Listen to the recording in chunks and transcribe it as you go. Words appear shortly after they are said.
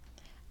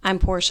I'm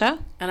Portia.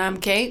 And I'm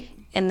Kate.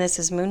 And this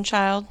is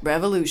Moonchild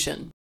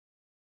Revolution.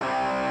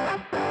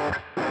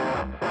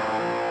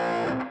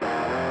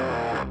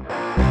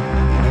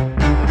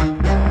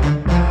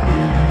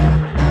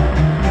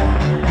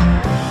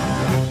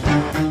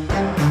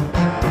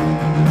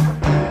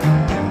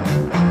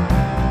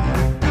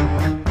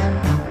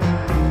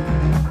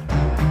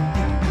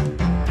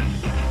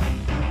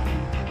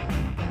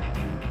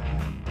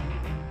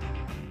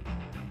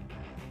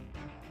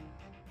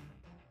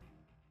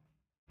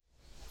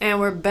 And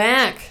we're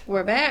back.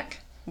 We're back.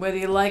 Whether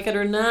you like it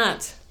or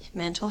not.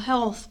 Mental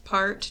health,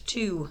 part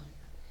 2.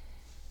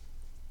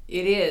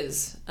 It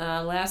is.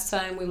 Last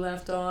time we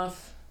left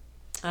off,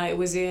 it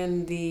was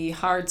in the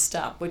hard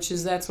stop,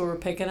 that's what we're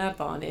picking up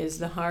on, is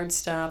the hard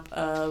stop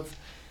of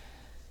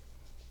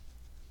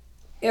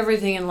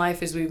everything in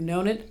life as we've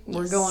known it. Yes.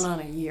 We're going on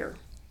a year.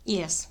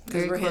 Yes,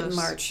 because we're hitting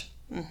March.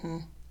 Mm-hmm.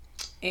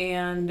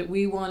 And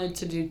we wanted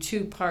to do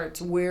 2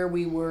 parts where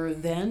we were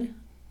then,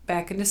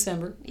 back in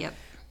December. Yep.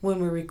 When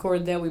we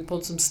recorded that, we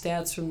pulled some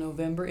stats from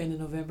into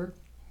November.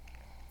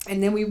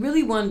 And then we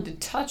really wanted to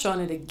touch on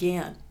it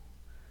again.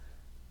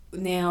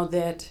 Now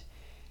that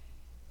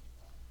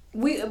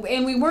we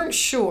weren't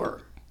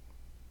sure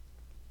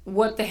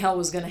what the hell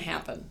was going to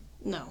happen.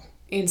 No.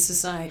 In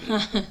society.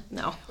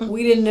 No.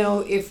 We didn't know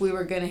if we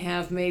were going to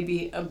have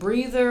maybe a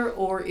breather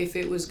or if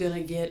it was going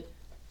to get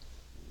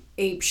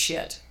ape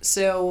shit.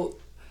 So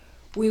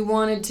we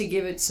wanted to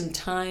give it some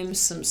time,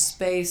 some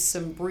space,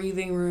 some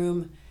breathing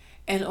room,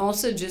 and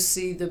also just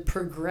see the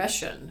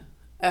progression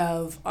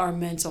of our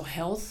mental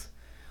health,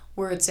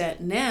 where it's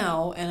at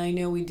now. And I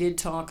know we did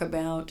talk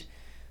about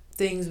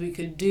things we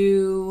could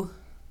do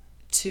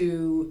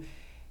to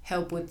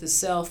help with the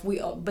self.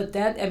 But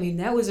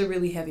that was a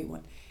really heavy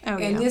one. Oh,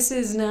 and yeah. This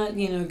is not,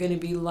 going to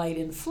be light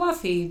and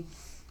fluffy,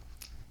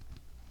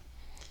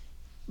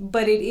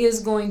 but it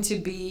is going to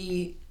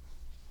be,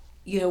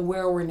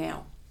 where we're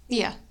now.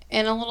 Yeah.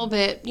 And a little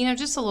bit,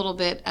 just a little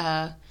bit,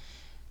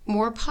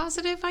 more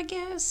positive, I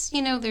guess.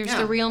 There's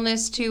the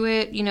realness to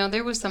it.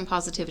 There was some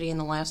positivity in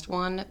the last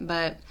one,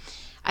 but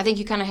I think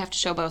you kind of have to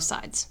show both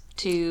sides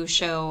to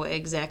show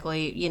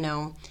exactly,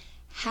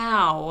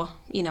 how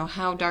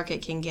dark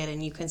it can get,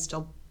 and you can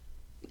still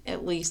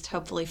at least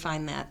hopefully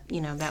find that,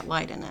 that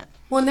light in it.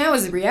 Well, and that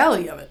was the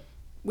reality of it.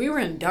 We were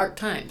in dark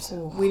times.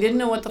 Ooh. We didn't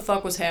know what the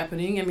fuck was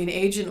happening. I mean,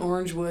 Agent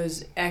Orange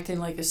was acting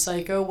like a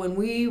psycho. When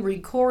we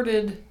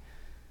recorded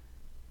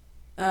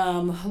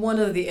one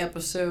of the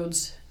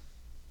episodes,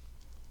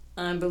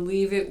 I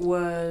believe it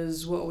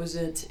was,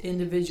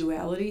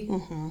 Individuality?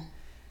 Mm-hmm.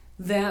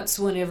 That's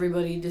when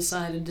everybody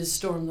decided to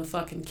storm the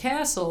fucking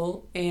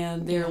castle,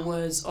 and there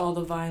was all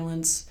the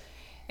violence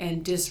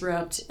and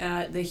disrupt,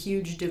 the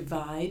huge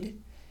divide,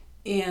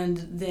 and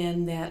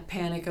then that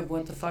panic of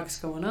what the fuck's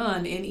going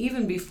on. And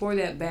even before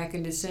that, back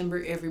in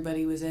December,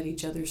 everybody was at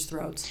each other's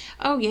throats.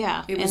 Oh,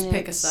 yeah. It was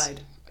pick a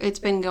side. It's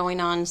been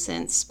going on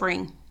since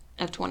spring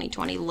of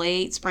 2020,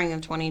 late spring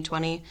of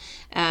 2020.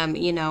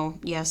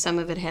 Some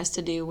of it has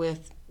to do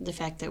with the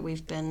fact that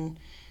we've been,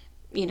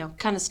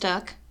 kind of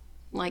stuck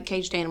like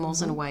caged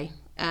animals in a way.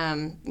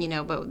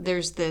 But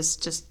there's this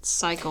just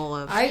cycle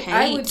of hate.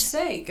 I would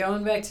say,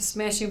 going back to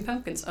Smashing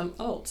Pumpkins, I'm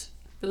old.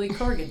 Billy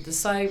Corgan,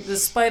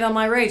 despite all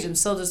my rage, I'm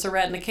still just a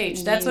rat in a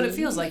cage. That's what it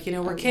feels like.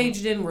 We're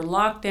caged in, we're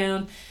locked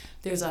down.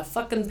 There's a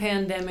fucking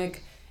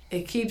pandemic.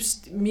 It keeps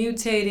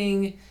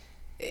mutating.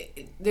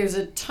 There's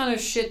a ton of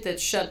shit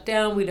that's shut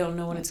down. We don't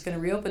know when it's going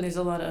to reopen. There's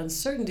a lot of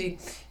uncertainty.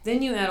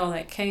 Then you add all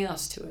that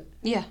chaos to it.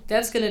 Yeah.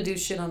 That's going to do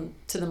shit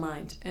to the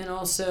mind. And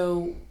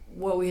also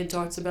what we had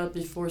talked about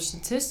before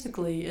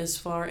statistically as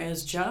far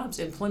as jobs,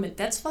 employment,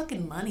 that's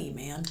fucking money,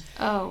 man.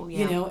 Oh,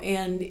 yeah.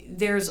 And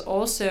there's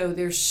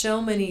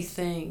so many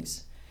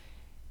things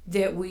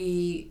that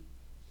we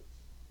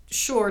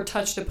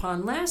touched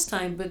upon last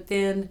time, but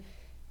then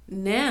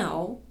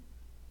now,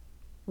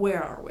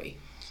 where are we?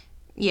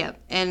 Yeah,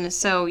 and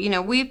so,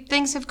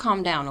 things have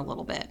calmed down a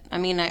little bit. I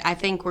mean, I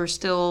think we're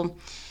still,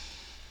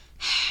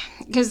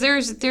 because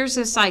there's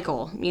a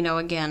cycle,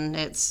 again,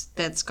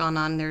 that's gone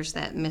on. There's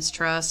that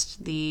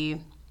mistrust, the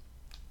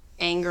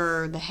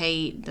anger, the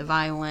hate, the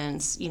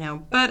violence,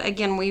 but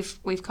again,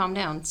 we've calmed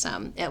down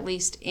some, at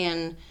least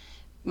in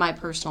my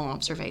personal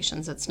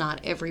observations. It's not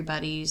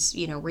everybody's,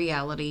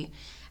 reality.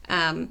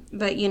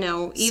 But,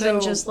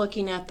 even just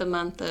looking at the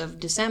month of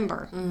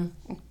December,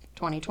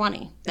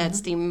 2020.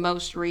 That's the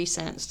most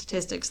recent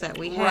statistics that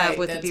we have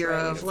with the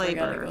Bureau of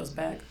Labor. It goes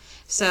back.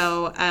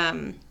 So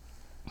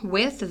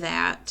with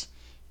that,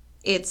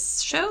 it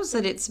shows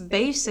that it's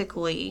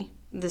basically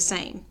the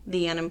same,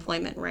 the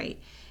unemployment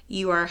rate.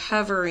 You are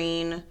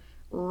hovering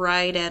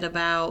right at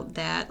about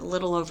that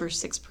little over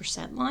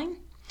 6% line.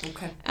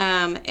 Okay.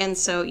 And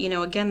so,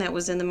 again, that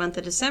was in the month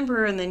of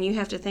December, and then you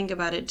have to think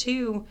about it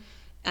too.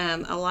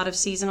 A lot of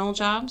seasonal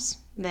jobs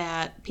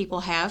that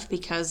people have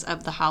because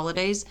of the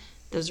holidays,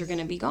 those are going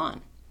to be gone.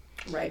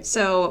 Right.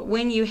 So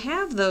when you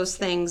have those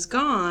things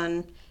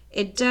gone,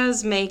 it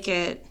does make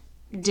it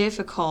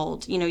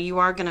difficult. You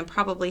are going to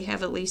probably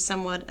have at least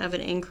somewhat of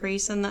an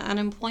increase in the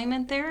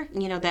unemployment there.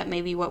 That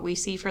may be what we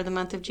see for the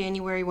month of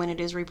January when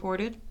it is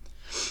reported.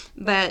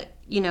 But,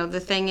 the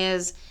thing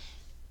is,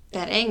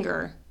 that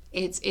anger,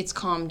 it's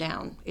calmed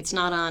down. It's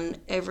not on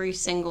every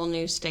single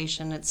news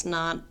station. It's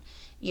not,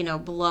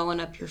 blowing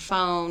up your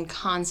phone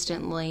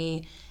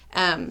constantly.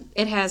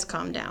 It has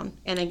calmed down.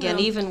 And again,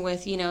 even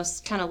with,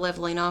 kind of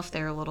leveling off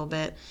there a little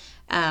bit,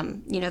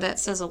 that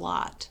says a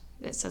lot.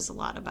 It says a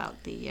lot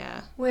about the...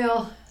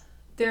 Well,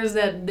 there's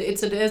that...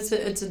 It's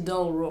a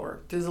dull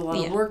roar. There's a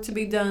lot of work to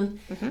be done.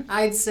 Mm-hmm.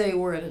 I'd say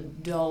we're at a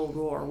dull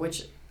roar,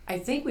 which I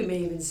think we may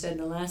even said in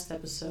the last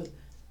episode.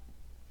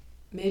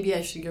 Maybe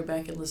I should go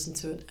back and listen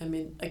to it. I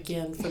mean,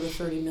 again, for the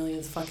 30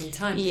 millionth fucking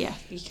time. Yeah.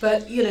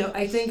 But,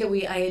 I think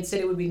I had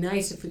said it would be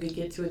nice if we could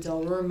get to a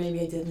dull roar. Maybe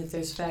I didn't. If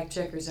there's fact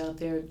checkers out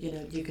there,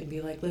 you could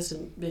be like,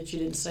 listen, bitch, you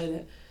didn't say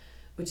that,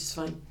 which is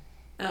fine.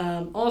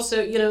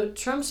 Also,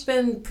 Trump's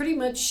been pretty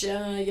much,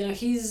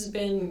 he's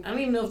been, I don't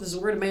even know if this is a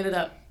word, I made it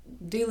up,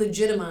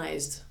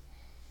 delegitimized.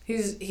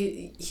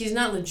 He's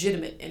not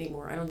legitimate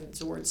anymore. I don't think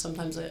it's a word.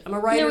 Sometimes I'm a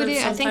writer. No, it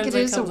is. I think it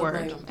is a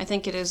word. I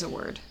think it is a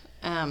word.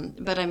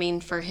 But I mean,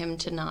 for him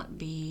to not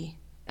be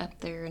up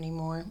there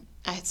anymore.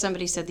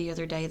 Somebody said the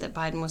other day that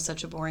Biden was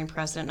such a boring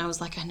president, and I was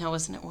like, I know,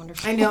 isn't it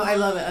wonderful? I know, I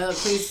love it.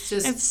 Please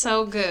just... It's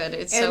so good.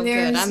 It's so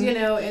good.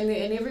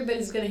 And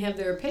everybody's going to have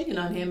their opinion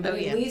on him, but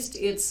at least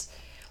it's...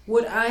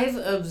 What I've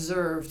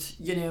observed,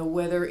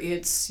 whether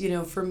it's,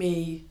 for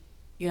me,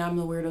 I'm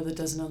the weirdo that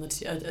doesn't own a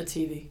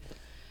TV.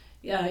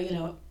 Yeah,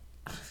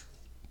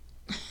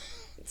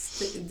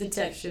 the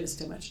tech shit is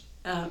too much.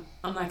 I'm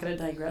not going to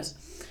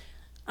digress.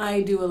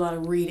 I do a lot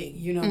of reading.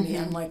 You know me.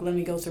 I'm like, let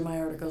me go through my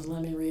articles.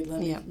 Let me read. Let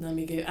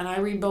me go. And I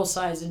read both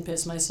sides and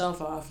piss myself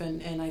off.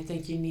 And I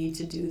think you need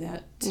to do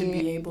that to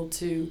be able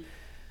to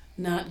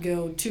not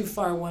go too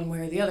far one way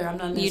or the other. I'm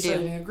not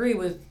necessarily going to agree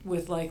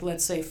with like,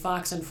 let's say,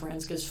 Fox and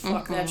Friends, because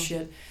fuck that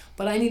shit.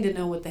 But I need to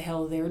know what the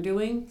hell they're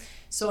doing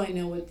so I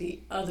know what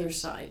the other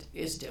side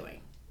is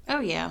doing. Oh,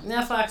 yeah.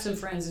 Now Fox and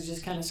Friends is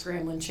just kind of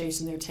scrambling,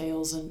 chasing their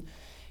tails and,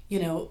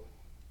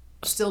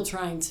 still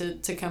trying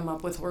to come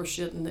up with horse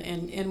shit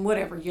and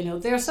whatever,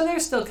 they're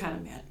still kind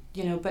of mad,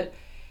 but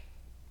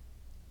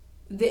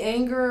the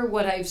anger,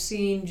 what I've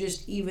seen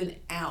just even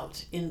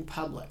out in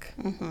public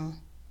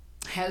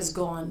has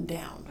gone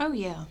down. Oh,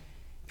 yeah.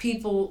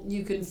 People,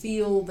 you can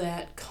feel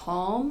that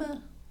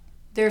calm.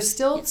 There's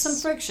still some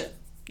friction.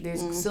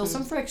 There's still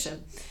some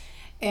friction.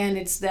 And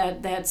it's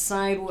that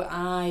side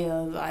eye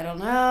of, I don't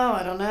know,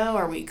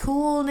 are we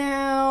cool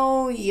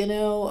now?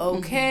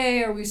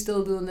 Okay, are we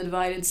still doing the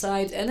divided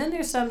sides? And then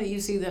there's some that you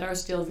see that are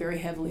still very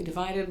heavily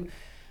divided.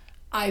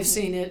 I've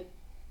seen it,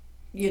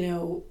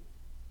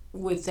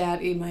 with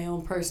that in my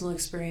own personal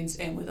experience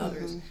and with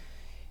others.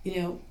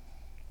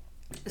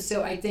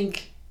 So I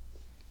think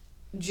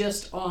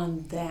just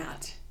on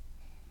that,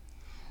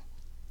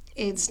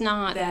 it's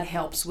not... That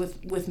helps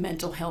with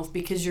mental health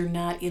because you're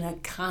not in a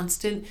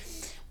constant...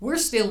 We're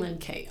still in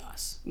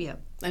chaos. Yep.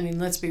 I mean,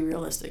 let's be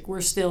realistic.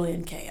 We're still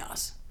in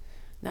chaos.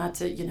 Not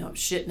to,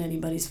 shit in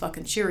anybody's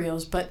fucking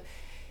Cheerios, but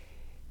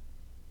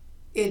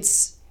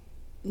it's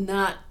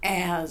not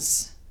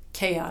as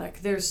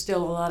chaotic. There's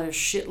still a lot of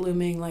shit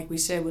looming, like we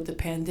said, with the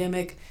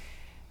pandemic,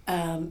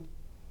 the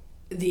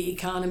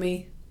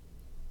economy,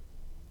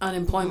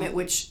 unemployment,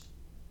 which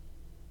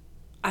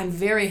I'm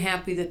very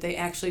happy that they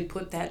actually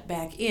put that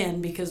back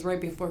in because right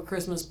before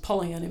Christmas,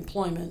 pulling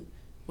unemployment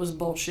was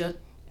bullshit.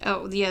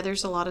 Oh, yeah,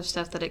 there's a lot of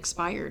stuff that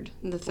expired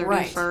the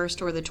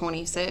 31st or the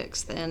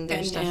 26th, and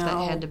there's stuff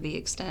that had to be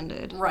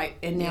extended. Right,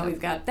 and now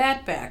we've got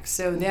that back.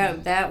 So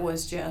that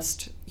was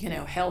just,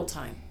 hell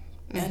time.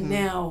 And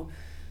now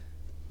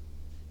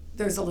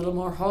there's a little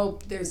more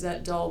hope. There's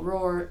that dull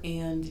roar,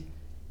 and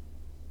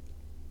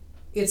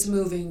it's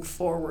moving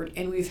forward.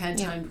 And we've had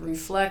time to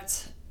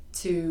reflect,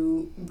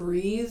 to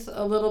breathe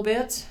a little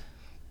bit,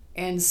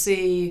 and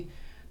see,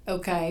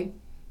 okay,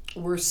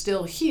 we're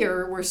still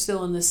here, we're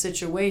still in this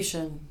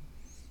situation,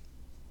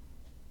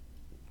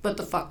 but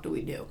the fuck do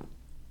we do?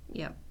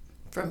 Yep.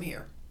 From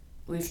here.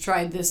 We've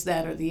tried this,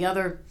 that, or the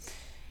other.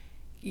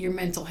 Your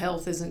mental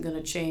health isn't going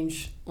to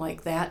change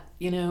like that,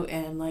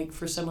 and like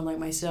for someone like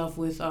myself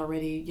with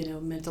already,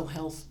 mental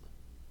health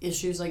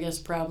issues, I guess,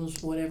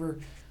 problems, whatever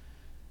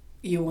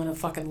you want to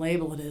fucking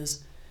label it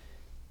as,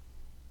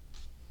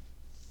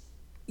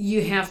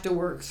 you have to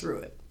work through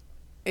it.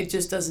 It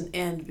just doesn't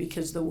end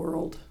because the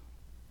world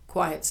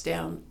quiets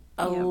down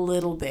a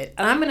little bit.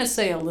 And I'm going to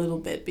say a little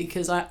bit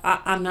because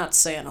I'm not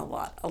saying a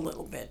lot, a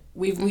little bit.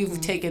 We've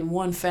taken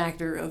one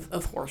factor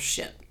of horse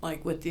shit,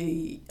 like with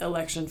the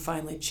election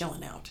finally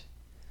chilling out.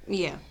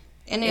 Yeah.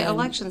 And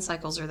election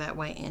cycles are that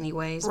way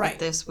anyways, right. But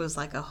this was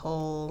like a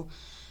whole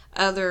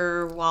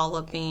other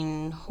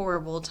walloping,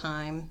 horrible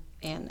time.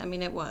 And, I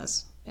mean, it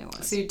was.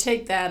 So you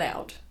take that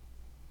out,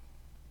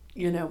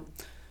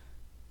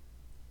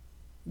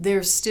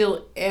 there's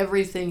still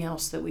everything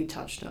else that we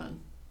touched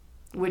on.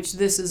 Which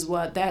this is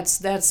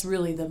that's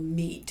really the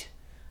meat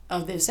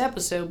of this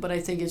episode, but I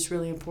think it's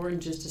really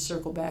important just to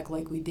circle back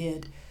like we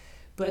did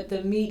But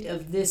the meat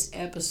of this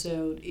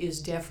episode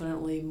is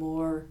definitely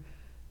more,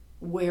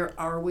 where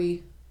are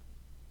we?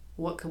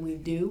 What can we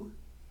do?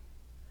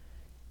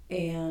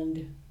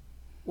 And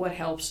what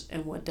helps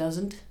and what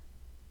doesn't?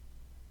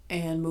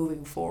 And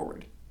moving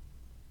forward.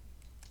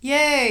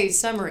 Yay,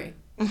 summary.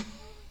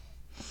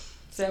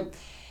 So,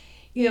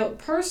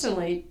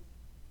 personally,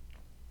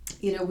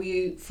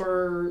 we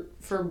for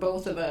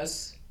both of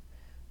us,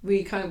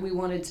 we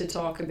wanted to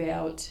talk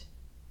about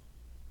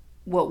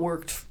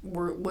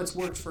what's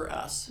worked for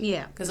us.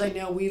 Yeah. Because I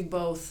know we've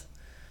both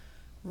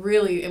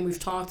really, and we've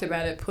talked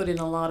about it, put in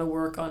a lot of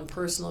work on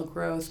personal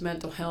growth,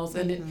 mental health,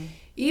 and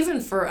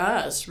even for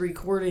us,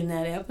 recording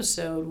that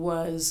episode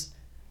was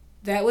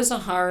a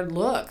hard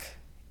look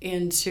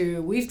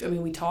into,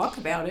 we talk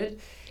about it,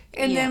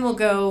 and then we'll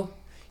go,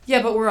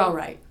 yeah, but we're all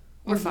right.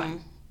 We're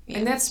fine. Yeah.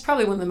 And that's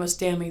probably one of the most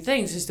damning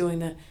things, is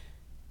doing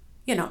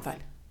I'm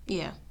fine.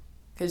 Yeah.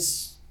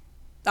 Because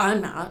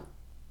I'm not.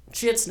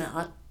 Shit's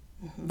not.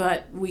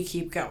 But we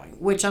keep going.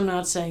 Which I'm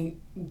not saying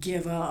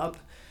give up.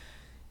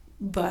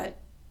 But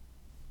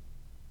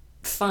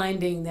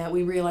finding that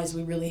we realized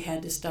we really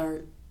had to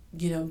start,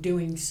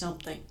 doing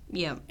something.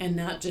 Yeah. And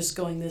not just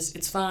going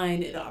it's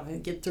fine, I'm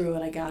going to get through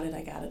it, I got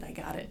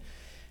it.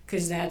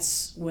 Because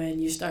that's when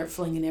you start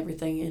flinging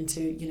everything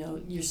into,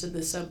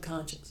 the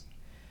subconscious.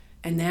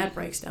 And that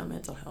breaks down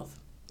mental health.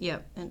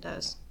 Yep, it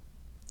does.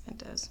 It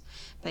does.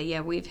 But yeah,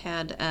 we've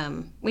had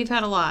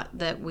a lot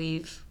that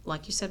we've,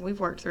 like you said, we've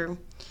worked through.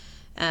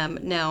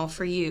 Now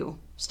for you,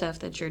 stuff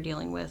that you're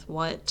dealing with,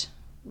 what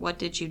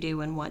did you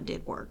do and what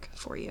did work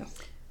for you?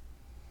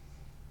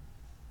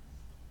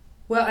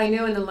 Well, I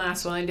know in the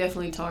last one I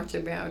definitely talked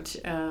about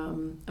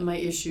my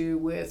issue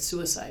with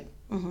suicide.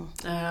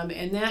 Mm-hmm.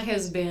 And that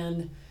has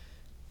been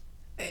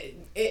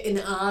an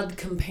odd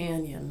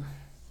companion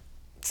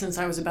since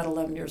I was about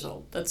 11 years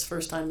old. That's the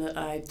first time that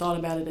I thought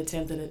about it,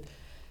 attempted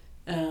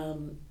it,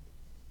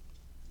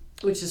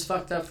 which is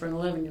fucked up for an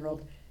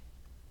 11-year-old.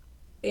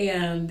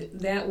 And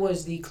that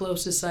was the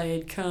closest I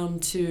had come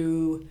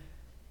to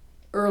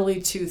early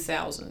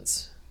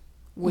 2000s,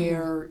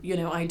 where,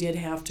 I did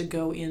have to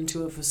go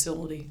into a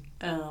facility,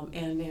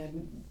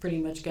 and pretty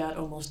much I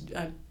was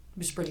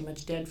pretty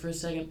much dead for a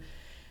second.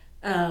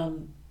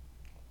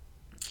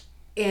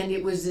 And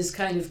it was this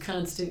kind of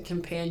constant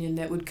companion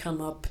that would come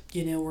up,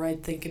 where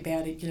I'd think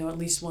about it, at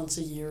least once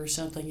a year or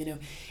something, and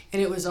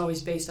it was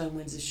always based on,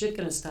 when's the shit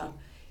gonna stop?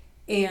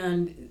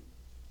 And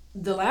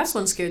the last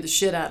one scared the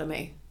shit out of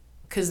me,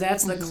 because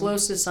that's the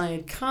closest I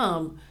had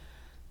come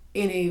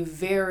in a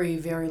very,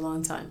 very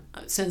long time.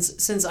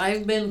 Since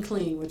I've been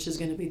clean, which is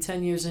going to be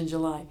 10 years in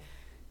July,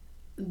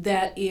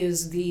 that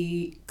is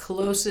the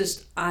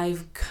closest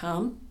I've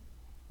come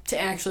to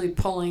actually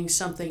pulling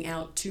something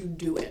out to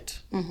do it.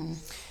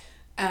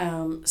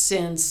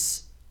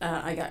 Since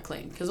I got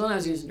clean. Because when I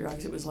was using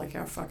drugs, it was like,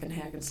 fucking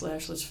hack and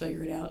slash, let's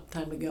figure it out,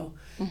 time to go.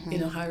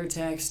 Heart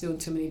attacks, doing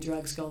too many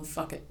drugs, going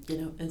fuck it,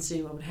 and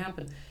seeing what would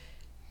happen.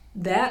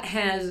 That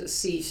has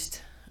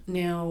ceased.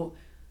 Now,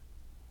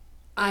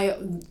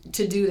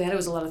 to do that, it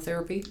was a lot of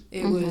therapy.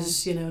 It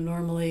was,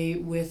 normally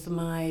with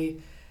my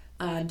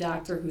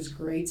doctor, who's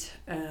great.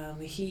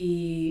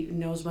 He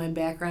knows my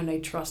background. I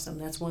trust him.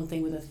 That's one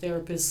thing with a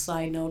therapist.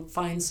 Side note,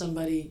 find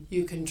somebody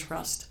you can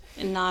trust.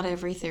 And not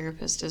every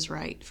therapist is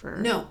right for...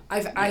 No.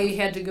 I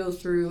had to go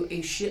through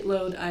a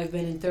shitload. I've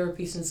been in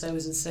therapy since I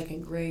was in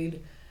second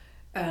grade,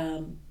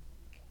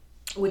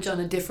 which on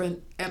a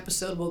different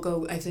episode will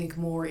go, I think,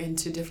 more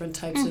into different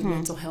types of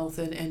mental health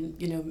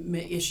and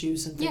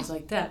issues and things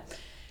like that.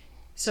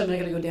 So I'm not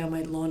going to go down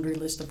my laundry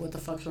list of what the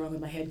fuck's wrong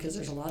with my head, because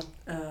there's a lot.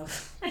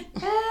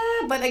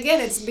 But again,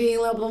 it's being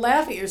able to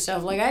laugh at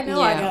yourself. Like, I know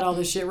I got all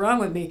this shit wrong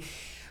with me.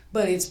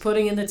 But it's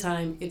putting in the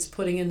time, it's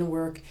putting in the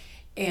work,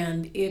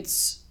 and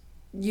it's,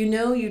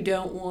 you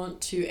don't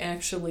want to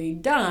actually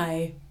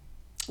die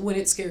when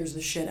it scares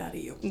the shit out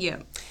of you. Yeah.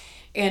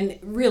 And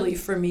really,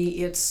 for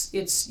me, it's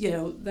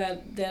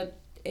that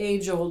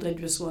age-old, I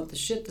just want the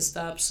shit to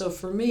stop. So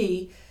for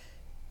me,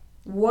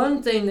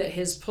 one thing that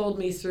has pulled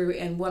me through,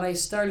 and what I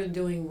started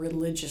doing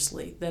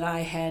religiously, that I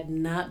had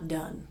not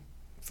done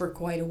for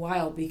quite a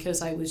while,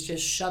 because I was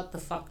just shut the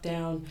fuck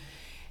down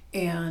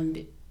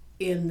and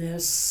in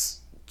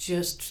this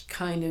just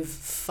kind of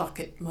fuck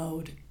it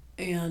mode,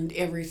 and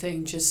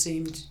everything just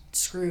seemed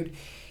screwed,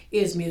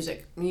 is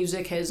music.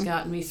 Music has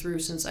gotten me through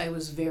since I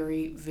was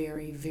very,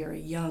 very, very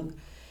young.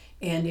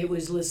 And it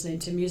was listening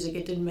to music.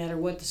 It didn't matter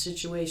what the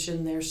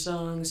situation, there's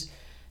songs,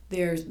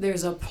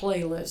 there's a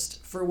playlist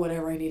for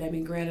whatever I need. I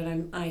mean,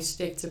 granted, I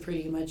stick to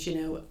pretty much,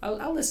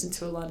 I'll listen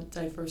to a lot of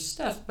diverse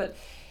stuff, but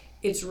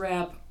it's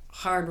rap,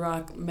 hard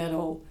rock,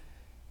 metal,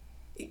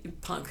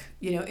 punk,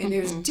 and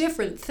there's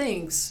different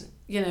things,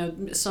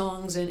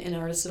 songs and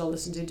artists that I'll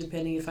listen to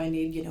depending if I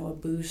need, a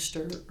boost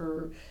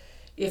or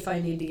if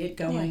I need to get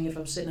going, if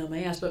I'm sitting on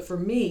my ass. But for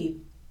me,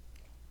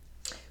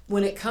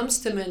 when it comes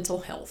to mental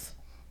health,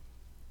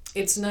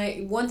 it's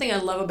nice. One thing I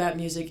love about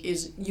music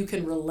is you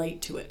can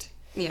relate to it.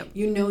 Yep.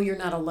 You're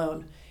not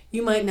alone.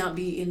 You might not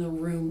be in the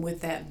room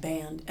with that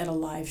band at a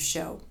live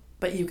show,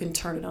 but you can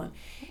turn it on.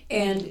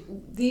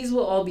 And these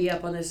will all be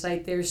up on the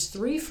site. There's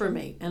 3 for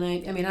me, and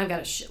I mean, I've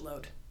got a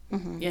shitload,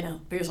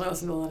 because I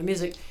listen to a lot of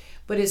music.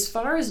 But as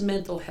far as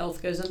mental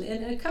health goes,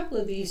 and a couple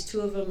of these,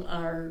 2 of them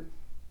are,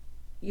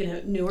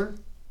 newer,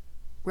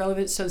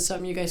 relevant, so it's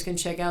something you guys can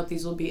check out.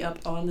 These will be up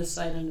on the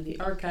site under the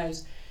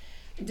archives,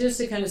 just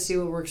to kind of see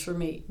what works for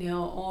me.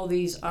 Now, all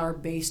these are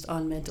based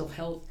on mental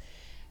health.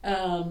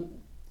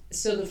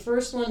 So the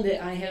first one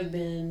that I have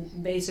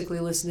been basically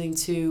listening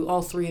to,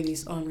 all 3 of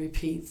these on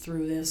repeat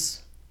through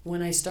this,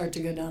 when I start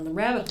to go down the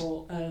rabbit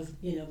hole of,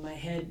 my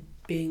head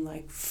being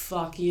like,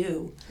 fuck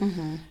you,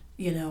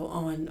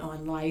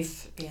 on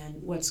life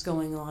and what's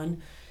going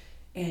on,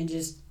 and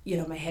just,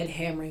 my head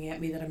hammering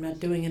at me that I'm not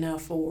doing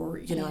enough, or,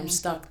 I'm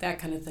stuck, that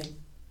kind of thing.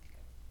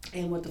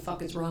 And what the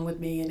fuck is wrong with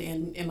me,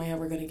 and am I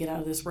ever going to get out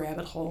of this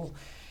rabbit hole?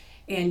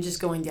 And just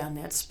going down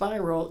that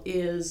spiral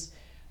is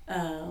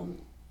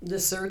The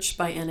Search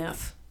by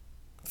NF.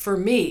 For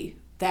me,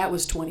 that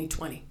was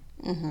 2020.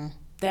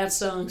 That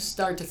song,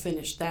 start to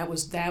finish, that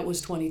was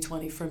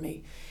 2020 for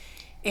me.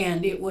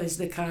 And it was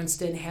the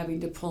constant having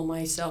to pull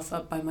myself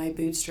up by my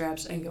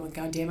bootstraps and going,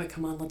 God damn it,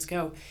 come on, let's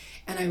go.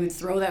 And I would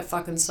throw that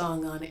fucking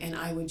song on, and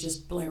I would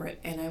just blare it,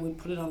 and I would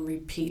put it on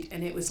repeat.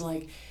 And it was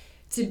like,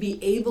 to be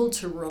able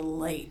to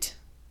relate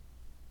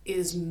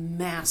is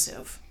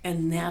massive.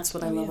 And that's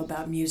what I love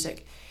about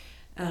music.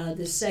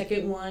 The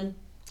second one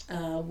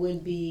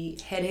would be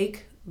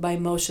Headache by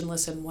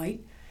Motionless in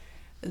White.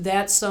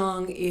 That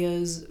song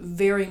is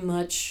very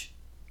much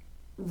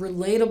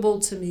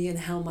relatable to me in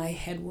how my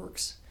head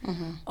works,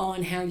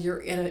 on how you're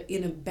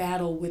in a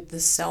battle with the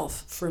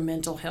self for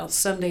mental health.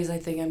 Some days I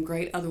think I'm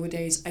great, other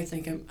days I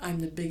think I'm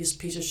the biggest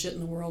piece of shit in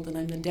the world and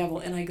I'm the devil,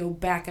 and I go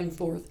back and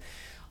forth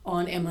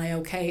on, am I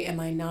okay, am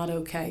I not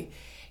okay?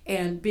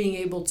 And being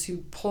able to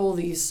pull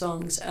these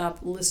songs up,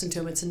 listen to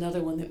them, it's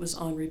another one that was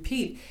on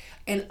repeat,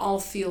 and I'll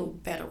feel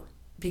better,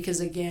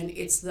 because again,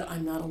 it's the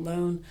I'm not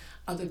alone,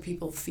 other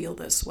people feel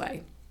this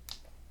way.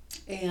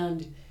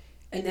 And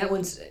that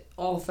one's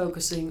all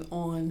focusing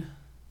on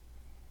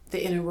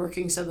the inner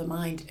workings of the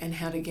mind and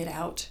how to get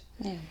out.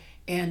 Yeah.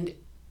 And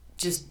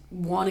just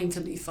wanting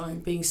to be fine,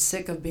 being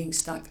sick of being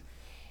stuck.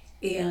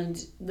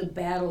 And the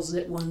battles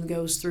that one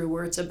goes through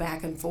where it's a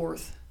back and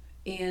forth.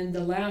 And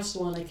the last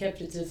one, I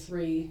kept it to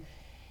 3.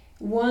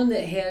 One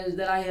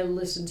that I had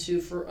listened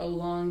to for a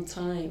long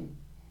time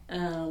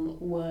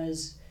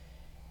was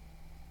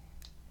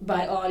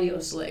by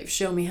Audioslave,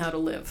 Show Me How to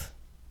Live.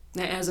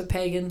 Now, as a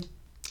pagan,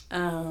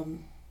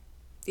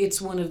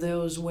 it's one of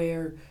those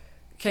where,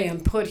 okay,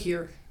 I'm put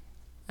here.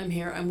 I'm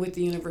here. I'm with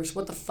the universe.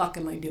 What the fuck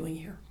am I doing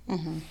here?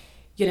 And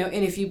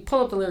if you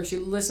pull up the lyrics,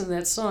 you listen to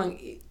that song,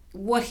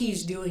 what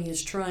he's doing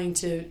is trying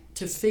to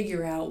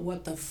figure out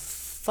what the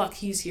fuck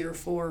he's here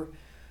for.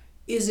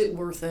 Is it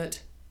worth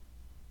it?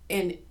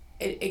 And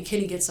can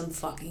he get some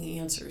fucking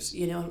answers?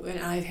 And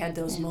I've had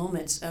those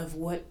moments of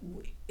what,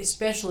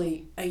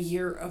 especially a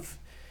year of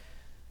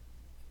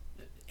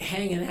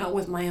hanging out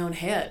with my own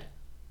head.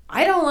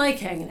 I don't like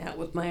hanging out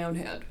with my own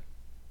head.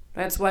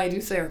 That's why I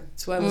do therapy.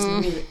 That's why I listen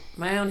to music.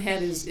 My own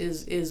head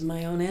is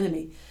my own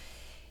enemy.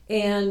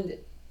 And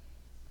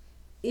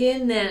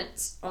in that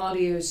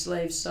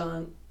Audioslave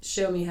song,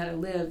 Show Me How to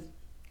Live,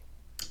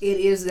 it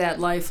is that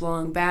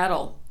lifelong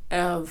battle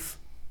of,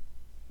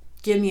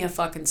 give me a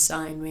fucking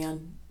sign,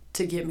 man,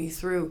 to get me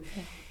through.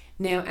 Yeah.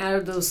 Now, out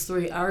of those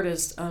 3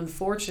 artists,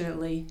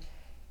 unfortunately,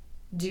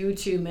 due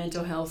to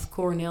mental health,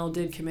 Cornell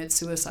did commit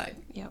suicide.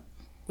 Yep.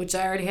 Which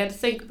I already had to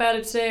think about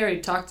it today. I already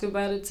talked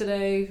about it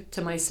today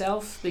to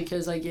myself,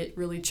 because I get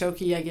really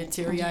choky. I get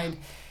teary-eyed.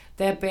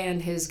 That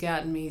band has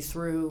gotten me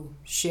through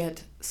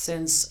shit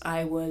since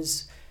I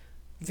was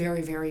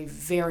very, very,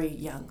 very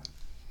young.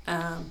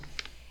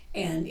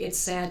 And it's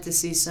sad to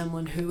see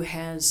someone who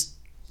has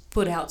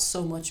put out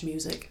so much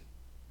music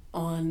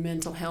on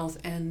mental health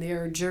and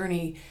their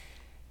journey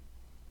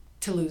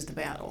to lose the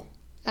battle.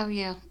 Oh,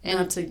 yeah. And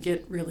not to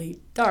get really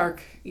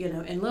dark,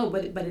 and low,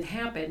 but it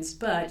happens.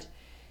 But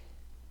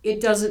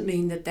it doesn't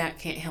mean that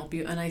can't help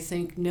you. And I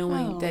think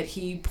knowing that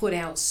he put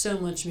out so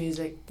much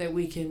music that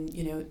we can,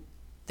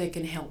 that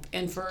can help.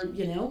 And for,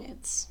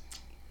 it's,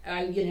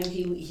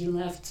 he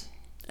left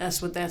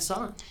us with that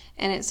song.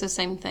 And it's the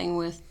same thing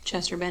with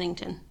Chester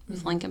Bennington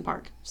with Linkin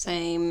Park.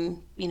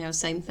 Same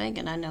thing.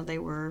 And I know they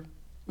were,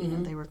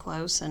 they were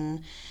close.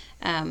 And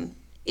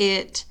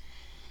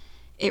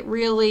it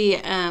really,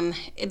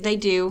 they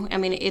do. I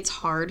mean, it's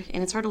hard,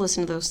 and it's hard to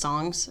listen to those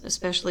songs,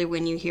 especially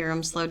when you hear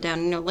them slowed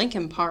down.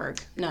 Linkin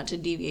Park, not to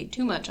deviate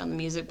too much on the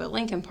music, but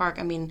Linkin Park,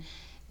 I mean,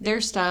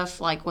 their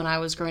stuff, like when I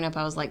was growing up,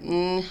 I was like,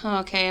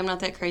 okay, I'm not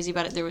that crazy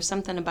about it. There was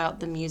something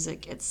about the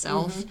music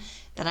itself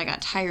that I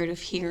got tired of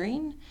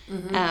hearing.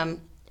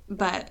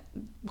 But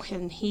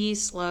when he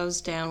slows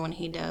down, when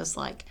he does,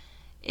 like,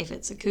 if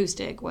it's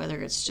acoustic,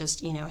 whether it's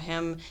just,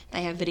 him,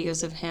 they have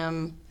videos of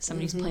him,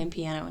 somebody's playing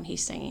piano and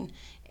he's singing,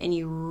 and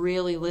you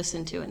really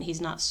listen to it, and he's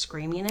not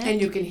screaming it.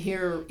 And you can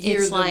hear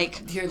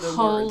the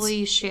holy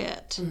words.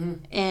 Shit.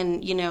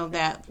 And,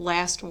 that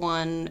last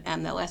one,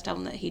 that last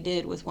album that he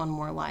did with One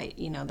More Light,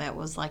 that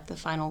was like the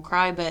final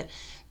cry, but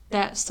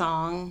that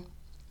song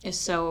is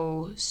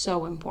so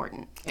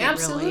important. It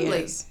Absolutely.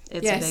 really is.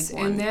 It's yes, a big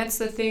one. And that's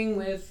the thing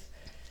with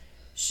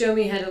Show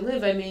Me How to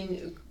Live. I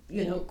mean,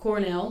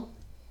 Cornell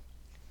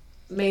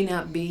may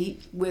not be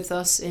with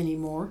us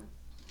anymore,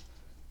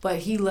 but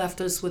he left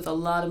us with a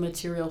lot of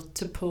material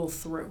to pull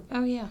through.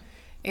 Oh yeah.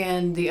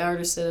 And the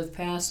artists that have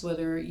passed,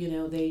 whether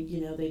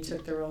they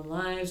took their own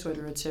lives,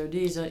 whether it's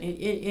ODs,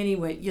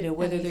 anyway,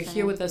 whether they're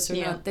here with us or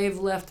not, they've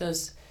left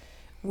us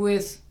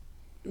with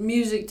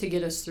music to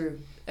get us through.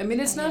 I mean,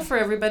 it's not for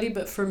everybody,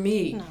 but for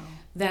me,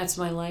 that's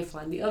my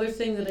lifeline. The other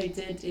thing that I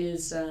did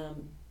is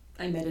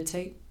I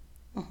meditate,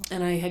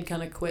 and I had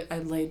kind of quit. I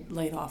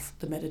laid off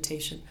the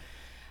meditation,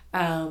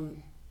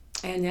 and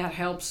that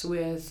helps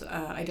with.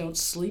 I don't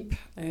sleep.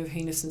 I have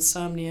heinous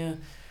insomnia,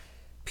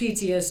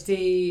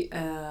 PTSD,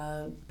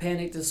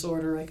 panic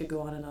disorder. I could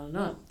go on and on and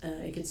on.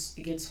 It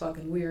gets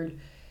fucking weird.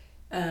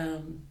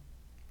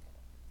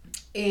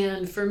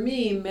 And for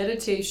me,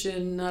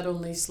 meditation not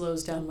only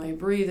slows down my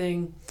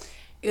breathing,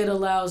 it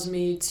allows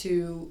me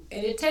to,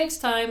 and it takes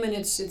time, and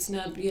it's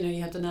not,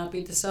 you have to not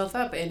beat yourself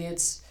up, and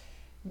it's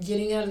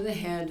getting out of the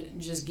head,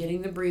 just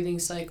getting the breathing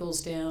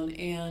cycles down,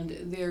 and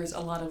there's a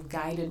lot of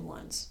guided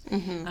ones.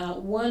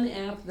 One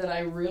app that I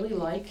really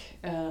like,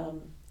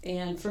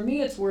 and for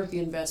me it's worth the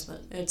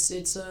investment.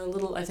 It's a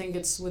little, I think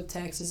it's with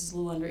taxes, it's a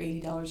little under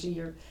 $80 a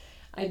year.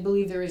 I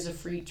believe there is a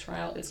free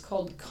trial. It's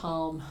called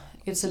Calm.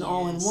 It's an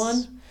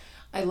all-in-one.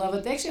 I love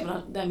it. They actually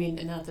have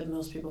not that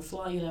most people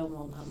fly,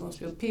 well, not most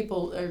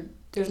people,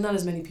 there's not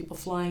as many people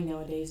flying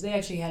nowadays. They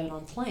actually had it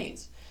on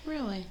planes.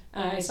 Really?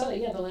 I saw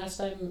it, the last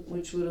time,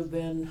 which would have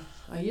been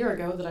a year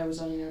ago that I was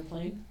on an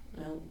airplane,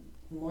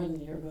 more than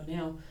a year ago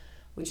now,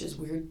 which is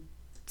weird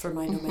for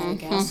my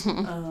nomadic ass.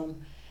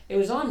 It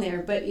was on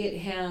there, but it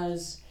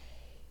has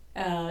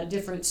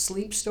different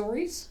sleep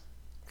stories.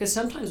 Because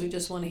sometimes we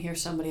just want to hear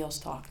somebody else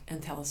talk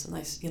and tell us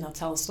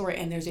tell a story.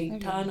 And there's a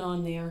ton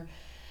on there.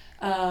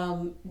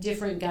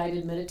 Different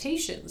guided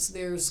meditations.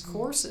 There's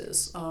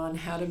courses on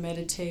how to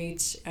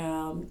meditate,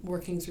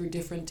 working through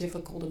different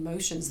difficult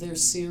emotions.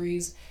 There's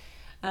series.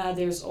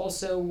 There's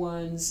also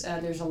ones,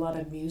 there's a lot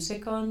of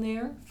music on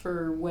there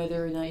for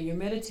whether or not you're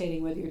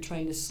meditating, whether you're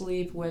trying to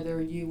sleep,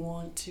 whether you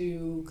want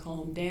to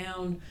calm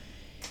down,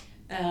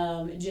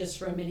 just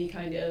from any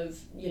kind of,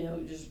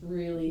 just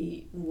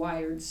really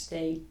wired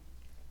state.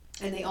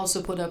 And they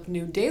also put up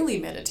new daily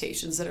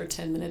meditations that are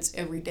 10 minutes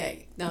every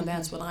day. Now,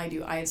 that's what I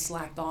do. I had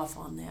slacked off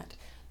on that.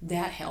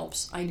 That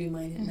helps. I do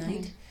mine at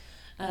night.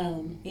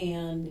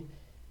 And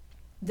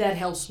that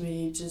helps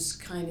me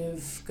just kind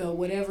of go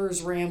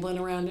whatever's rambling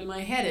around in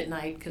my head at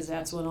night, because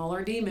that's when all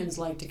our demons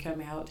like to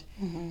come out,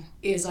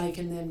 is I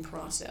can then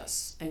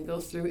process and go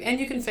through. And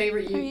you can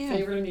favorite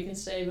them, you can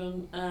save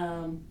them.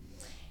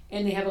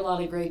 And they have a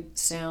lot of great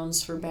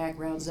sounds for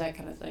backgrounds, that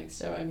kind of thing.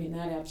 So, I mean,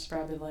 that app's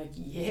probably like,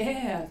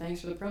 yeah,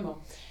 thanks for the promo.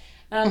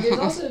 There's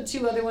also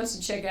 2 other ones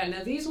to check out.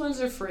 Now, these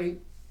ones are free.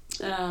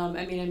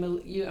 I mean,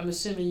 I'm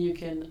assuming you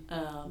can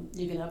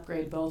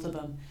upgrade both of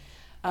them.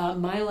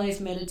 My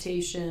Life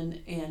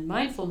Meditation and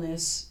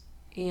Mindfulness,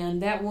 and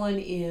that one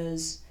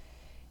it's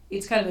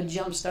kind of a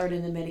jump start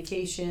in the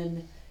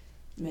medication,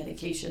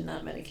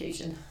 not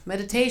medication.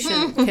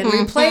 Meditation can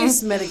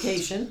replace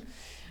medication.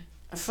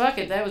 Fuck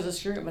it, that was a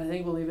screw up, but I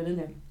think we'll leave it in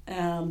there.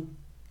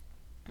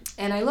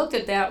 And I looked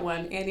at that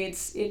one, and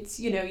it's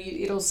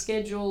it'll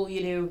schedule,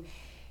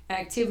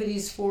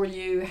 activities for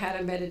you, how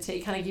to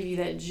meditate, kind of give you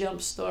that jump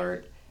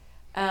start.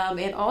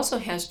 It also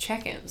has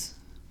check-ins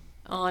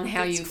on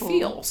how you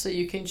feel, so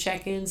you can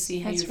check in, see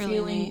how you're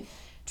feeling, neat.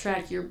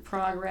 Track your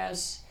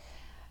progress.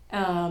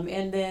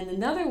 And then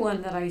another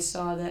one that I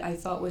saw that I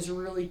thought was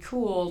really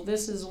cool,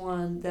 this is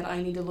one that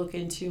I need to look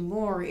into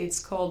more. It's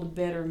called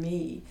Better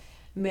Me.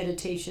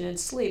 Meditation and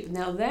sleep.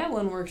 Now that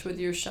one works with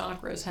your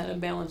chakras, how to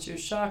balance your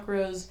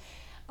chakras.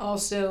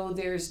 Also,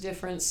 there's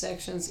different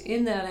sections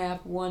in that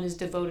app. One is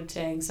devoted to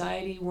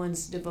anxiety,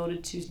 one's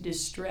devoted to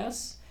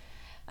distress,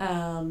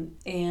 and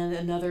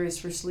another is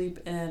for sleep,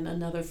 and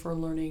another for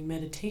learning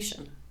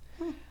meditation.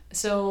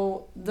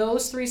 So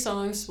those 3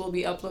 songs will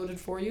be uploaded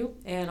for you,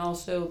 and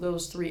also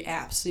those 3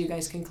 apps. So you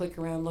guys can click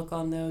around, look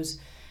on those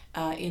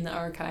in the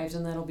archives,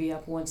 and that'll be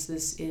up once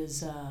this is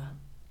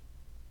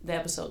the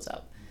episode's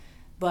up.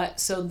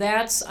 But so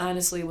that's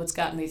honestly what's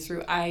gotten me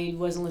through. I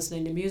wasn't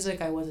listening to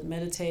music. I wasn't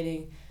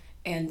meditating.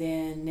 And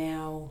then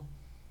now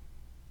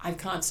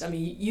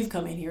you've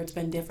come in here. It's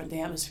been different.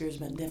 The atmosphere's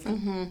been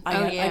different.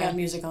 I got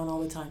music on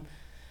all the time,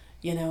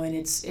 and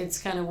it's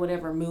kind of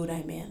whatever mood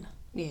I'm in.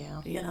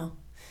 Yeah.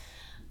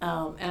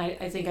 And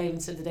I think I even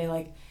said today,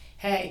 like,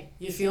 hey,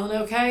 you feeling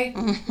okay?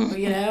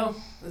 Well,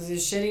 this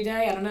is a shitty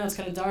day. I don't know. It's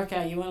kind of dark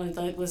out. You want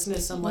to listen to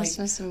some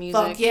music.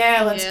 Fuck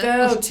yeah, let's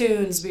go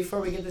tunes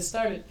before we get this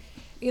started.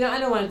 I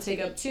don't want to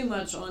take up too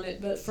much on it,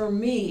 but for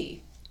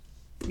me,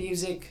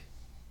 music,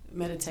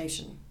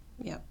 meditation.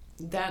 Yep.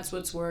 That's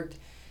what's worked,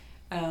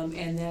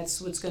 and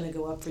that's what's going to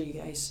go up for you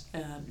guys.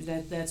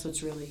 That's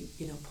what's really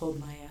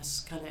pulled my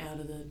ass kind of out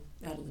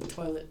of the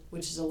toilet,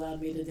 which has allowed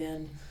me to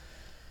then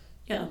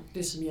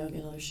do some yoga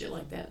and other shit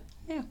like that.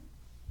 Yeah.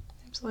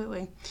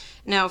 Absolutely.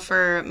 Now,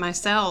 for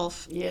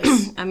myself,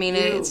 Yes. I mean,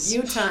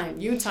 you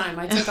time.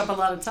 I took up a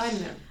lot of time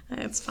there.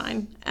 It's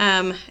fine.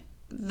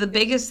 The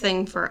biggest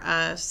thing for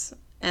us,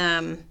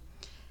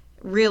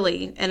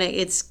 really, and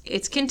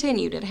it's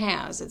continued. It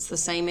has. It's the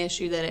same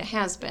issue that it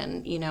has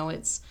been.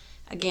 It's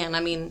again. I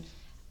mean,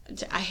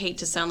 I hate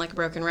to sound like a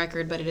broken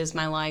record, but it is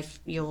my life.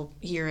 You'll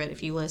hear it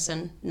if you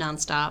listen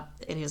nonstop.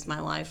 It is my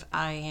life.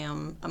 I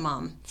am a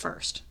mom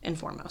first and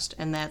foremost,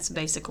 and that's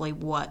basically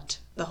what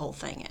the whole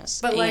thing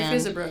is. But life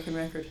is a broken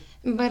record.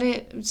 But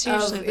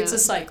seriously, it's a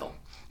cycle.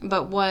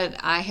 But what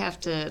I have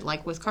to,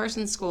 like with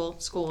Carson's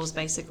school is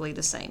basically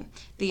the same.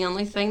 The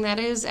only thing that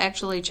is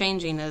actually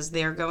changing is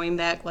they're going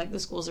back, like the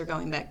schools are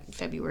going back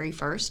February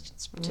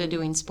 1st to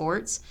doing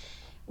sports,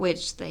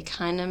 which they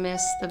kind of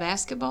miss the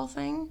basketball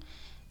thing.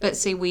 But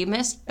see, we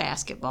missed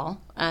basketball.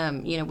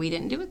 We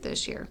didn't do it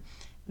this year.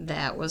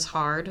 That was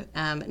hard,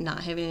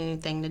 not having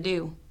anything to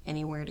do,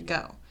 anywhere to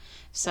go.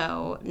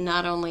 So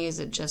not only is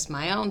it just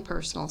my own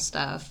personal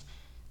stuff,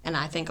 and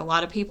I think a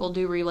lot of people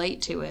do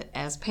relate to it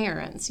as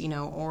parents,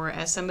 or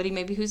as somebody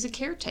maybe who's a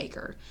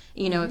caretaker.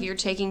 If you're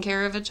taking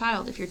care of a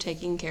child, if you're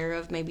taking care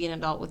of maybe an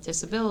adult with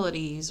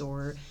disabilities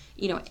or,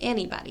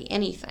 anybody,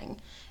 anything.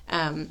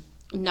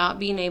 Not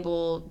being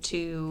able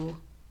to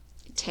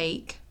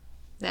take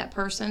that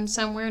person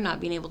somewhere, not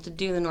being able to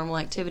do the normal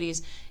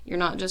activities, you're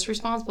not just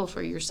responsible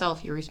for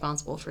yourself, you're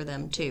responsible for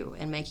them too,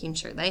 and making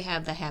sure they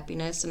have the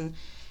happiness. And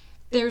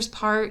there's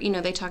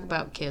they talk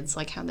about kids,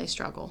 like how they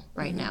struggle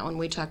right now, and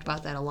we talked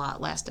about that a lot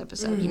last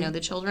episode. The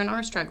children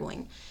are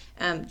struggling,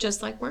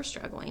 just like we're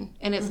struggling.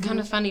 And it's kind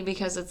of funny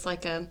because it's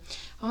like they're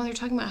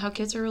talking about how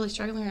kids are really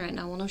struggling right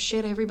now. Well, no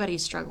shit,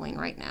 everybody's struggling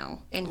right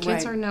now, and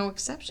kids are no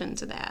exception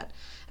to that.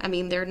 I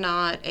mean, they're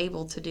not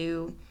able to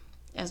do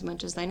as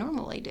much as they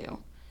normally do.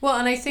 Well,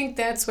 and I think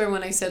that's where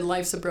when I said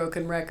life's a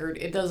broken record,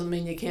 it doesn't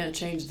mean you can't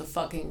change the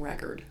fucking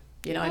record.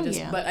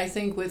 But I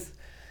think with,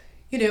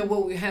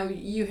 how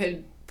you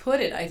had put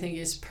it, I think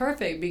is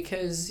perfect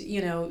because,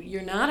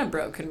 you're not a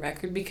broken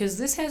record because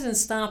this hasn't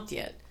stopped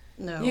yet.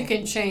 No. You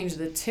can change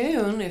the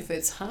tune if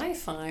it's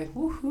hi-fi.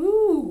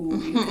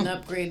 Woohoo! You can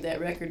upgrade that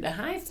record to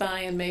hi-fi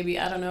and maybe,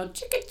 I don't know,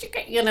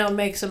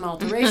 make some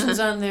alterations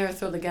on there,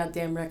 throw the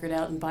goddamn record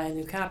out and buy a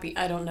new copy.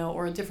 I don't know,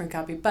 or a different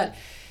copy. But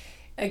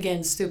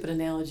again, stupid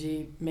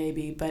analogy,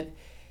 maybe, but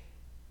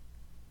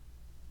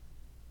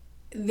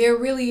there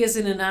really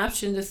isn't an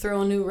option to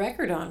throw a new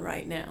record on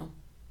right now.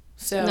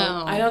 So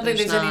no, I don't think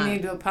there's any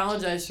need to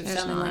apologize for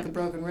sounding like a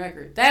broken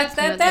record.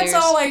 That's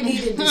all I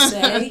needed to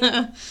say,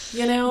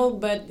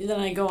 But then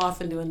I go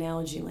off into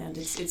analogy land.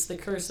 It's the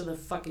curse of the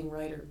fucking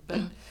writer.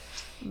 But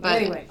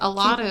anyway, you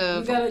got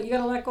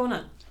a lot going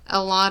on.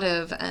 A lot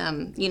of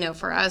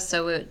for us.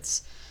 So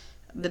it's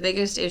the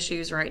biggest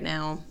issues right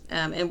now,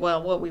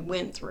 what we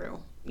went through,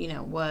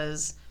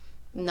 was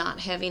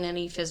not having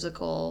any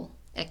physical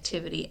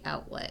activity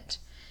outlet.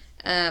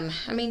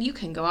 You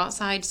can go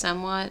outside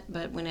somewhat,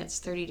 but when it's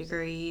 30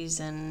 degrees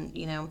and,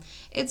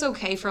 it's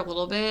okay for a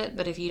little bit,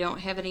 but if you don't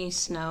have any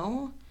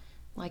snow,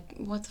 like,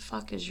 what the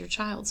fuck is your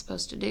child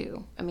supposed to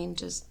do?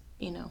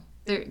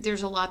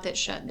 There's a lot that's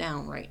shut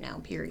down right now,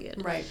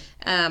 period. Right.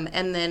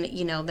 And then,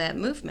 that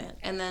movement.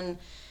 And then,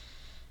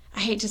 I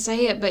hate to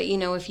say it, but,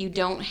 if you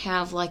don't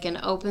have, like, an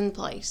open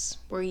place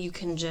where you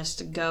can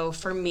just go.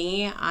 For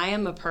me, I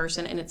am a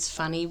person, and it's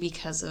funny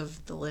because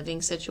of the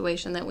living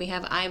situation that we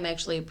have. I am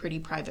actually a pretty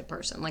private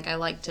person. Like, I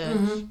like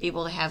to be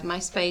able to have my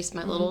space,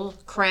 my little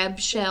crab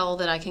shell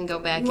that I can go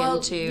back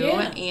into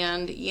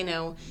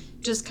and,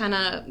 just kind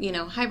of,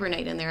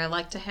 hibernate in there. I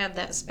like to have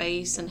that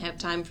space and have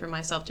time for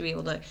myself to be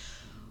able to,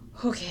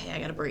 okay, I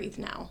got to breathe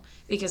now.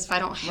 Because if I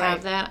don't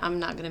have that, I'm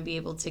not going to be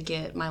able to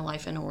get my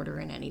life in order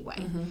in any way.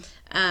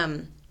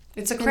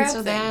 It's a crap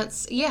thing.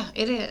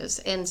 It is.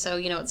 And so,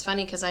 it's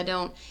funny because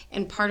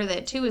and part of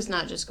that too is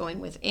not just going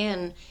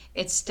within,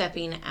 it's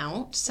stepping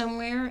out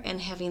somewhere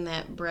and having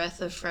that breath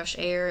of fresh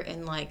air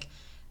and like,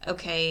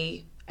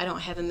 okay, I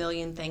don't have a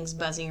million things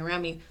buzzing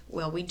around me.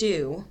 Well, we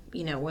do,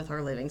 with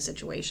our living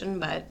situation,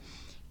 but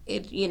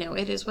it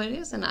is what it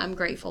is. And I'm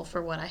grateful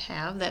for what I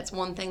have. That's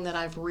one thing that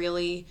I've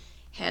really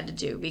had to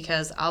do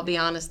because I'll be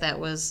honest, that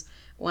was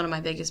one of my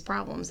biggest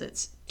problems.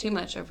 It's too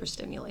much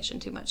overstimulation,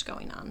 too much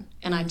going on.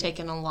 And I've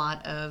taken a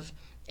lot of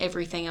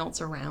everything else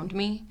around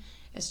me.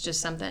 It's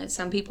just something,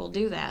 some people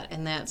do that,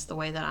 and that's the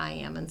way that I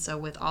am. And so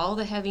with all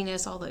the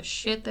heaviness, all the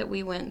shit that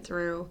we went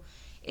through,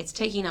 it's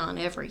taking on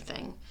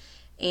everything.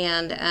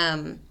 And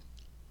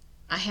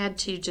I had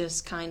to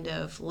just kind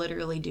of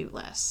literally do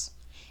less.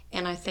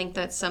 And I think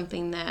that's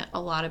something that a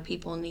lot of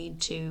people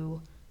need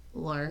to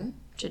learn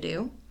to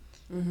do.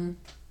 Mm-hmm.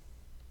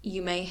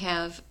 You may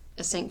have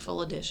a sink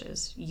full of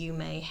dishes. You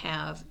may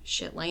have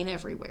shit laying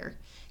everywhere.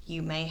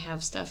 You may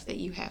have stuff that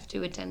you have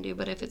to attend to.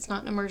 But if it's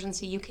not an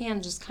emergency, you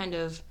can just kind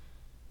of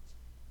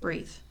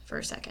breathe for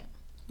a second.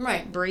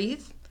 Right.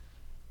 Breathe.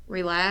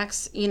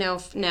 Relax.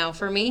 Now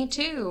for me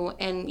too,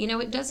 and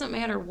it doesn't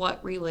matter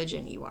what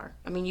religion you are.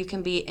 You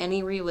can be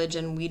any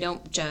religion. We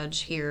don't judge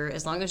here.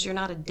 As long as you're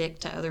not a dick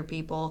to other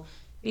people,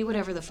 Be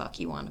whatever the fuck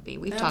you want to be.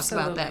 We've talked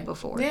about that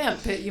before. Yeah,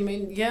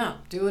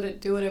 do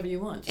whatever you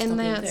want. Just and don't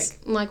be a that's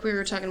dick. like we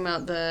were talking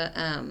about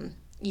the,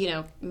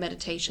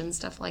 meditation,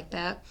 stuff like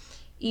that.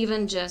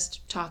 Even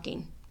just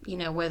talking,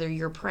 whether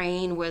you're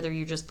praying, whether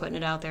you're just putting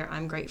it out there,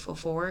 I'm grateful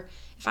for.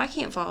 If I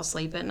can't fall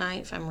asleep at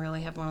night, if I'm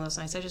really having one of those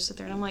nights, I just sit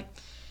there and I'm like,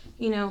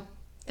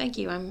 thank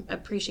you. I'm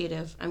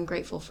appreciative. I'm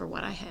grateful for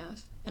what I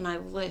have. And I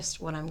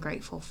list what I'm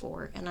grateful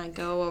for, and I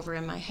go over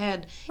in my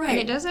head, and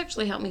it does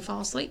actually help me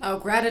fall asleep. Oh,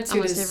 gratitude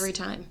almost every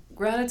time.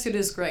 Gratitude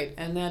is great,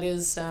 and that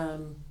is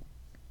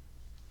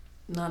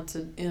not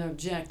to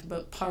interject,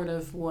 but part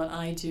of what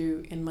I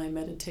do in my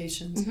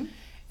meditations. Mm-hmm.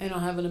 And I'll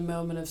have a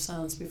moment of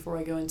silence before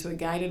I go into a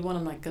guided one.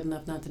 I'm not good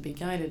enough not to be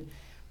guided,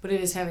 but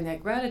it is having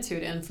that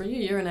gratitude. And for you,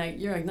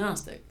 you're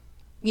agnostic.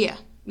 Yeah.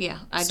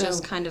 I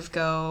just kind of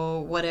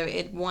go whatever.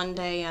 One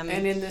day I'm.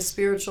 And in the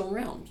spiritual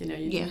realm,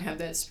 you do have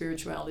that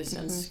spirituality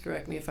sense. Mm-hmm.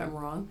 Correct me if I'm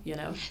wrong.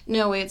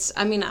 No,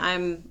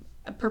 I'm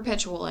a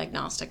perpetual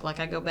agnostic. Like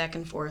I go back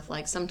and forth.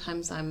 Like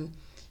sometimes I'm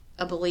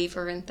a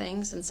believer in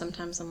things, and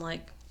sometimes I'm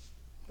like,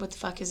 what the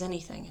fuck is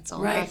anything? It's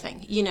all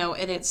nothing.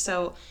 And it's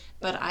so.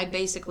 But I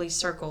basically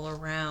circle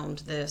around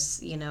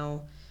this.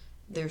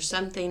 There's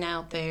something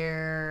out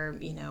there,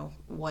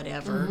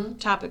 whatever. Mm-hmm.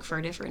 Topic for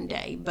a different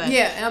day. But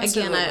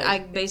again, I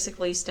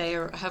basically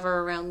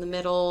hover around the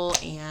middle,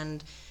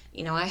 and,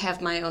 I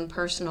have my own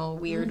personal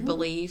weird mm-hmm.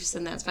 beliefs,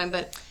 and that's fine.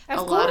 But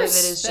a lot of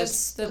it is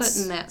just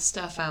putting that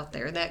stuff out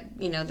there, that,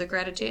 the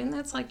gratitude. And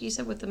that's like you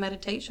said with the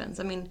meditations.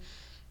 I mean,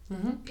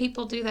 mm-hmm.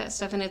 people do that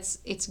stuff, and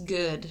it's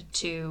good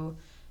to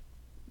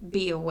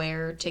be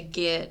aware, to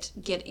get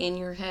in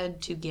your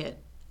head, to get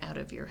out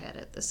of your head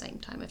at the same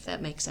time, if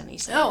that makes any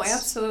sense. Oh,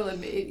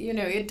 absolutely.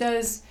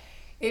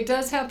 It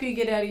does help you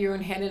get out of your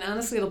own head, and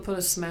honestly, it'll put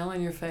a smile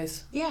on your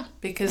face. Yeah.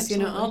 Because,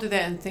 absolutely. I'll do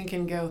that and think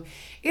and go,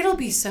 it'll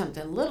be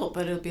something little,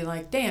 but it'll be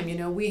like, damn,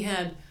 we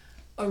had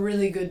a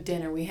really good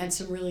dinner. We had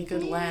some really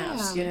good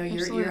laughs.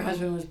 Your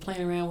husband was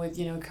playing around with,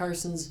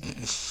 Carson's,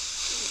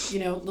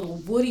 little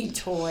Woody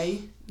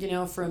toy,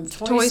 from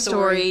Toy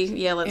Story.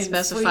 Yeah, let's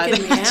specify that.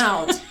 Freaking me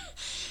out.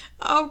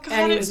 Oh God!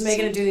 And he was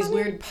making him do these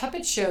weird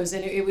puppet shows,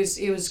 and it was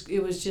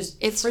just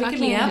it's freaking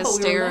me out.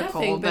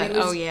 Hysterical, but we were laughing. But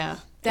oh yeah,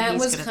 that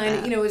was kind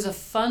of it was a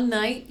fun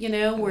night.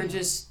 We're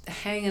just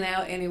hanging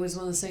out, and it was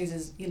one of those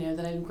things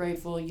that I'm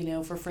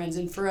grateful for friends,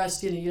 and for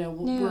us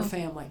we're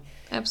family.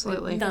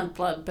 Absolutely, not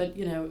blood, but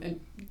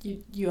and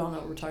you all know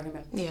what we're talking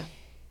about. Yeah.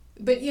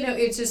 But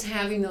it's just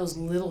having those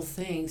little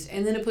things,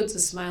 and then it puts a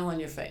smile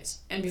on your face.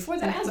 And before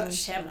that, I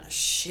was having a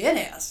shit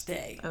ass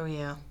day. Oh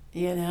yeah.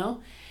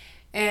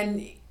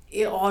 And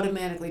it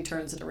automatically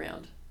turns it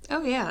around.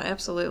 Oh, yeah,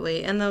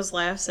 absolutely. And those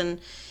laughs, and,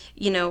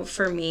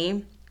 for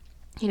me,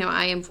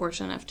 I am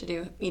fortunate enough to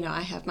do, I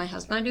have my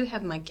husband, I do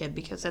have my kid,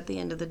 because at the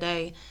end of the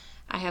day,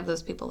 I have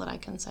those people that I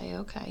can say,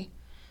 okay,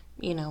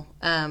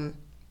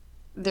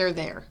 they're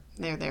there.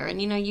 And,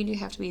 you do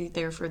have to be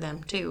there for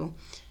them, too,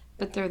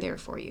 but they're there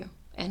for you.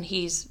 And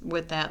he's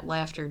with that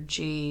laughter,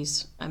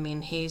 geez. I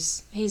mean,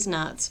 he's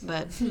nuts,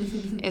 but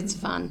it's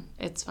fun.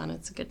 It's fun.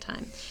 It's a good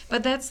time.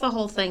 But that's the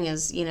whole thing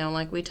is,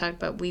 like we talked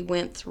about, we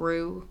went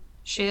through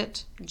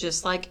shit,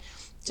 just like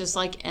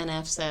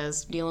NF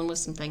says, dealing with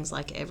some things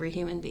like every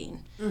human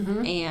being.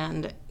 Mm-hmm.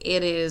 And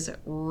it is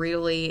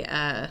really,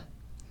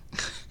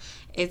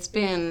 it's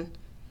been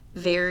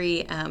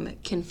very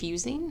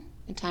confusing,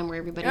 a time where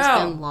everybody's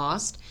been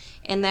lost.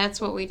 And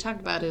that's what we talked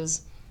about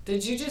is,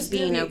 did you just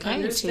being do the okay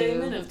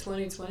understatement of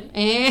 2020?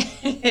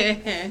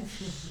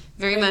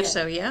 Very much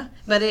so, yeah.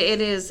 But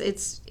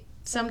it's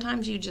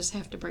sometimes you just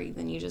have to breathe,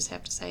 and you just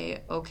have to say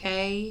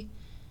okay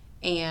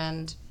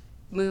and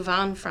move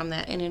on from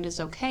that, and it is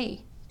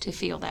okay to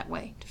feel that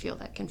way, to feel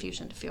that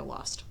confusion, to feel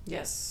lost.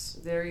 Yes,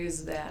 there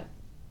is that.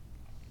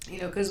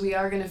 Because we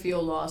are going to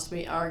feel lost,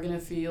 we are going to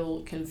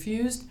feel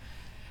confused.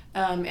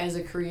 As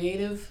a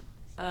creative,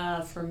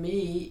 for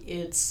me,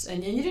 it's,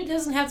 and it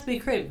doesn't have to be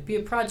creative. It could be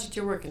a project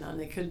you're working on.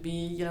 It could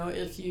be,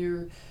 if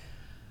you're,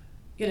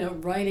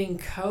 writing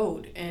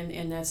code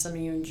and that's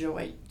something you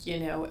enjoy,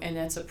 and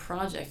that's a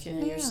project,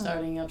 you're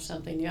starting up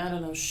something new. I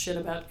don't know shit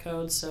about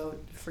code, so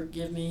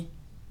forgive me,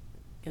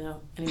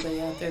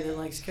 anybody out there that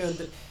likes code,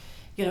 but,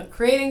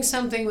 creating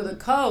something with a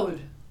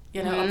code,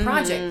 a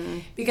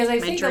project. Because I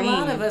think a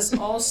lot of us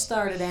all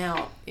started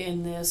out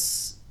in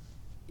this,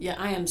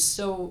 I am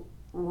so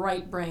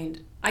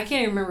right-brained. I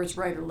can't even remember it's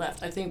right or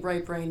left. I think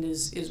right-brained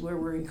is where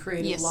we're in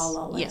creative la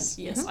la land. Yes.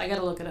 Mm-hmm. I got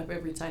to look it up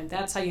every time.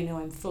 That's how you know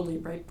I'm fully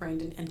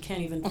right-brained and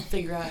can't even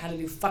figure out how to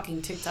do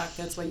fucking TikTok.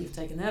 That's why you've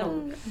taken that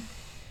over.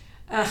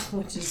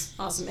 Which is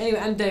awesome. Anyway,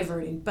 I'm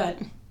diverting. But,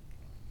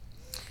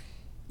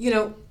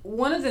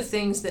 one of the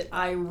things that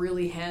I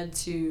really had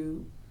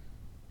to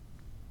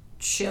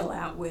chill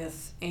out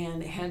with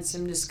and had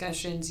some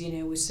discussions,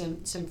 with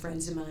some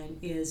friends of mine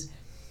is,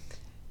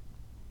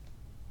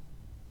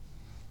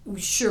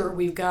 sure,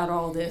 we've got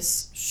all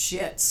this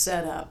shit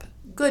set up.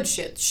 Good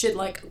shit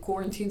like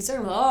quarantine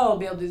ceremony. I'll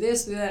be able to do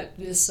this, do that.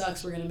 This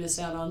sucks. We're going to miss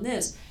out on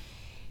this.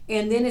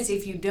 And then it's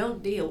if you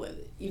don't deal with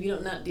it, if you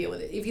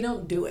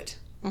don't do it,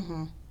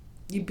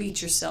 You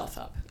beat yourself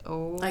up.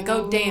 Oh, like,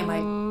 oh,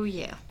 damn,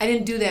 yeah. I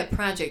didn't do that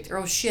project. Or,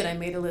 oh, shit, I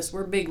made a list.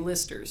 We're big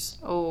listers.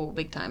 Oh,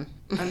 big time.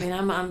 I mean,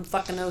 I'm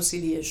fucking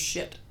OCD as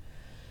shit.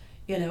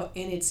 You know,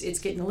 and it's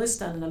getting a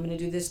list done, and I'm going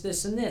to do this,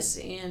 this, and this.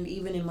 And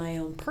even in my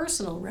own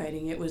personal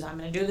writing, it was, I'm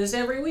going to do this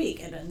every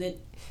week. And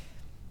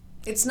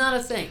it's not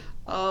a thing.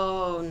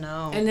 Oh,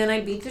 no. And then I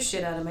beat the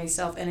shit out of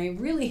myself, and I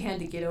really had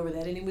to get over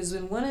that. And it was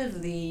in one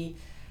of the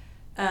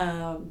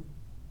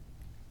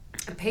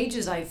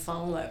pages I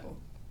follow,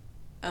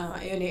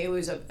 and it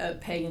was a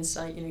pagan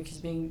site, you know, because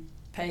being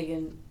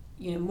pagan,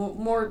 you know,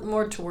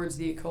 more towards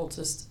the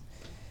occultist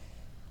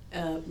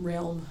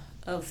realm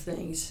of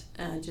things,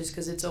 just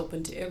because it's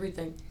open to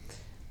everything.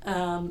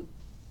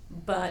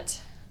 But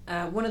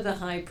one of the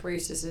high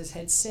priestesses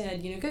had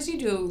said, you know, because you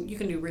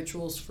can do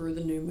rituals for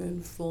the new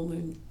moon, full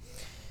moon,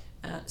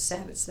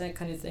 Sabbats, that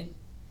kind of thing.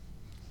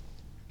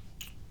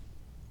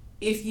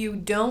 If you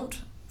don't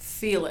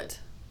feel it,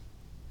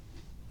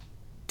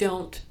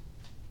 don't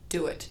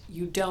do it.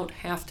 You don't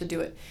have to do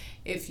it.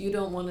 If you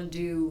don't want to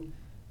do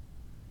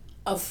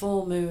a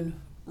full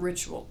moon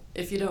ritual,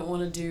 if you don't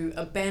want to do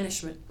a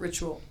banishment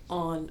ritual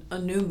on a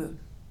new moon,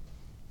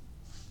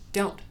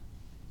 don't.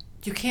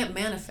 You can't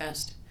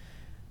manifest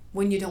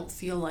when you don't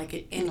feel like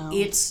it, and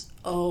it's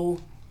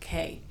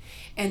okay.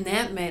 And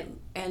that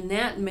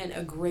meant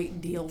a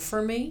great deal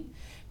for me,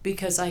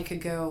 because I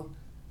could go,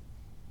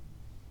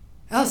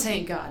 oh,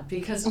 thank God,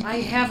 because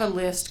I have a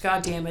list.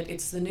 God damn it,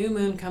 it's the new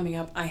moon coming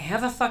up. I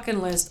have a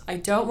fucking list. I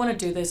don't want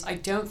to do this. I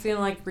don't feel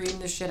like reading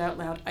this shit out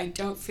loud. I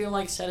don't feel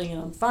like setting it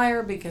on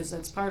fire, because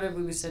that's part of it.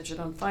 We set shit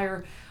on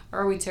fire,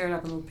 or we tear it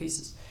up in little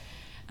pieces.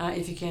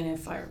 If you can't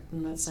have fire.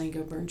 I'm not saying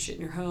go burn shit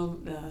in your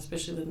home,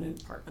 especially living in an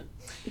apartment.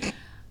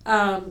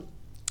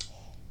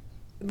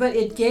 But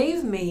it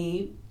gave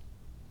me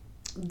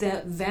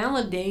that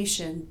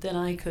validation that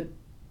I could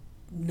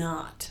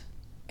not.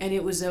 And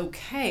it was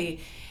okay.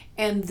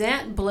 And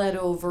that bled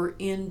over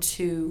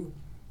into,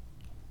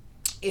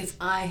 if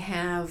I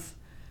have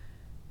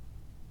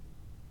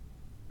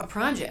a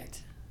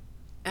project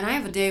and I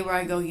have a day where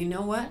I go, you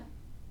know what?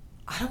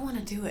 I don't want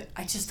to do it.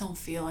 I just don't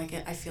feel like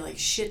it. I feel like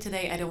shit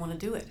today. I don't want to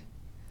do it.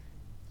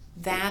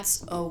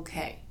 That's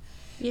okay.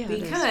 Yeah,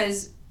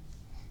 because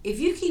if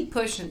you keep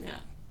pushing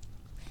that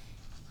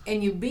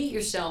and you beat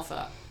yourself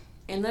up,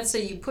 and let's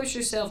say you push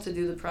yourself to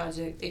do the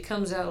project, it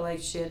comes out like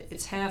shit,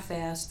 it's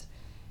half-assed,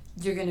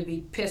 you're going to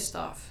be pissed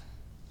off.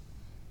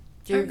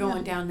 You're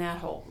going down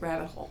that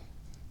rabbit hole.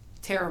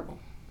 Terrible.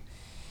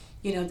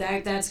 You know,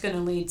 that's going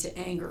to lead to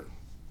anger,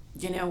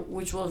 you know,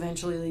 which will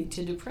eventually lead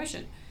to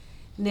depression.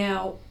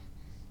 Now,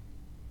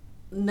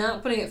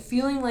 not putting it,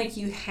 feeling like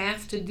you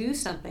have to do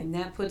something,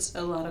 that puts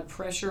a lot of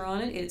pressure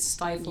on it. It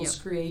stifles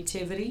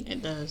creativity.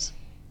 It does.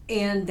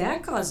 And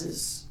that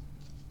causes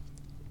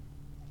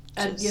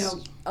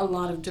a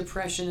lot of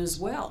depression as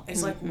well.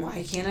 It's like,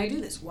 why can't I do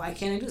this? Why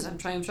can't I do this? I'm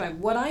trying.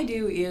 What I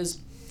do is,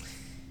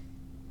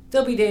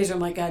 there'll be days where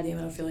I'm like, God damn it,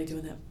 I don't feel like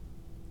doing that.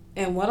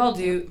 And what I'll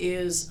do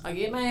is, I'll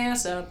get my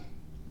ass up,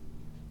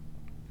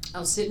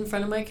 I'll sit in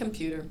front of my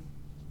computer,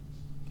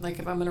 like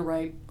if I'm going to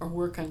write or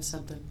work on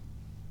something,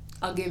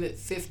 I'll give it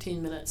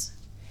 15 minutes.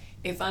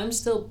 If I'm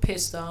still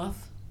pissed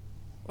off,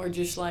 or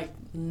just like,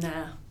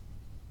 nah,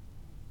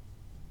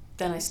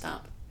 then I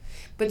stop.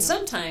 But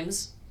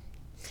sometimes,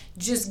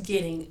 just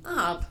getting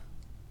up,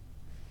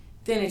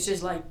 then it's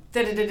just like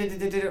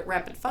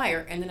rapid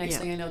fire, and the next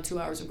thing I know, 2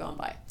 hours have gone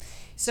by.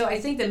 So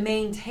I think the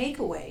main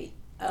takeaway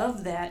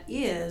of that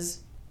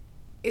is,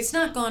 it's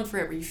not gone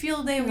forever. You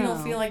feel a day when you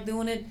don't feel like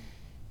doing it.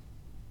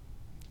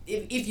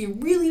 If you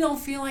really don't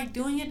feel like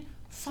doing it,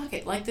 fuck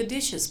it. Like the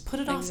dishes, put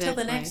it off till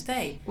the next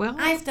day. Well,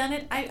 I've done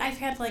it. I've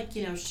had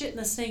shit in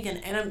the sink,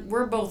 and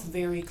we're both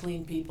very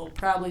clean people,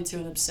 probably to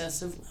an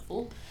obsessive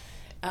level.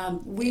 That's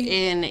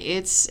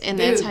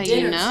how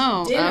you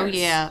know. Dinners. Oh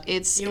yeah,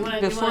 it's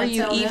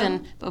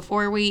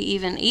before we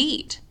even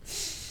eat.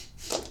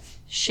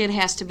 Shit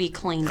has to be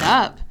cleaned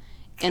up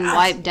and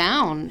wiped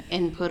down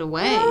and put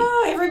away.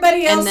 Oh,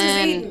 everybody else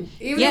is eating,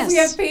 even if we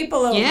have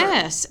people over.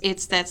 Yes,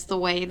 that's the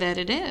way that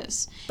it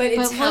is. But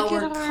it's how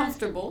we're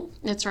comfortable.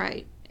 That's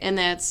right, and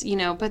that's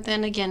But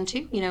then again,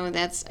 too,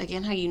 that's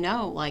again how you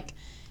know, like,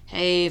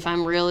 hey, if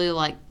I'm really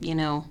like,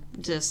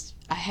 just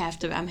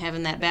I'm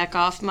having that back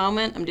off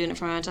moment. I'm doing it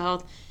for my mental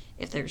health.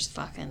 If there's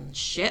fucking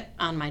shit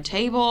on my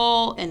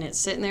table and it's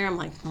sitting there, I'm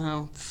like,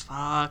 oh,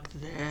 fuck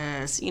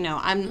this.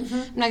 I'm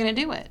not going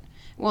to do it.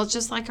 Well, it's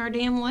just like our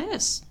damn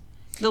list.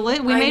 We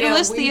made a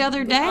list the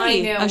other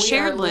day, a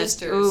shared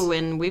list. Ooh,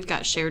 and we've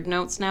got shared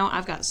notes now.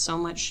 I've got so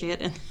much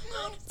shit, and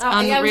it's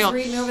unreal. I was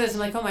reading over this, and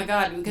like, oh my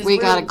God, because we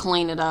got to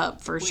clean it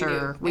up for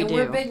sure. We do.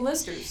 We're big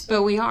listers.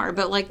 But we are.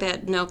 But like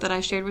that note that I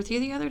shared with you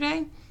the other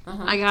day,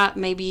 I got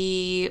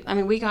we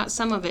got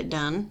some of it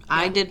done. Yeah.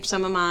 I did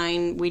some of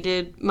mine. We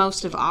did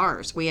most of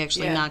ours. We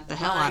actually knocked the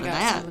hell out of that.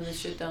 I got some of the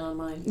shit done on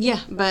mine. Yeah,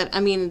 but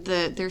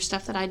there's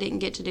stuff that I didn't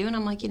get to do, and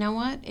I'm like, you know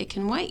what? It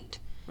can wait.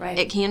 Right.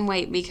 It can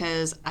wait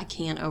because I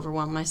can't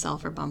overwhelm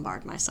myself or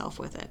bombard myself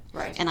with it.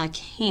 Right. And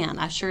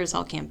I sure as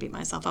hell can't beat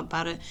myself up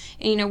about it.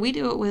 And, we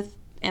do it with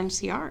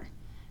MCR.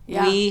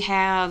 Yeah. We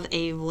have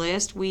a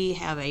list, we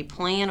have a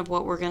plan of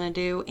what we're going to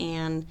do,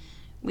 and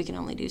we can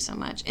only do so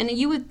much. And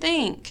you would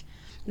think,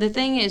 the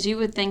thing is, you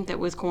would think that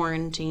with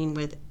quarantine,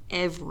 with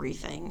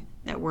everything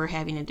that we're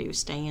having to do,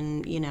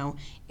 staying,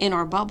 in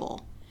our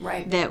bubble,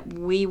 Right. that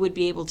we would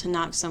be able to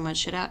knock so much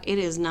shit out. It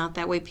is not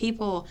that way.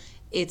 People,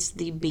 it's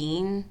the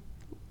being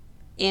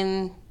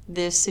in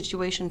this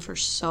situation for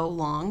so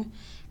long.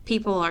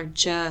 People are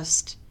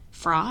just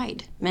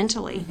fried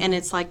mentally. Mm-hmm. And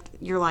it's like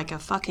you're like a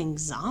fucking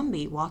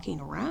zombie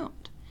walking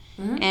around.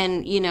 Mm-hmm.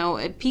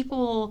 And,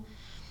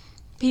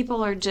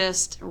 people are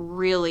just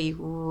really,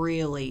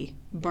 really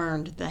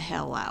burned the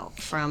hell out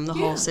from the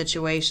whole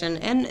situation.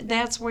 And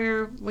that's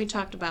where we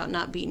talked about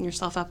not beating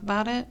yourself up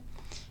about it.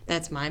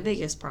 That's my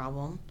biggest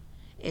problem,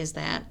 is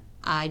that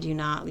I do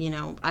not,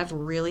 I've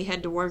really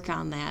had to work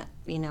on that,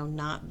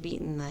 not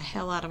beating the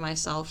hell out of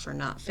myself for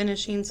not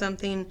finishing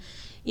something.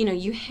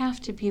 You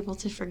have to be able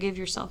to forgive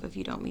yourself if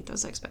you don't meet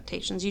those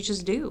expectations. You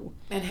just do.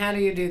 And how do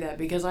you do that?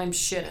 Because I'm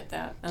shit at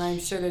that. And I'm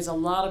sure there's a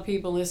lot of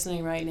people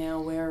listening right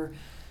now where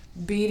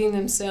beating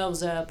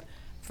themselves up,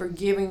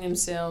 forgiving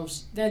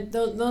themselves,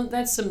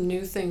 that's some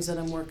new things that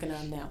I'm working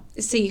on now.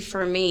 See,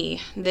 for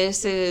me,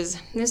 this is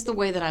the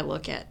way that I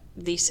look at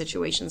these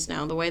situations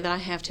now, the way that I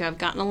have to. I've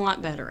gotten a lot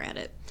better at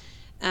it.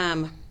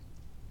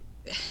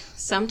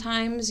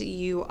 Sometimes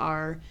you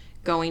are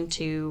going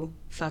to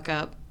fuck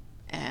up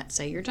at,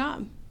 say, your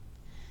job.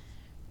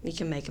 You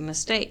can make a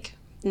mistake.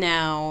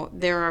 Now,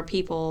 there are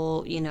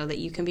people, that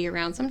you can be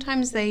around.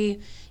 Sometimes they,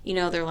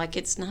 they're like,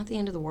 it's not the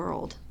end of the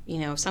world.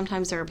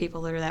 Sometimes there are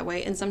people that are that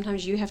way, and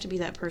sometimes you have to be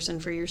that person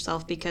for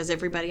yourself because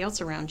everybody else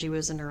around you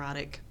is a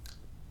neurotic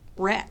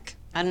wreck.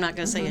 I'm not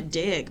going to say a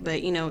dig,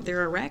 but,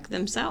 they're a wreck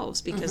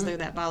themselves because they're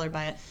that bothered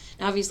by it.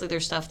 Now, obviously,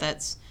 there's stuff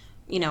that's,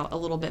 a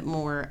little bit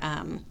more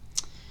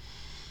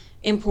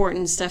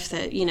important stuff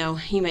that,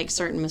 you make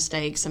certain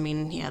mistakes. I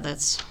mean, yeah,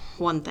 that's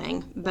one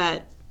thing.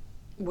 But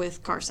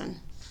with Carson,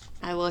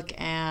 I look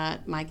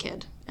at my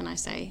kid and I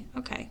say,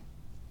 okay,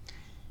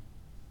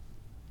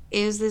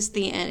 is this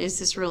the end? Is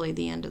this really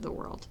the end of the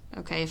world?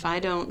 Okay, if I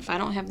don't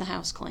have the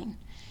house clean,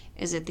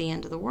 is it the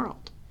end of the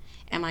world?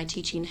 Am I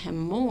teaching him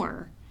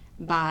more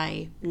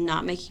by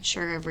not making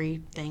sure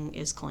everything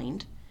is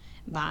cleaned,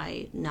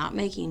 by not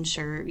making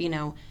sure,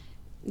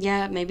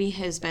 maybe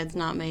his bed's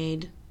not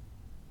made,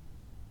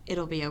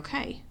 it'll be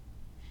okay.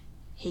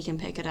 He can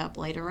pick it up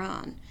later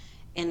on.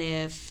 And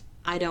if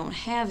I don't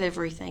have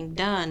everything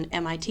done,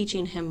 am I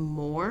teaching him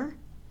more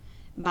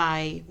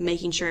by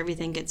making sure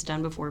everything gets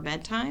done before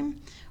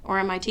bedtime? Or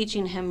am I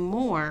teaching him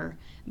more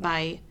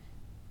by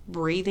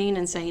breathing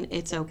and saying,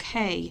 it's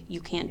okay,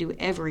 you can't do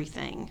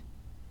everything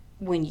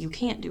when you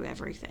can't do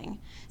everything?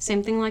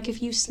 Same thing like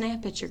if you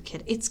snap at your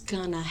kid, it's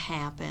gonna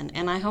happen.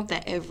 And I hope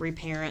that every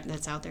parent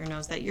that's out there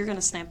knows that you're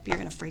gonna snap, you're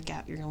gonna freak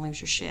out, you're gonna lose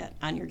your shit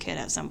on your kid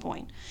at some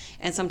point.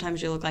 And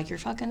sometimes you look like you're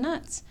fucking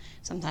nuts.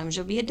 Sometimes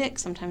you'll be a dick,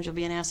 sometimes you'll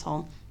be an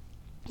asshole.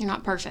 You're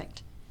not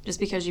perfect. Just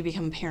because you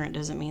become a parent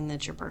doesn't mean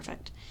that you're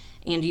perfect.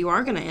 And you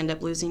are gonna end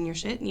up losing your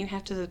shit, and you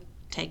have to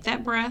take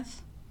that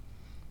breath,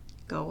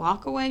 go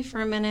walk away for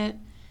a minute,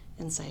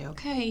 and say,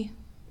 okay,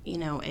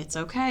 it's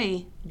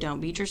okay. Don't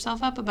beat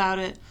yourself up about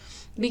it.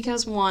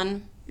 Because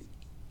one,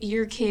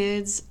 your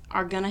kids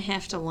are going to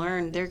have to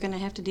learn. They're going to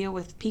have to deal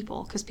with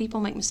people because people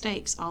make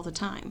mistakes all the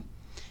time.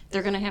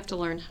 They're going to have to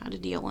learn how to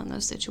deal in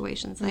those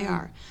situations. They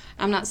are.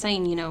 I'm not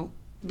saying,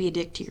 be a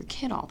dick to your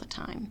kid all the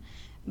time.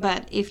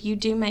 But if you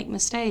do make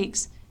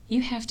mistakes,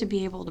 you have to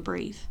be able to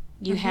breathe.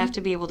 You have to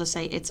be able to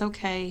say, it's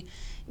okay.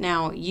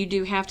 Now, you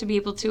do have to be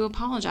able to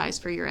apologize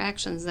for your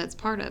actions. That's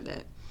part of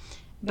it.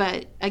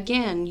 But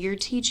again, you're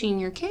teaching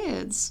your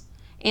kids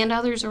and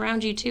others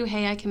around you too,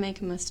 hey, I can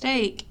make a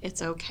mistake. It's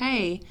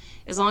okay.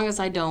 As long as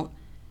I don't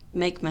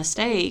make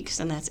mistakes,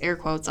 and that's air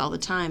quotes all the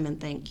time,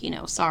 and think,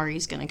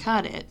 sorry's going to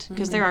cut it.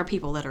 Because there are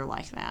people that are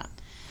like that.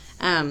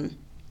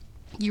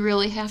 You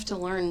really have to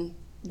learn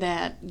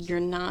that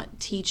you're not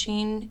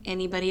teaching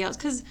anybody else.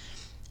 Because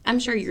I'm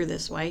sure you're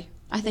this way.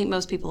 I think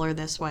most people are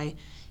this way.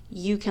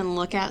 You can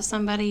look at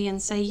somebody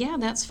and say, yeah,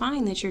 that's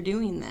fine that you're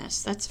doing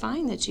this. That's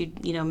fine that you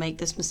make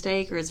this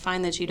mistake, or it's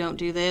fine that you don't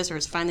do this, or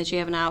it's fine that you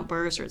have an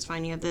outburst, or it's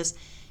fine you have this.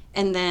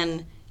 And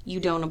then you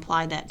don't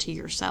apply that to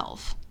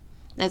yourself.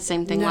 That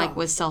same thing like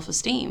with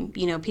self-esteem.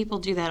 People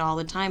do that all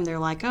the time. They're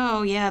like,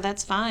 oh, yeah,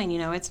 that's fine.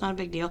 It's not a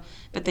big deal.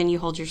 But then you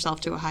hold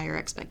yourself to a higher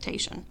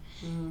expectation.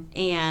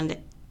 And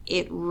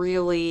it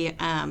really,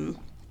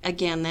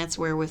 again, that's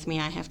where with me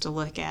I have to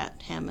look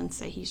at him and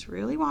say, he's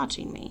really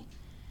watching me.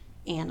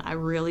 And I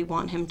really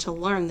want him to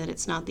learn that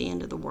it's not the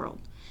end of the world.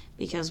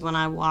 Because when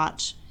I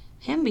watch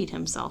him beat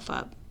himself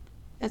up,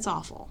 it's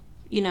awful.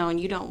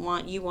 And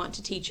you want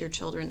to teach your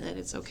children that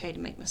it's okay to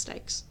make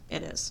mistakes.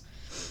 It is.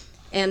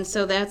 And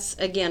so that's,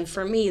 again,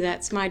 for me,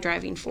 that's my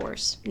driving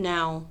force.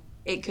 Now,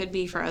 it could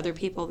be for other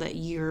people that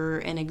you're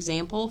an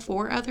example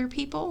for other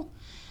people.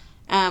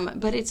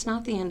 But it's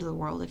not the end of the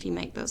world if you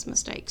make those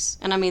mistakes.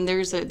 And I mean,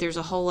 there's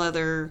a whole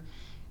other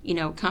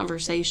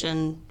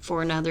conversation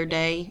for another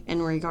day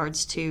in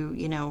regards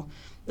to,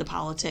 the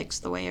politics,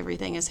 the way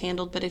everything is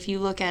handled. But if you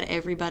look at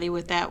everybody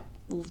with that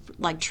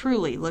like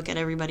truly look at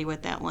everybody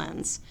with that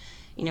lens.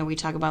 You know, we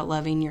talk about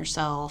loving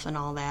yourself and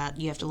all that.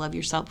 You have to love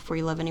yourself before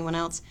you love anyone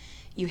else.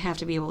 You have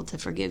to be able to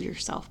forgive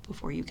yourself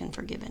before you can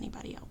forgive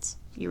anybody else.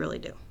 You really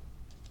do.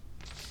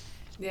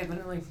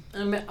 Definitely.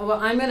 I'm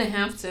going to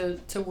have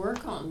to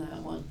work on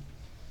that one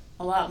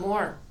a lot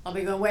more. I'll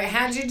be going, wait,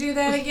 how'd you do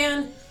that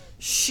again?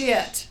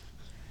 Shit.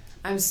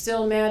 I'm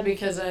still mad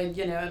because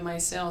at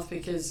myself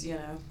because,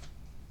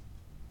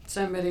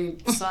 somebody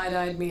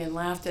side-eyed me and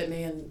laughed at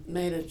me and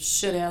made a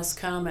shit-ass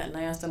comment, and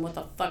I asked them what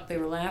the fuck they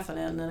were laughing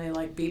at, and then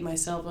I, beat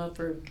myself up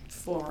for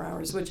 4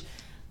 hours, which,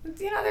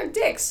 they're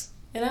dicks,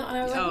 and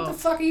I was like, what the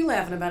fuck are you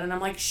laughing about? And I'm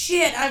like,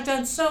 shit, I've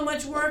done so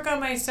much work on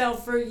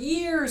myself for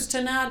years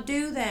to not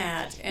do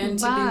that, and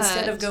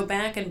instead of go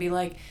back and be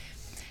like,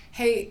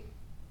 hey,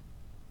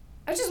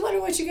 I just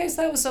wonder what you guys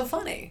thought was so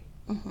funny.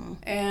 Mm-hmm.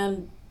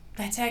 And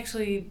that's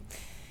actually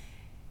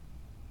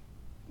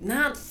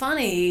not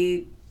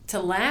funny to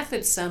laugh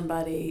at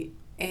somebody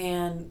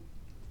and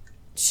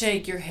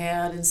shake your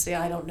head and say,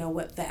 I don't know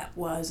what that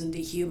was, and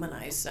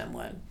dehumanize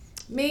someone.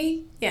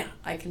 Me, yeah,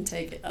 I can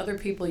take it. Other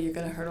people, you're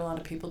going to hurt a lot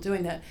of people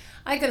doing that.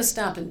 I could have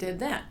stopped and did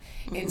that.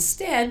 Mm-hmm.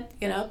 Instead,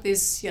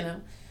 these,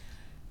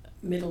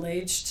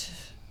 middle-aged,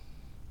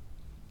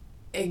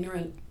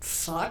 ignorant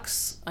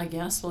fucks, I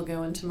guess, will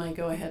go into my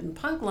go ahead and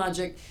punk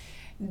logic,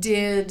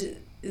 did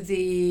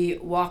the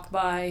walk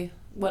by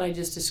what I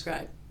just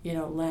described,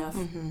 laugh.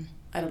 Mm-hmm.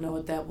 I don't know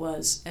what that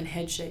was, and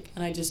head shake.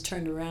 And I just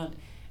turned around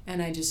and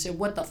I just said,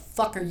 what the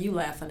fuck are you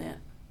laughing at?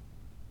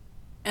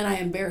 And I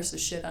embarrassed the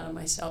shit out of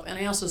myself. And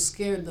I also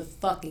scared the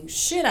fucking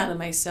shit out of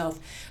myself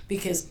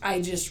because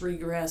I just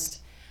regressed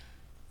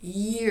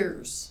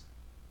years.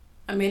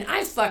 I mean,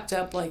 I fucked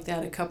up like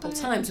that a couple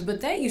times,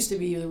 but that used to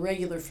be the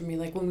regular for me,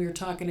 like when we were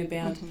talking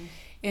about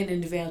an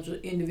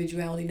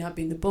individuality not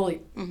being the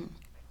bully. Mm-hmm.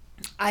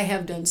 I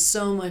have done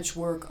so much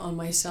work on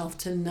myself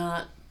to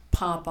not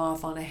pop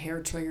off on a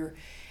hair trigger.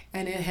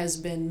 And it has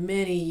been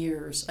many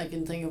years. I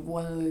can think of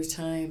one other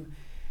time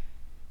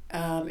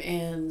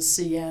in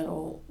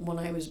Seattle when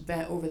I was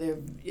back over there.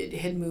 It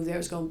had moved there. I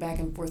was going back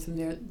and forth from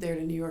there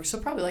to New York. So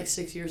probably like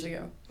 6 years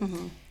ago.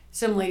 Mm-hmm.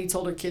 Some lady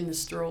told her kid in a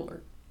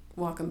stroller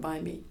walking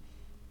by me.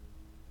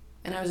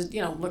 And I was,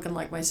 looking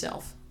like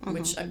myself,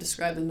 which I've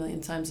described a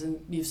million times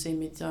and you've seen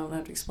me, so I don't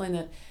have to explain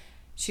that.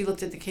 She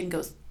looked at the kid and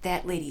goes,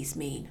 that lady's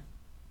mean.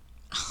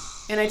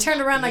 And I turned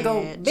around and I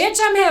go, bitch,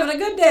 I'm having a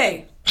good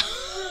day.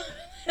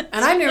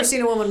 And I've never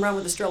seen a woman run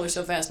with a stroller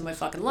so fast in my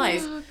fucking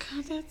life. Oh,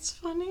 God, that's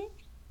funny.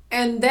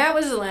 And that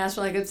was the last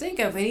one I could think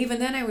of. And even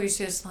then I was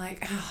just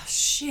like, oh,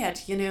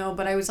 shit,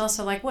 But I was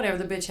also like, whatever,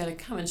 the bitch had it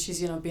coming. She's,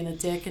 being a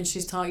dick. And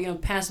she's talking,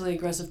 passively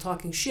aggressive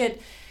talking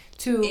shit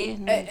to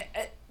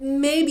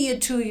maybe a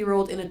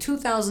 2-year-old in a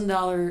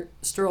 $2,000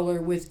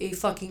 stroller with a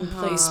fucking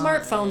play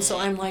smartphone. So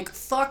I'm like,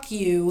 fuck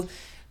you.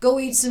 Go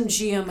eat some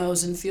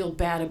GMOs and feel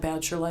bad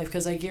about your life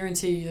because I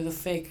guarantee you the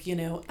fake,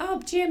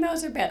 oh,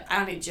 GMOs are bad. I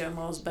don't eat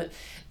GMOs, but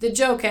the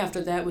joke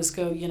after that was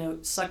go,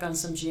 suck on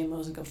some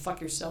GMOs and go fuck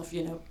yourself,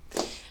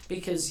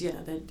 because,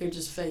 they're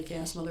just fake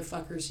ass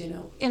motherfuckers,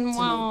 And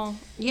while,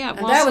 and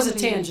that was a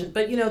tangent,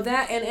 but,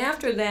 that, and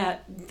after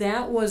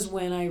that was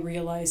when I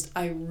realized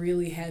I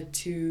really had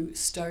to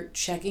start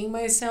checking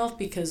myself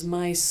because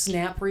my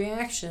snap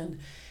reaction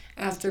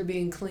after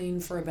being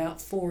clean for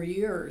about 4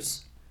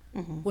 years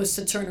was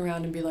to turn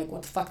around and be like,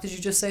 what the fuck did you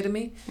just say to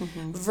me?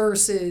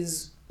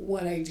 Versus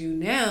what I do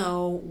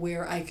now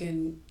where I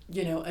can,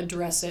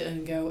 address it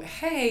and go,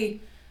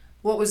 hey,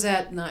 what was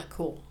that? Not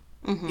cool.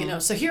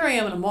 So here I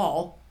am in a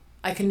mall.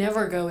 I can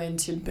never go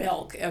into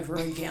Belk ever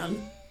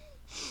again.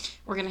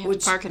 We're going to have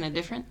to park in a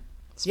different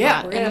spot.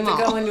 Yeah, we're going to have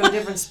to go into a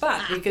different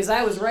spot because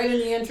I was right in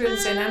the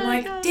entrance and I'm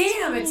like,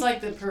 damn, it's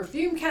like the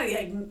perfume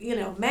kind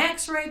of,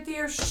 Max right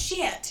there.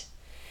 Shit.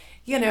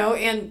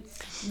 And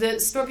the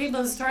store people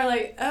in the store are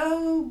like,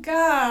 oh,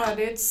 God,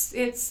 it's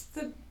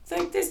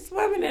like this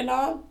woman and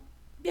all,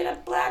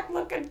 black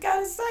looking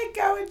kind of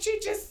psycho, and she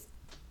just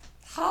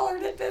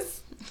hollered at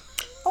this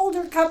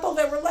older couple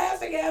that were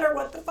laughing at her.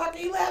 What the fuck are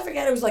you laughing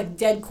at? It was like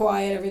dead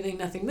quiet, everything,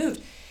 nothing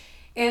moved.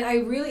 And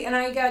I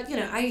got,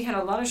 I had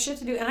a lot of shit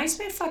to do, and I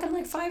spent fucking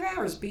like 5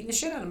 hours beating the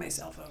shit out of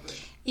myself over it.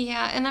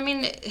 Yeah, and I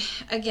mean,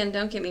 again,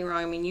 don't get me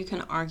wrong. I mean, you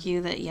can argue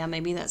that,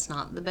 maybe that's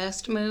not the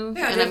best move.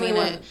 Yeah, and definitely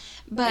wasn't.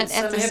 But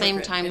at the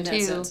same time,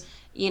 too,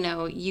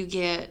 you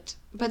get,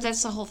 but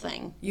that's the whole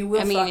thing. You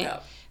will fuck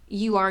up.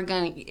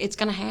 It's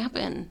going to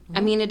happen.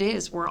 I mean, it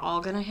is. We're all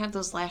going to have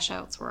those lash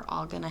outs. We're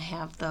all going to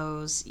have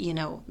those,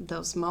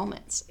 those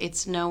moments.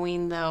 It's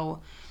knowing,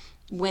 though,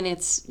 when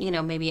it's,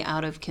 maybe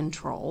out of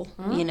control,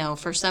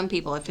 for some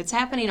people, if it's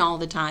happening all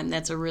the time,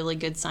 that's a really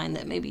good sign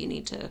that maybe you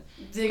need to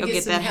go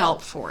get that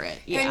help for it.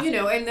 Yeah. And,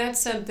 and that's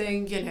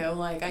something,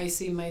 like I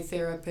see my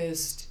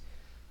therapist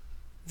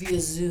via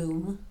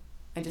Zoom.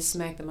 I just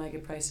smacked the mic.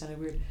 It probably sounded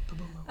weird.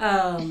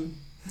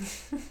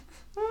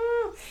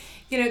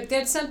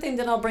 That's something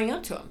that I'll bring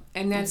up to him.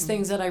 And that's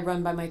things that I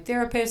run by my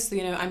therapist.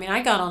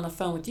 I got on the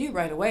phone with you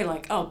right away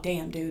like, oh,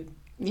 damn, dude.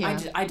 Yeah.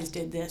 I just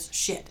did this.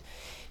 Shit.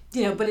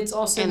 but it's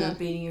also And- not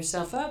beating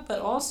yourself up, but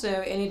also,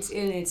 and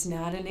it's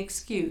not an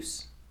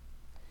excuse.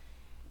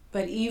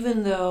 But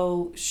even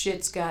though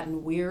shit's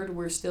gotten weird,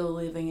 we're still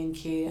living in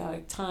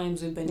chaotic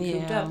times. We've been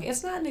cooped Yeah. up.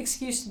 It's not an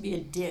excuse to be a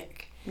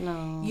dick.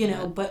 No.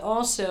 But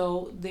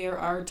also there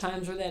are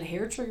times where that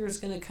hair trigger is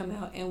going to come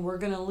out and we're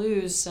going to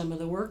lose some of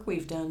the work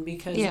we've done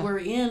because we're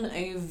in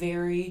a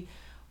very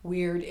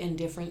weird and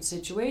different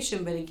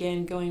situation. But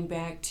again, going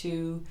back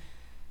to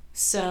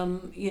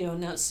some,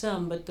 not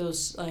some, but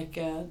those like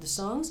the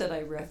songs that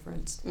I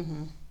referenced.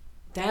 Mm-hmm.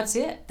 That's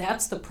it.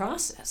 That's the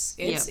process.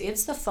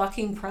 It's the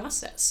fucking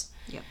process.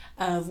 Yep.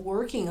 Of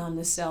working on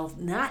the self,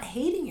 not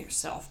hating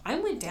yourself. I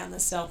went down the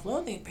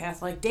self-loathing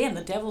path like, damn,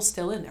 the devil's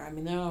still in there. I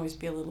mean, there'll always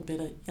be a little bit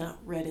of,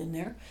 red in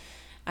there.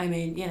 I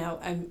mean,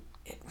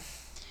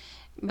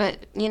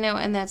 But,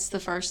 and that's the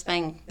first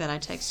thing that I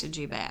texted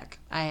you back.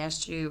 I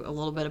asked you a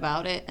little bit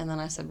about it, and then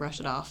I said, brush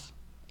it off.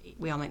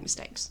 We all make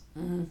mistakes.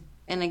 Mm-hmm.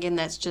 And again,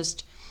 that's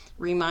just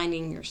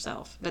reminding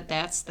yourself. But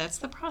that's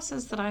the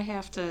process that I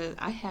have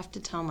to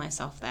tell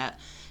myself that.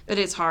 But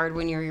it's hard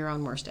when you're your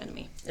own worst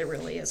enemy. It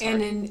really is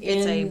hard.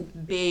 It's a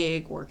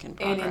big work in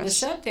progress. And in the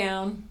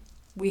shutdown,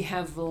 we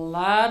have a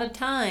lot of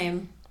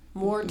time,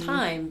 more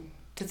time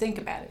to think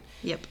about it.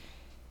 Yep.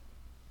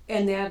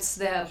 And that's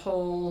that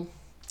whole,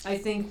 I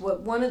think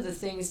one of the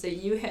things that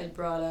you had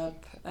brought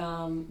up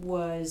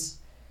was,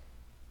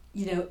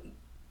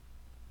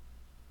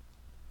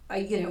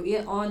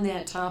 on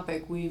that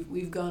topic,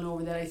 we've gone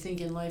over that, I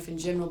think, in life in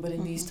general, but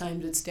in these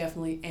times it's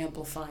definitely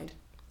amplified.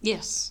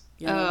 Yes.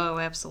 Oh,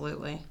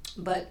 absolutely.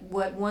 But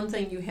one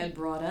thing you had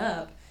brought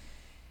up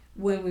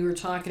when we were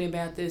talking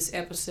about this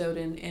episode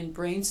and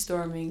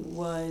brainstorming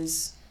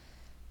was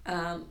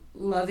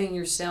loving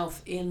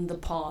yourself in the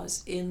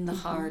pause, in the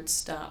hard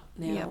stop.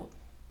 Now,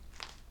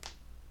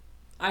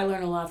 I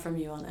learn a lot from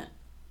you on that.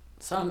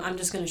 So I'm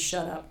just going to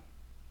shut up.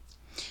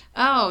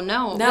 Oh,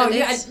 no. No,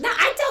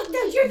 I don't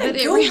know. You're the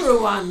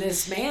guru on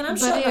this, man. I'm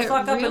shutting the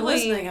fuck up and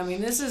listening. I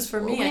mean, this is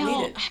for me. I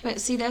need it. But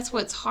see, that's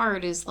what's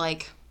hard is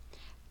like,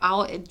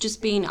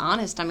 just being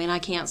honest. I mean, I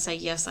can't say,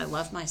 yes, I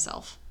love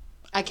myself.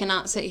 I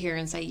cannot sit here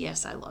and say,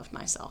 yes, I love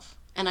myself.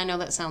 And I know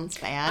that sounds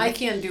bad. I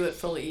can't do it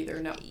fully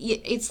either, no.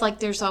 It's like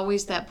there's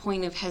always that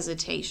point of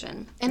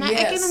hesitation. And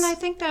yes. I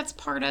think that's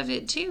part of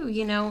it too,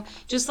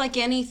 just like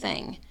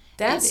anything.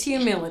 That's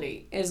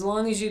humility, as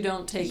long as you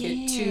don't take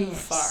it too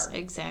far.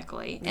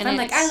 Exactly. And I'm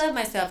like, I love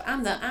myself.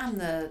 I'm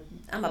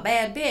a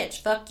bad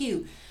bitch. Fuck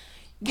you.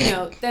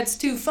 That's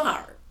too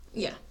far.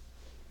 Yeah.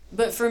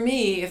 But for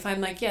me, if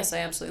I'm like, yes, I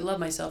absolutely love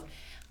myself,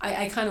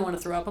 I kind of want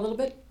to throw up a little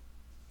bit.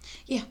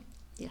 Yeah.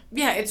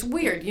 Yeah, it's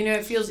weird.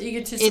 It feels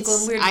egotistical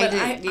and weird.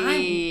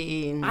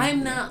 But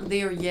I'm not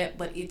there yet,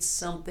 but it's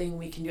something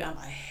we can do. I'm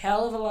a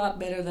hell of a lot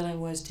better than I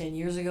was 10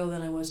 years ago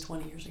than I was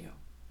 20 years ago.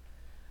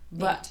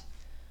 But...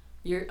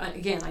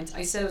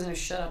 I said I was going to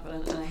shut up,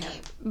 and I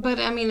haven't. But,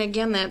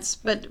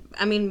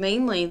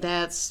 mainly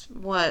that's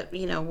what,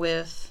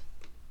 with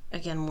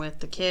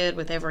the kid,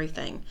 with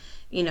everything,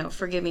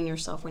 forgiving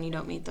yourself when you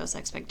don't meet those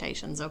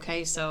expectations,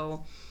 okay?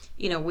 So,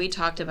 we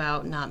talked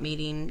about not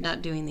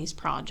doing these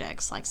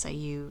projects, like say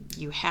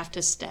you have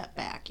to step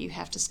back, you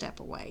have to step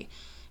away,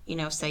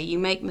 say you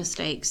make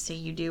mistakes, say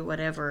you do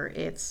whatever,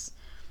 it's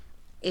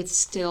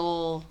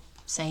still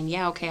saying,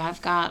 yeah, okay,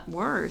 I've got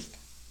worth.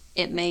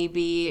 It may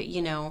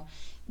be,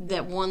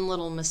 that one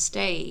little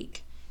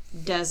mistake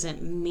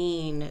doesn't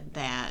mean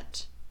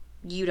that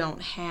you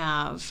don't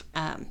have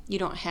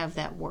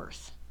that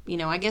worth.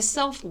 I guess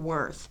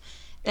self-worth.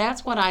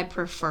 That's what I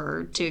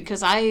prefer to,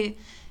 because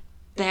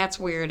that's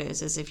where it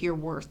is if you're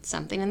worth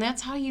something, and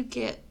that's how you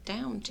get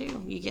down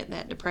too. You get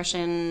that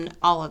depression,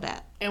 all of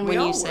that. And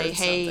when you say,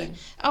 hey, something.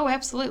 Oh,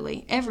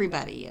 absolutely,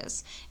 everybody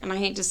is. And I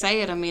hate to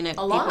say it,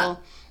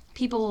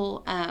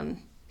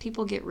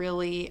 people get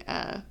really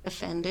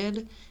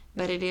offended,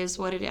 but it is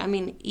what it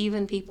is.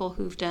 Even people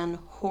who've done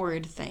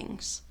horrid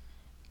things,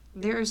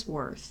 there's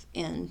worth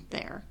in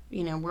there.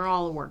 We're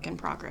all a work in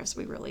progress.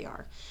 We really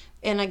are.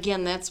 And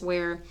again, that's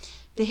where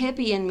the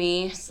hippie in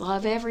me is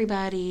love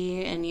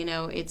everybody, and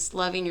it's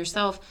loving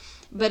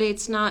yourself, but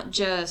it's not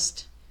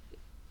just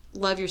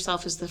love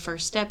yourself as the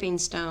first stepping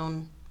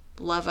stone,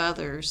 love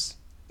others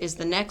is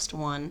the next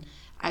one.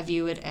 I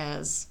view it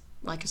as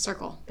like a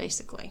circle,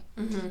 basically.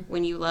 Mm-hmm.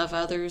 When you love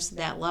others,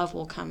 that love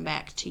will come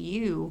back to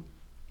you,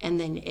 and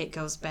then it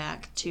goes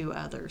back to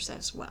others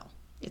as well.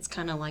 It's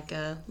kind of like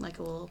a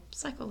little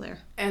cycle there.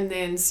 And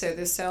then, so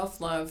the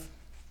self-love,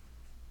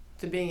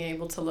 to being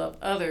able to love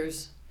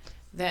others,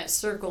 that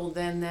circle,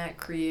 then that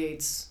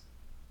creates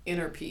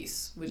inner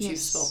peace, which you've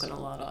spoken a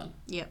lot on.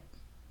 Yep.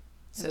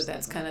 So absolutely.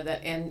 That's kind of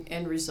that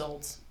end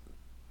result.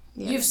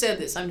 Yep. You've said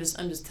this. I'm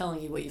just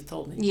telling you what you've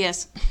told me.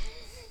 Yes.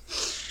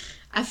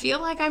 I feel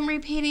like I'm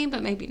repeating,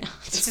 but maybe not.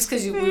 It's just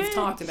because we've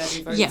talked about it.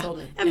 You've already told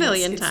me. A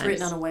million times. It's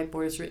written on a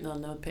whiteboard. It's written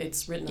on note paper.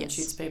 It's written on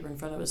sheets of paper in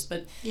front of us.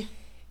 But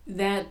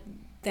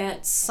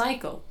that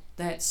cycle,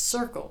 that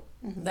circle,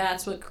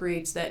 that's what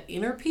creates that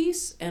inner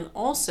peace. And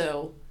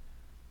also,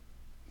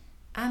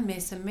 I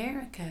miss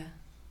America.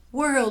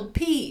 World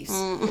peace.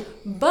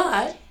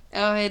 But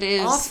Oh, it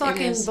is. All It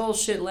fucking is.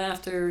 bullshit,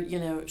 laughter,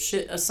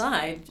 shit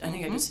aside. I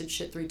think I just said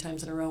shit 3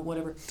 times in a row,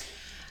 whatever.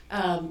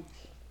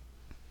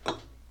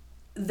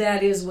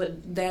 That's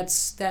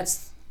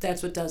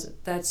what does it.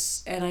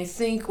 And I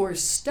think we're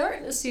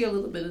starting to see a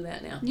little bit of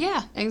that now.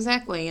 Yeah,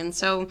 exactly. And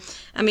so,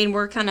 I mean,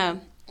 we're kind of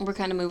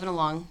moving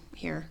along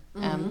here,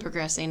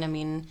 progressing. I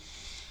mean,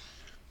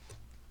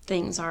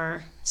 things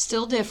are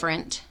still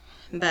different,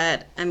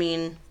 but I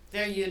mean,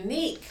 they're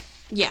unique.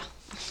 Yeah.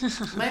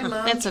 My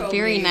mom That's a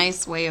very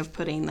nice way of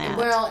putting that.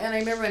 Well, and I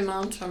remember my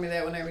mom told me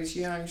that when I was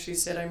young. She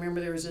said, I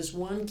remember there was this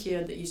one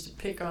kid that used to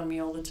pick on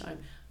me all the time.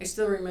 I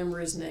still remember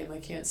his name. I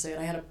can't say it.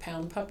 I had a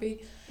pound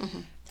puppy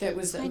that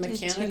was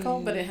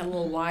mechanical, but it had a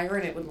little wire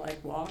and it would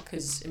like walk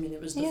because, I mean,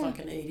 it was the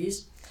fucking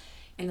 80s.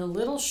 And the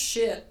little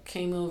shit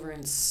came over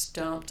and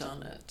stomped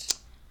on it.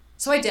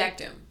 So I decked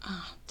him.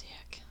 Oh,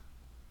 dick.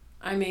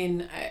 I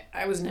mean,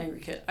 I was an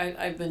angry kid.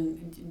 I've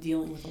been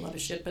dealing with a lot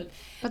of shit, but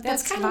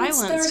that's kind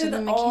violence of what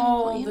started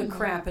all the animal.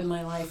 crap in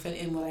my life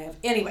and what I have.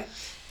 Anyway,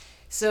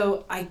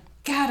 so I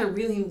gotta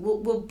really,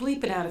 we'll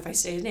bleep it out if I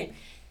say his name.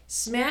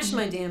 Smashed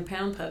my damn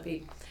pound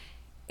puppy.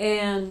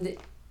 And,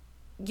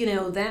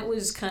 that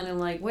was kind of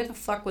like, where the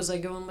fuck was I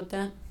going with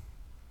that?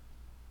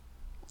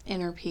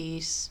 Inner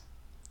peace.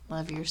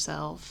 Love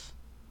yourself.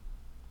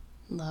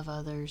 Love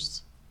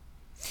others.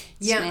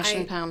 Yeah,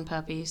 Smashing pound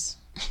puppies.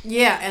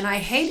 Yeah, and I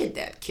hated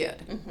that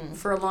kid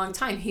for a long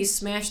time. He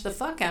smashed the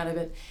fuck out of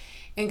it.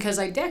 And because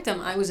I decked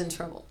him, I was in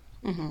trouble.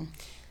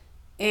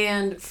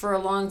 And for a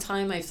long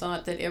time, I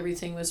thought that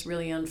everything was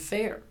really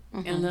unfair.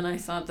 And then I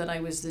thought that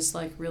I was this,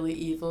 like, really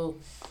evil,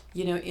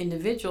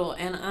 individual.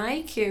 And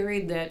I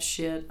carried that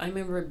shit. I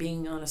remember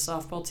being on a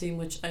softball team,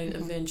 which I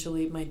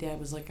eventually, my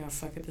dad was like, oh,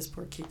 fuck it, this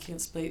poor kid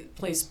can't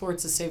play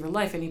sports to save her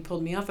life. And he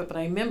pulled me off it. But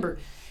I remember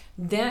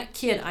that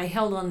kid, I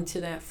held on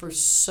to that for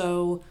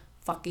so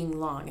fucking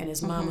long. And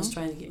his mom was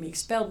trying to get me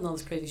expelled and all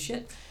this crazy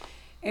shit.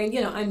 And,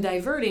 I'm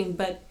diverting,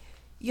 but...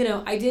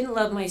 I didn't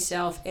love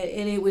myself,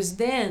 and it was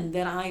then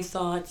that I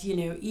thought,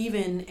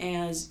 even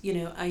as,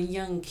 a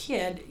young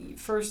kid,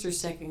 first or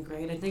second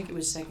grade, I think it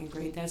was second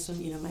grade, that's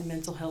when, my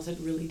mental health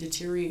had really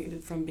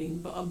deteriorated from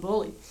being a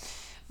bully.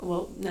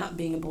 Well, not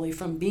being a bully,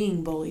 from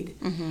being bullied.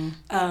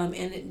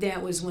 And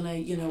that was when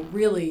I,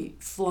 really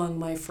flung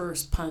my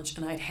first punch,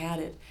 and I'd had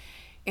it.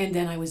 And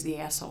then I was the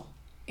asshole.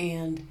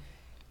 And...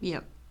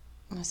 Yep.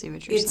 I see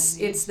what you're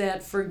saying. It's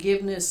that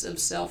forgiveness of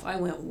self. I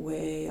went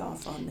way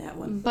off on that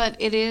one. But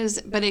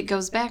it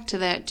goes back to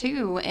that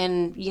too.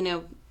 And,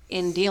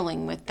 in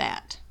dealing with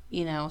that,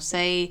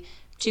 say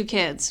 2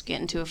 kids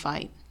get into a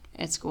fight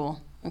at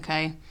school.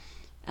 Okay.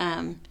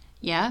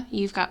 Yeah,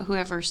 you've got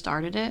whoever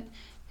started it.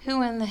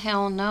 Who in the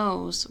hell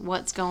knows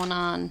what's going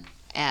on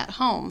at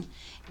home?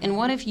 And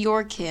what if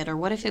your kid, or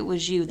what if it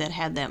was you that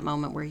had that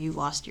moment where you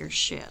lost your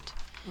shit?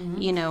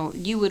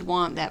 You would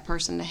want that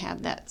person to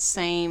have that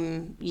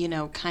same,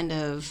 kind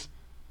of,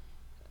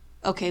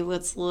 okay,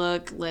 let's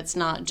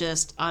not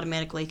just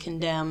automatically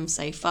condemn,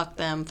 say, fuck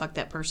them, fuck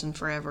that person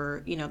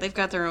forever. They've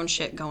got their own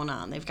shit going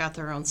on. They've got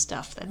their own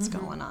stuff that's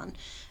going on.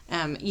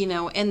 And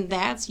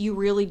you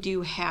really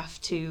do have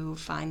to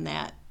find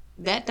that.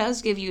 That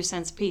does give you a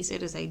sense of peace.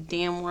 It is a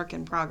damn work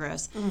in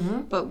progress.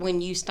 But when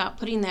you stop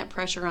putting that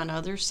pressure on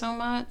others so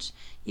much,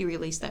 you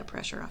release that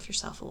pressure off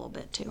yourself a little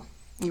bit too.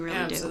 You really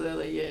do.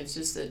 Absolutely, yeah. It's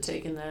just that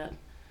taking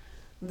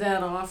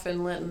that off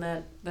and letting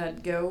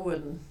that go.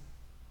 And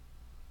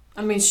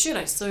I mean, shit,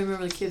 I still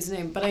remember the kid's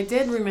name. But I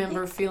did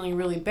remember feeling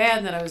really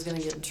bad that I was going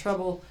to get in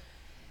trouble.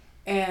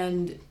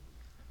 And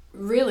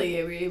really,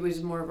 it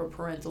was more of a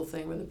parental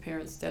thing where the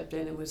parents stepped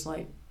in and was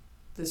like,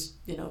 this,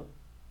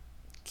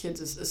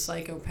 kid's a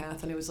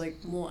psychopath. And it was like,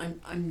 well,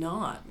 I'm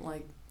not.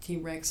 Like, he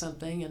wrecked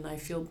something and I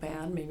feel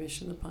bad. Maybe I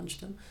shouldn't have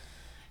punched him.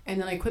 And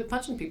then I quit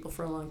punching people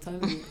for a long time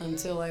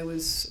until I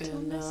was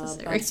in about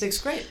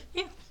 6th grade.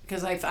 Yeah.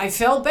 Because I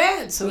felt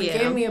bad, so it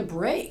gave me a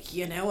break,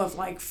 of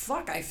like,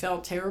 fuck, I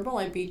felt terrible.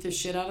 I beat the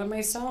shit out of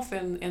myself,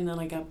 and then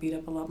I got beat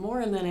up a lot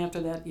more. And then after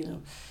that,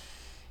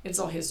 it's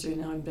all history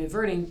now. I'm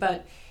diverting.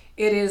 But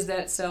it is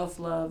that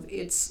self-love.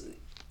 It's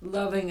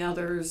loving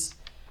others,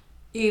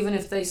 even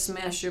if they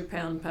smash your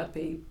pound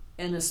puppy,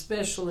 and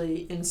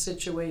especially in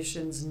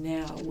situations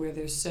now where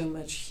there's so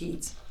much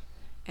heat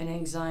and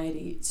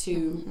anxiety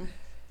to...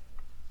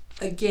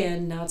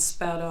 Again, not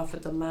spout off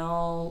at the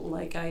mall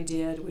like I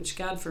did, which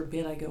God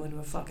forbid I go into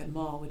a fucking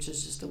mall, which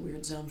is just a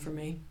weird zone for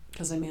me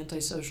because I'm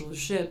antisocial as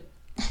shit.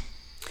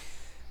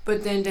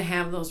 But then to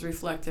have those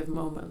reflective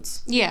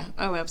moments. Yeah.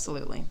 Oh,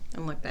 absolutely.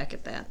 And look back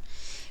at that.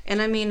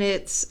 And I mean,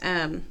 it's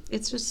a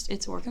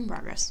work in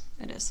progress.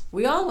 It is.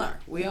 We all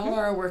are. We all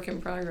are a work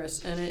in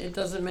progress, and it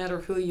doesn't matter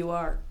who you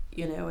are,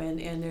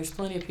 And there's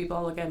plenty of people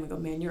I'll look at them and go,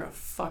 "Man, you're a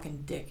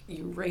fucking dick.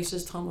 You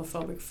racist,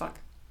 homophobic fuck."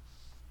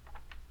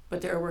 But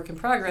they're a work in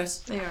progress.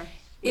 They are.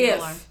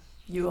 If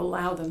you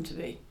allow them to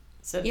be.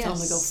 Instead of telling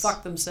them to go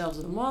fuck themselves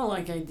at the mall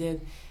like I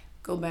did,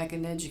 go back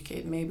and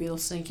educate. Maybe it'll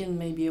sink in,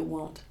 maybe it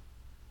won't.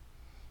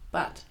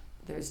 But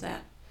there's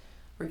that.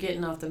 We're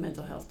getting off the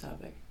mental health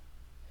topic.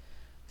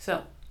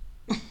 So,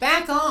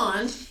 back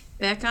on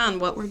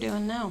what we're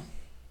doing now.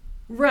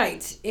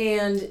 Right.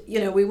 And,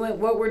 we went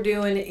what we're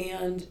doing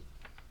and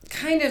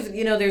kind of,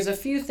 there's a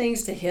few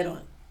things to hit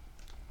on.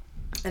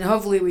 And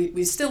hopefully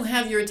we still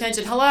have your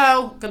attention.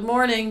 Hello. Good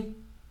morning.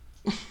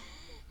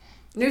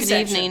 New Good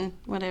section. evening.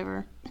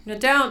 Whatever. No,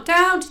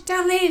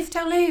 don't leave.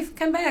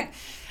 Come back.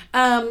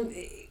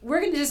 We're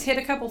going to just hit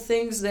a couple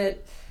things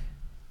that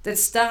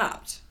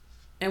stopped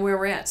and where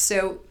we're at.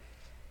 So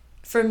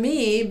for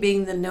me,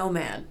 being the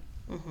nomad,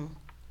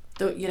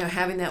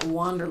 having that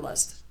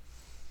wanderlust,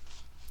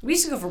 we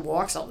used to go for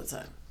walks all the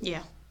time.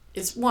 Yeah.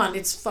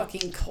 It's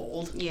fucking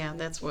cold. Yeah,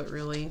 that's what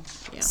really,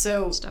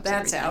 So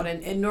that's out.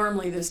 And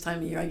normally this time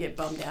of year I get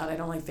bummed out. I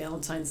don't like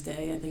Valentine's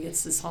Day. I think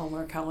it's this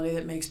Hallmark holiday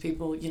that makes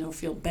people,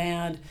 feel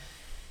bad.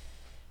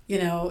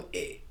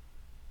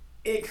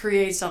 It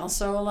creates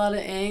also a lot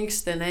of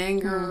angst and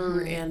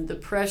anger and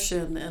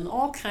depression and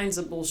all kinds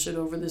of bullshit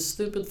over this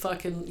stupid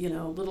fucking,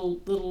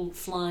 little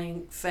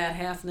flying fat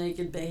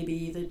half-naked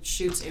baby that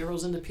shoots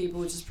arrows into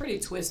people, which is pretty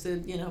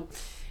twisted,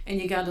 and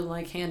you got to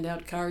like hand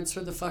out cards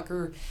for the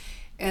fucker.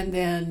 And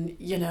then,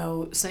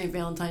 St.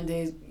 Valentine's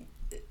Day,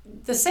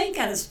 the saint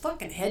got his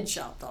fucking head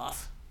chopped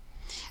off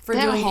for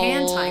that doing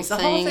hand ties. The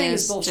whole thing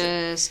is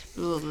bullshit. Just,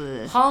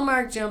 ugh.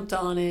 Hallmark jumped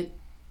on it,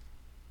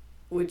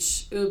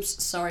 which,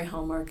 oops, sorry,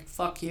 Hallmark,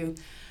 fuck you.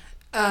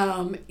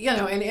 In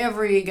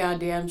every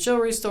goddamn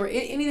jewelry store,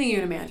 anything you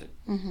can imagine.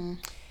 Mm-hmm.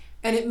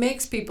 And it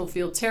makes people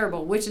feel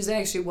terrible, which is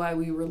actually why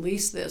we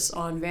released this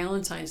on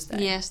Valentine's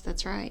Day. Yes,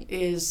 that's right.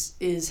 Is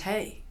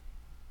hey,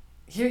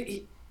 here,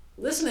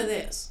 listen to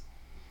this.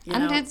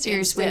 I'm dead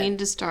serious. We need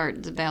to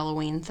start the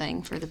Halloween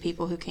thing for the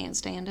people who can't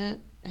stand it.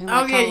 You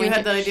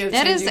had that idea of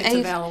changing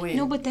it to Halloween.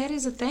 No, but that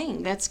is a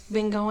thing that's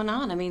been going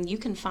on. I mean, you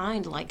can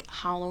find like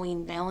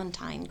Halloween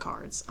Valentine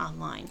cards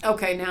online.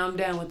 Okay, now I'm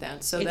down with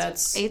that. So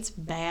it's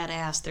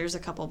badass. There's a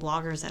couple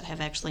bloggers that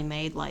have actually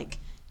made like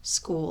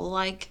school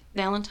like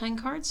Valentine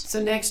cards. So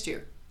next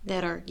year.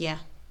 That are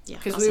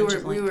Because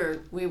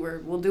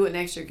we'll do it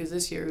next year because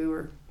this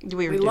year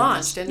we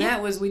launched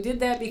and we did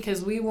that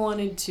because we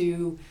wanted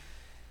to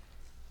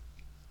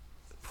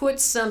put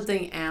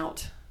something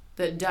out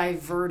that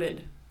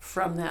diverted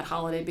from that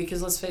holiday,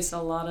 because let's face it,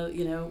 a lot of,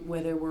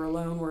 whether we're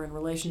alone, we're in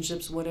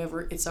relationships,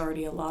 whatever, it's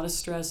already a lot of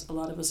stress. A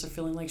lot of us are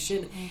feeling like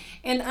shit. Mm-hmm.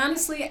 And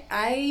honestly,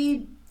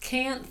 I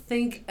can't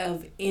think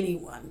of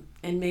anyone,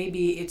 and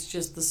maybe it's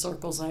just the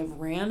circles I've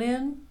ran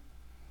in,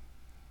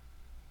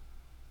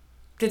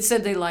 that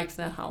said they liked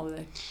that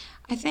holiday.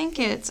 I think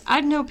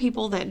I know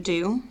people that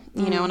do,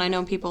 and I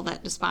know people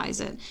that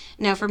despise it.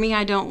 Now, for me,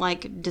 I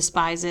don't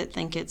despise it,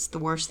 think it's the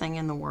worst thing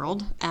in the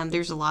world.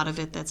 There's a lot of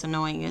it that's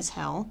annoying as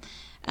hell.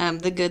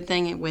 The good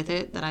thing with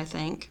it that I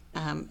think,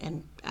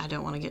 and I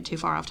don't want to get too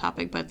far off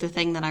topic, but the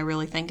thing that I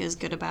really think is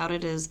good about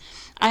it is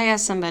I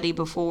asked somebody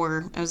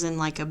before, I was in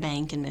a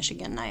bank in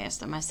Michigan, and I asked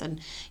them, I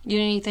said, you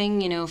do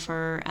anything,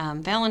 for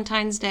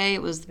Valentine's Day?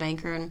 It was the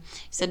banker, and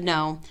he said,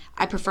 no,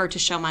 I prefer to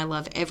show my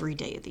love every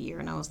day of the year.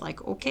 And I was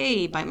like,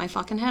 okay, bite my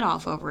fucking head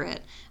off over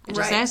it. I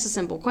just asked a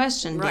simple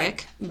question,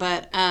 Dick.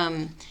 But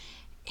the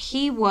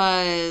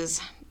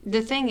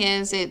thing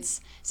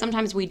is,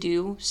 sometimes we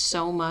do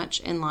so much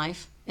in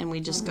life, and we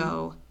just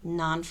go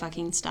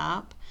non-fucking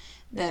stop,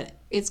 that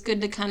it's good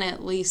to kind of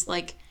at least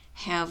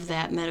have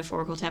that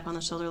metaphorical tap on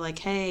the shoulder,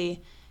 hey,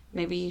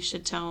 maybe you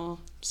should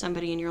tell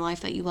somebody in your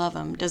life that you love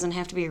them. It doesn't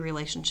have to be a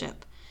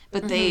relationship,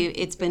 but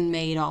it's been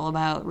made all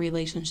about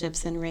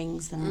relationships and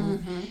rings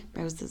and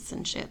roses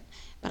and shit.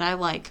 But I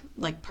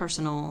like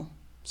personal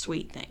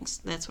sweet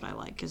things. That's what I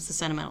like, is the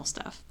sentimental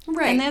stuff.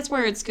 Right. And that's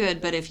where it's good,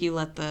 but if you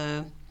let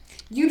the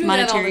monetary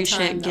that all the time,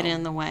 shit get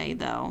in the way,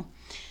 though.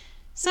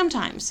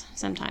 Sometimes.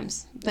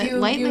 But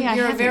lately I haven't.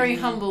 You're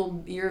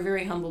a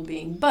very humble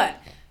being.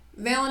 But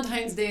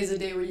Valentine's Day is a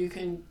day where you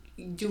can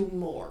do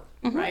more,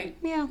 right?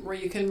 Yeah. Where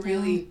you can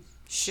really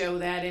show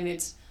that, and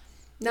it's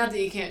not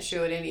that you can't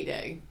show it any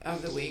day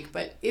of the week,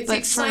 but it's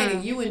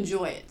exciting. You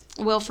enjoy it.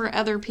 Well, for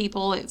other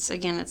people, it's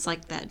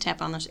like that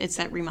tap on it's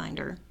that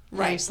reminder.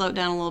 Right. Hey, slow it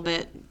down a little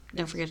bit.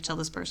 Don't forget to tell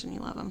this person you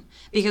love them.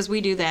 Because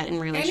we do that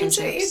in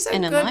relationships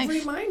and in life. It's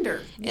a good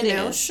reminder. It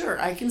is. Sure,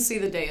 I can see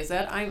the day as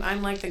that.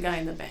 I'm like the guy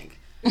in the bank.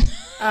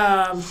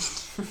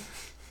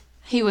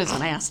 He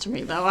wasn't asked to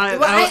me, though.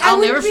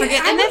 I'll never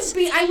forget.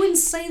 I wouldn't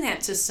say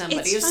that to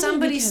somebody. If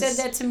somebody said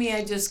that to me,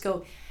 I'd just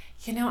go,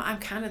 I'm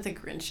kind of the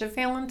Grinch of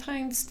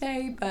Valentine's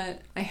Day,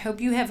 but I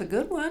hope you have a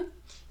good one.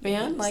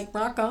 Man,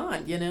 rock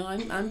on,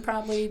 I'm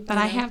probably... But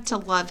I have to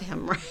love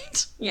him,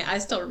 right? Yeah, I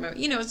still remember.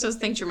 It's those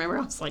things you remember.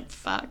 I was like,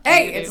 fuck.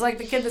 Hey, it's like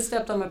the kid that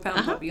stepped on my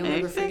pound puppy. You'll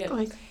never forget.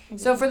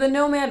 So for the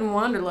Nomad and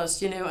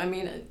Wanderlust,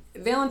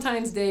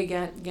 Valentine's Day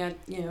got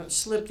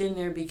slipped in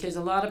there because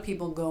a lot of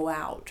people go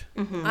out.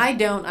 Mm-hmm. I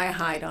don't. I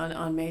hide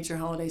on major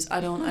holidays. I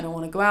don't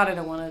want to go out. I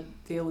don't want to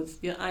deal with...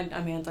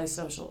 I'm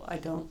antisocial. I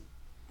don't...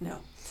 No.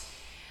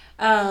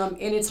 And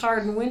it's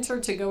hard in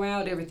winter to go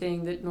out.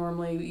 Everything that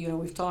normally,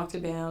 we've talked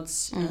about,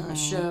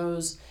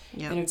 shows,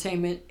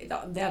 entertainment,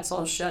 that's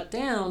all shut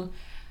down.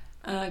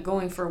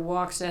 going for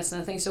walks, that's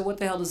nothing. So what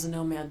the hell does a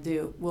nomad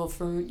do? Well,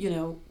 for,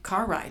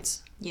 car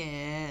rides.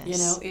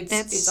 Yes.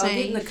 It's I'll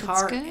get in the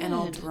car and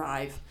I'll good.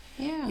 drive.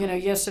 Yeah.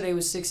 Yesterday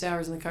was 6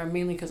 hours in the car,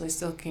 mainly because I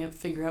still can't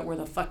figure out where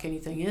the fuck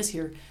anything is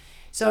here.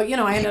 So,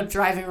 I ended up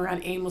driving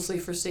around aimlessly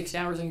for 6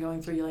 hours and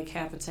going through like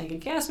half a tank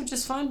of gas, which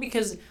is fun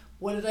because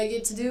what did I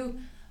get to do?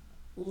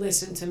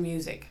 Listen to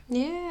music.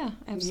 Yeah,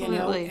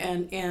 absolutely.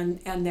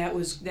 And that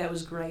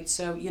was great.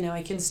 So,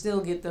 I can still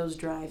get those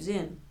drives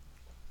in.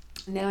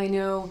 Now I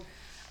know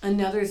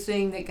another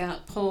thing that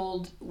got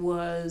pulled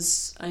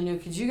was, I know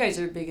because you guys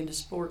are big into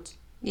sports.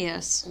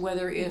 Yes.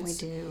 Whether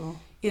it's, we do.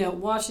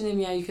 Watching them,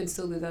 you can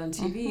still do that on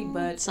TV,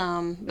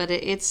 but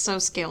it's so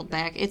scaled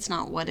back. It's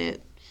not what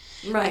it.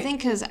 Right.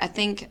 I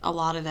think a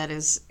lot of that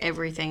is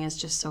everything is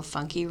just so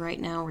funky right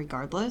now,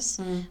 regardless.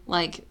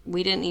 Like,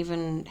 we didn't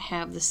even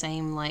have the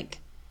same, like,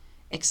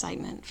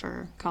 excitement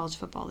for college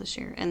football this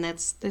year, and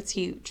that's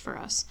huge for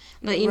us.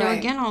 But,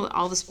 again,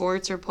 all the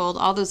sports are pulled,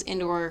 all those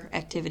indoor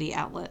activity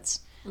outlets.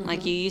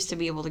 Like, you used to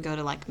be able to go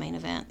to, like, Main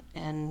Event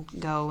and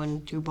go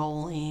and do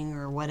bowling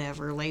or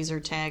whatever, laser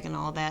tag and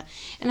all that.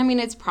 And, I mean,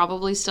 it's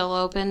probably still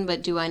open,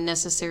 but do I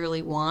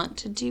necessarily want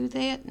to do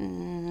that?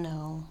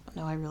 No,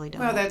 I really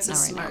don't. Well, that's Not a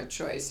right smart now.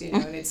 choice,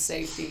 and it's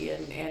safety,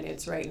 and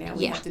it's right now.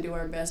 We have to do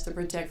our best to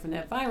protect from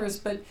that virus.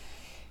 But,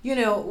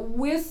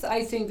 with,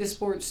 I think, the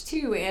sports,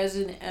 too, as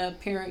a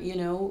parent,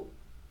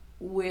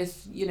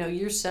 with,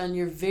 your son,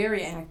 you're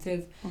very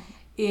active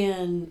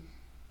in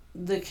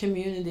the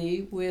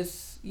community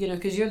with,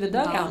 because you're the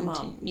dugout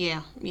mom.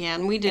 Yeah,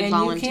 and we did and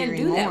volunteering you can't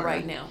do more. that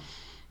right now.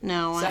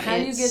 No, so how are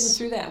you getting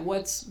through that?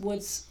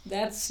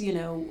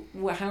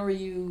 How are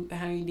you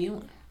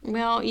dealing?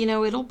 Well,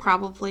 it'll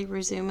probably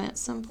resume at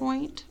some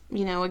point.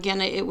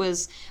 Again, I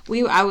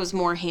was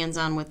more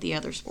hands-on with the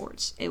other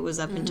sports. It was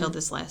up until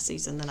this last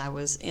season that I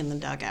was in the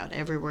dugout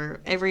everywhere.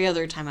 Every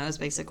other time I was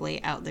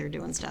basically out there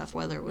doing stuff,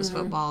 whether it was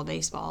football,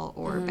 baseball,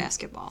 or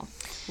basketball.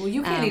 Well,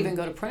 you can't even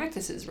go to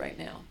practices right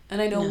now.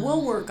 And I know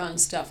we'll work on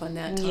stuff on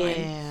that time.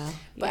 Yeah.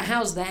 But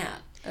how's that?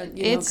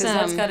 Because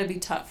that's got to be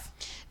tough.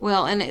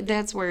 Well, and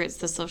that's where it's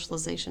the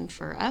socialization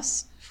for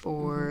us,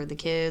 for the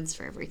kids,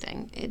 for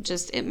everything.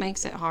 It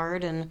makes it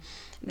hard, and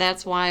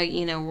that's why,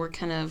 we're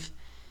kind of,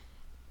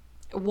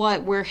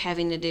 what we're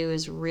having to do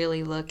is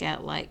really look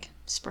at, like,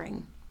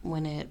 spring,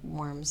 when it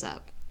warms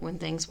up, when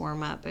things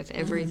warm up, if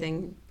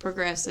everything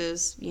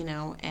progresses,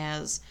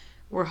 as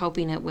we're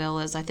hoping it will,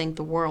 as I think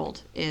the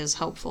world is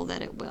hopeful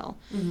that it will.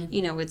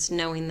 It's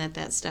knowing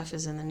that stuff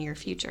is in the near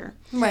future.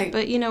 Right.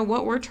 But,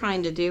 what we're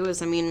trying to do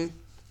is,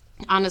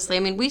 honestly,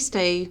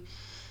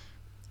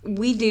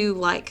 we do,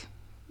 like,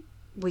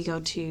 we go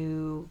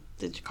to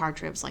the car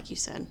trips, like you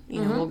said.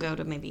 We'll go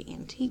to maybe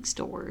antique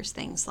stores,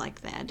 things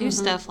like that. Do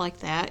stuff like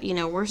that.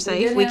 We're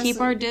safe. We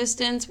keep our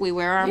distance. We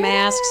wear our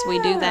masks. We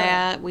do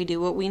that. We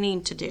do what we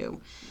need to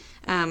do.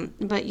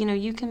 But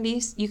you can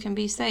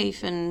be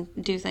safe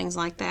and do things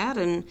like that.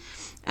 And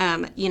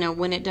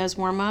when it does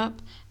warm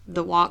up,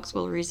 the walks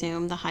will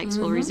resume. The hikes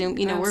will resume.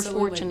 We're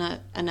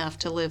fortunate enough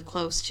to live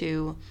close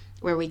to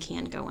where we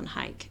can go and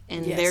hike,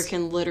 and there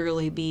can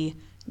literally be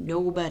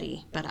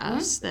nobody but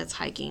us that's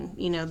hiking.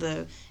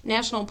 The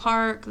national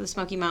park, the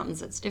Smoky Mountains,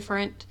 that's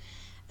different.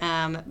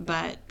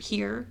 But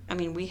here,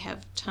 we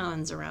have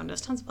tons around us,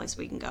 tons of places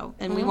we can go,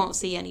 and we won't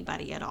see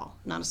anybody at all,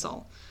 not a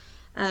soul.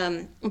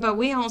 But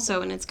we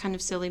also, and it's kind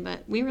of silly,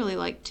 but we really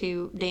like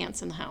to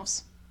dance in the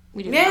house.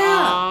 We do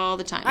that all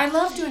the time. I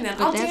love doing that.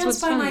 I'll dance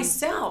by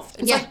myself.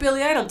 It's like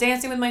Billy Idol,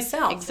 dancing with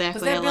myself.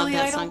 Exactly. Was that I love Billy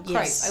that Idol? song.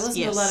 Christ, I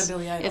listen to a lot of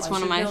Billy Idol. It's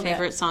one of my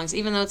favorite songs,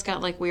 even though it's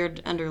got like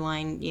weird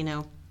underlying,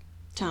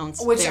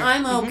 tones. Which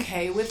I'm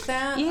okay with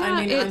that. Yeah,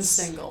 I'm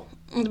single.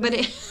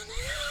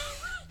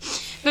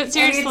 But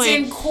seriously. And it's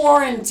in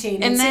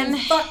quarantine. And it's then, in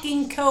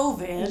fucking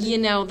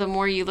COVID. The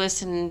more you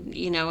listen,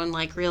 and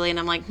like really, and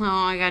I'm like, oh,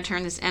 I gotta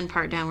turn this end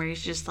part down where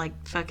he's just like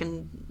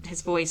fucking,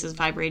 his voice is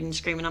vibrating and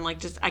screaming. I'm like,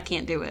 I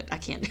can't do it.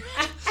 But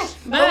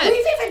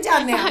we've even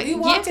done that. We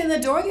walked in the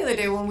door the other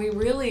day when we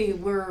really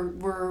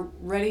were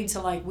ready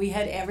to, like, we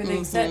had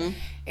everything set,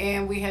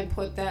 and we had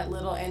put that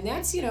little, and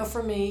that's,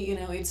 for me,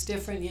 it's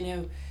different,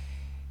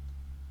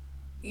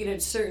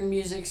 certain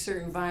music,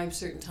 certain vibes,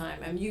 certain time.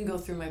 You can go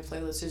through my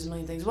playlist. There's a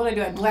million things. What I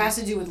do, I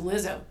blasted you with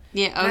Lizzo.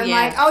 Yeah, I'm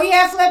like, oh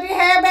yeah, flip your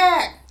hair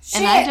back.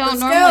 Shit, and I don't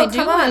normally do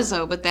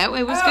Lizzo, but that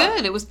way was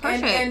good. It was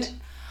perfect. And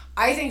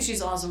I think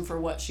she's awesome for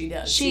what she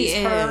does. She's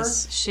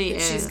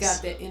She's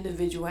got that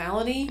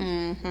individuality.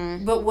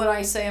 Mm-hmm. But what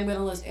I say, I'm going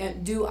to listen.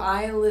 And do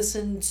I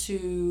listen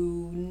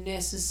to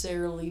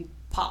necessarily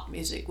pop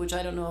music, which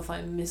I don't know if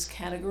I'm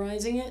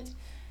miscategorizing it.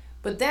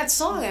 But that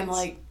song, I'm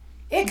like,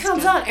 it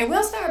comes on, and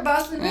we'll start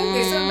busting the rhythm.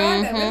 There's something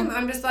about that rhythm.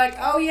 I'm just like,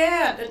 oh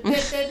yeah, and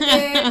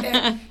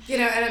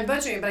I'm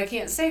butchering it, but I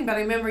can't sing. But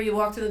I remember you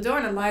walked in the door,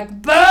 and I'm like,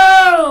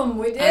 boom,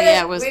 we did it.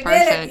 Yeah, it was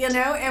perfect. Did it,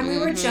 and we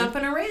were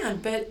jumping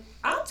around. But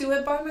I'll do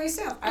it by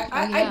myself.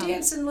 I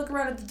dance and look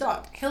around at the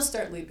dog. He'll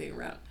start leaping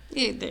around.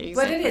 Yeah, exactly.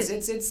 But it is.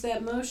 It's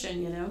that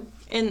motion,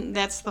 And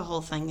that's the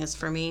whole thing is,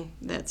 for me,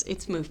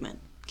 it's movement.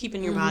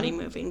 keeping your body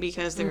moving,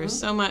 because there is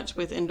so much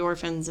with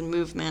endorphins and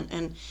movement,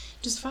 and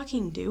just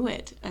fucking do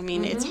it. I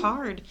mean, it's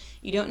hard.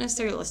 You don't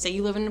necessarily, let's say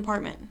you live in an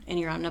apartment and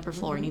you're on an upper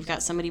floor and you've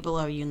got somebody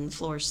below you and the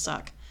floors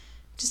suck.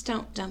 Just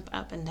don't jump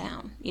up and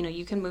down. You know,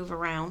 you can move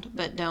around,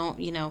 but don't,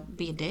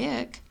 be a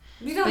dick.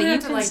 You don't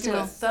have to do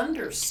a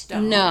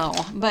thunderstorm. No,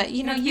 but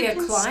you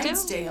can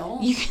Clydesdale.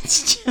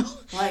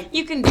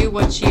 You can do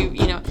what you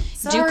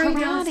sorry, do karate.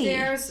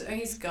 Downstairs,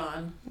 he's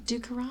gone. Do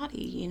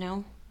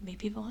karate, meet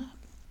people up.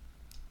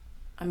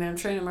 I mean, I'm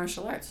training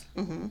martial arts.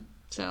 Mm-hmm.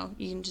 So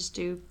you can just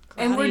do karate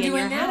and we're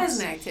doing that house. as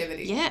an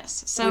activity.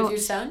 Yes. So with your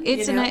son,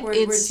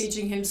 we're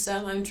teaching him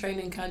some. I'm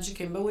training Kaja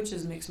Kimbo, which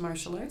is mixed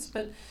martial arts,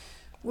 but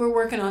we're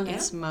working on that.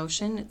 It's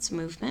motion, it's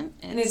movement.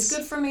 And it's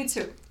good for me,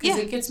 too. Because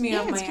it gets me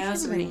off my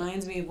ass and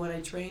reminds me of what I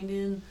trained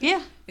in.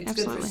 Yeah, It's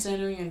good for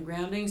centering and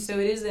grounding. So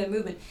it is that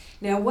movement.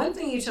 Now, one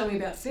thing you told me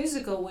about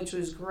physical, which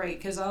was great,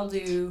 because I'll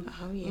do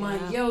my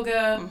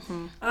yoga.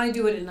 Mm-hmm. I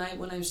do it at night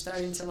when I'm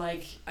starting to,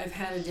 I've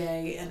had a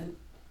day. And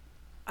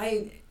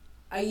I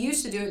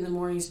used to do it in the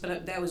mornings,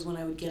 but that was when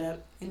I would get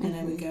up. And then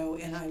I would go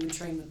and I would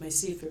train with my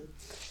seafood.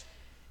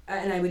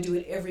 And I would do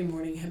it every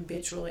morning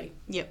habitually.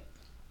 Yep.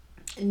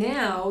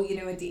 Now,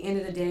 at the end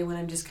of the day when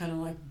I'm just kind of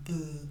like,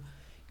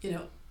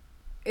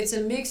 it's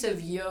a mix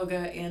of yoga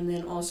and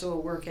then also a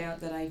workout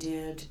that I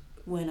did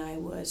when I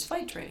was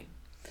fight training.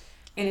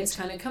 And it's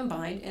kind of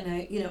combined,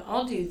 and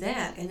I'll do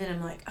that, and then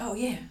I'm like, oh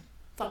yeah,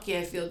 fuck yeah,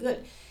 I feel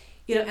good.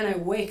 And I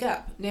wake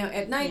up. Now,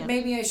 at night,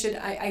 maybe I should,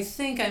 I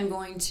think I'm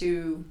going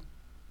to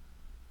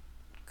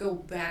go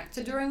back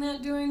to doing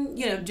that during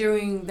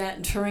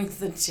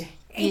the day.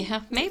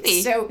 Yeah,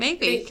 maybe. So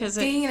maybe because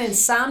being an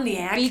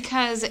insomniac,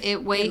 because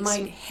it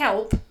might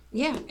help.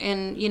 Yeah,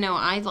 and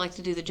I like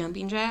to do the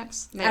jumping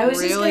jacks. That I was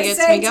really just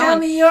gets me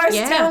going.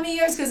 Tell me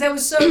yours, because that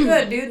was so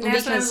good, dude. And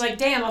that's when I was like,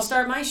 damn, I'll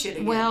start my shit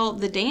again. Well,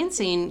 the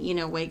dancing,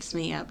 wakes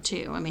me up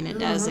too. I mean, it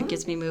does. It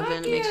gets me moving.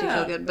 It makes me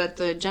feel good. But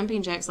the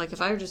jumping jacks, if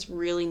I just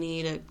really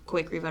need a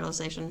quick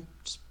revitalization,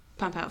 just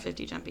pump out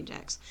 50 jumping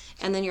jacks,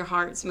 and then your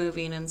heart's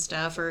moving and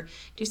stuff, or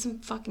do some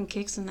fucking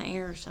kicks in the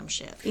air or some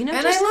shit. And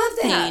I love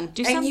that.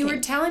 Do something. And you were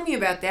telling me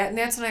about that, and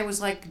that's when I was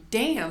like,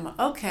 damn,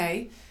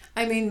 okay.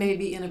 I mean,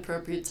 maybe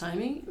inappropriate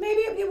timing.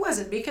 Maybe it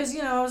wasn't, because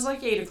I was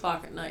like 8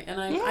 o'clock at night,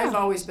 and I've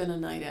always been a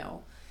night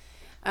owl.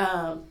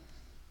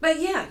 But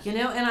yeah,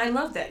 and I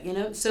love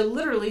that. So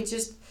literally,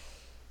 just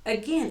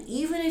again,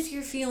 even if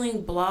you're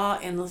feeling blah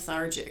and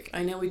lethargic,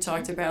 I know we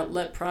talked about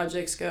let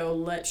projects go,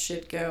 let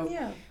shit go.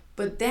 Yeah.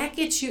 But that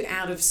gets you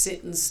out of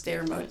sit and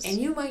stare mode. And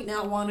you might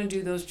not want to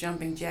do those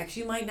jumping jacks.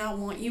 You might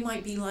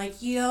be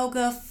like,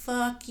 yoga,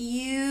 fuck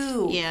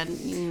you. Yeah.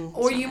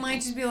 Or you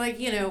might just be like,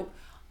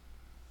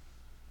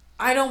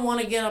 I don't want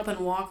to get up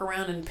and walk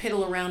around and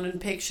piddle around and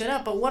pick shit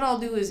up. But what I'll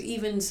do is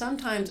even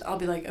sometimes I'll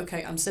be like,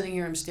 okay, I'm sitting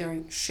here, I'm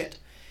staring, shit.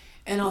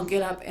 And I'll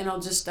get up and I'll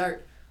just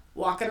start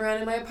walking around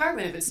in my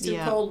apartment. If it's too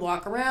cold,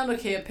 walk around.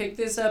 Okay, I pick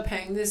this up,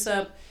 hang this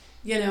up,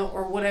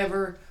 or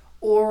whatever.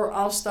 Or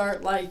I'll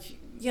start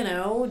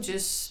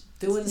just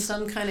doing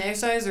some kind of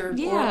exercise, or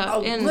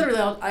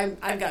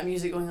I've got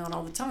music going on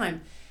all the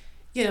time,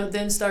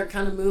 then start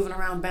kind of moving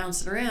around,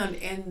 bouncing around,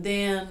 and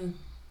then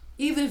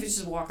even if it's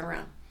just walking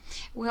around.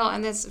 Well,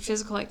 and that's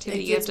physical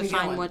activity. You have to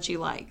find what you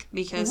like,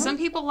 because some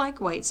people like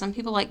weights, some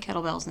people like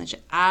kettlebells and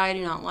shit. I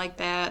do not like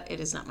that. It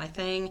is not my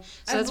thing.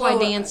 So that's why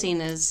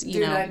dancing is,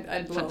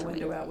 I'd blow a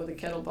window out with a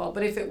kettlebell.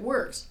 But if it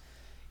works,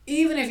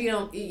 even if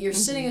you're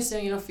sitting and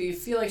staring, if you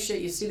feel like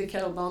shit, you see the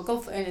kettlebell,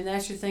 go and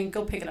that's your thing,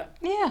 go pick it up.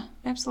 Yeah,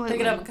 absolutely.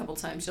 Pick it up a couple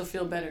times, you'll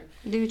feel better.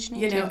 Do what you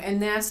need to.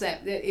 And that's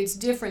that. It's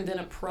different than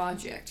a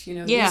project.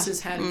 This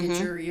is how to get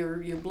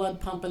your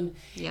blood pumping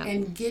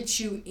and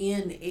get you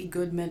in a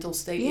good mental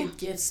state. It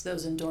gets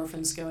those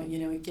endorphins going.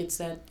 It gets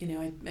that.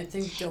 I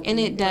think dopamine. And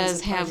it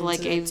does have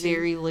a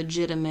very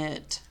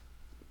legitimate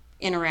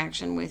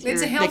interaction with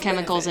the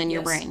chemicals in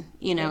your brain.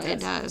 It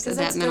does.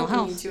 That mental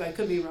health too. I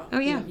could be wrong. Oh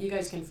yeah. You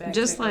guys can fact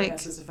just check my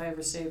asses if I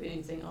ever say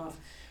anything off.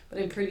 But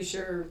I'm pretty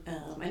sure.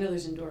 I know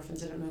there's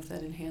endorphins. I don't know if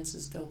that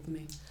enhances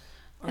dopamine.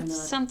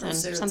 It's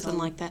something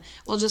like that.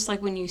 Well, just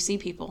like when you see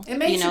people, it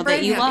makes your brain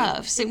that you happy.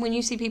 love. So when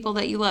you see people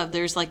that you love,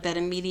 there's that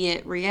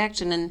immediate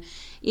reaction, and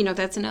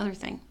that's another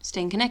thing.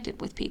 Staying connected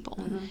with people.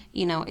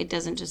 Mm-hmm. It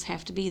doesn't just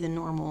have to be the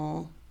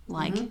normal.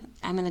 I'm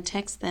going to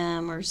text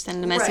them or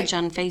send a message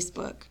on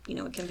Facebook.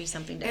 It can be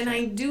something different. And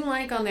I do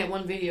like on that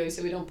one video, he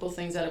said we don't pull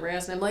things out of our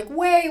ass. And I'm like,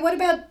 wait, what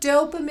about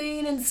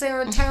dopamine and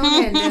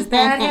serotonin? Does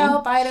that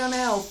help? I don't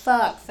know.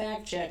 Fuck.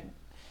 Fact check.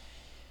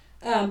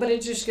 But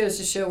it just goes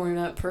to show we're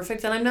not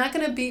perfect. And I'm not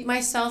going to beat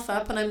myself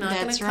up, and I'm not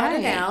going to cut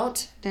it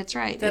out. That's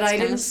right. That I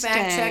didn't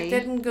fact check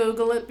it and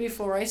Google it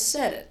before I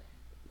said it.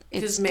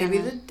 Because maybe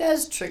that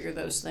does trigger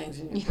those things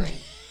in your brain.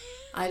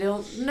 I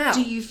don't know.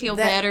 Do you feel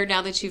better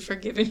now that you've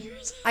forgiven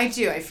yourself? I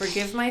do. I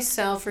forgive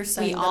myself for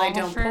saying that I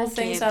don't pull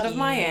things out of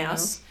my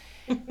ass.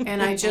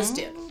 And I just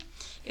did.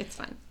 It's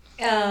fine.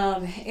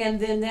 And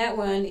then that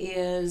one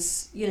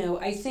is,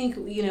 I think,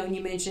 and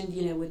you mentioned,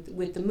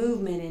 with the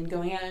movement and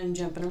going out and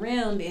jumping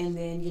around, and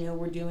then,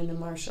 we're doing the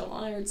martial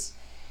arts.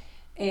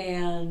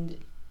 And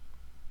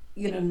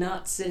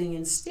not sitting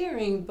and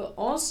staring, but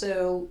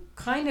also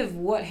kind of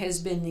what has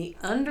been the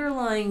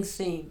underlying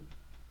theme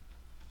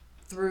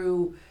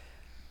through,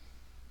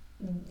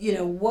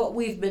 what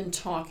we've been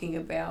talking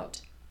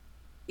about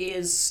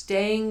is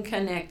staying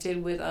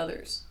connected with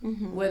others.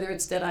 Mm-hmm. Whether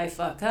it's that I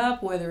fuck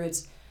up, whether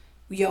it's,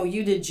 yo,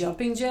 you did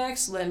jumping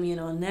jacks, let me in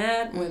on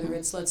that, whether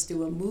it's let's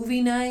do a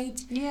movie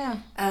night. Yeah.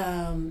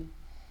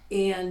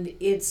 And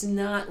it's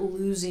not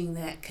losing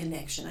that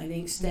connection. I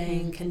think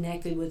staying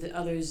connected with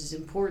others is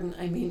important.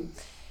 I mean,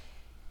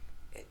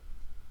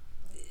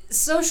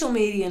 social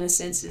media in a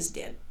sense is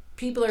dead.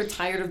 People are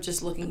tired of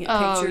just looking at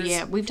pictures. Oh,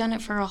 yeah. We've done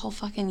it for a whole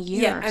fucking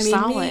year. Yeah, I mean,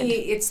 solid.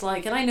 it's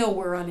like, and I know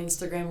we're on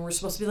Instagram and we're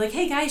supposed to be like,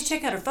 hey guys,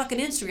 check out our fucking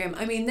Instagram.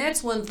 I mean,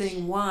 that's one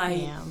thing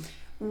why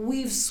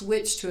we've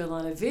switched to a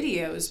lot of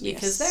videos,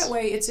 because that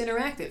way it's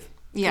interactive.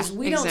 Yeah, because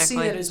we don't see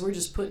that as we're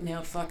just putting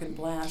out fucking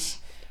blasts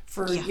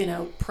for,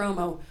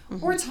 promo.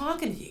 We're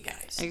talking to you guys.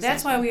 Exactly.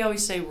 That's why we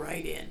always say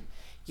write in.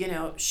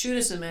 Shoot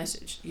us a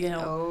message.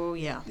 Oh,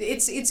 yeah.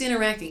 It's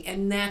interacting,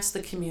 and that's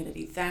the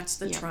community. That's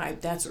the tribe.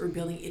 That's what we're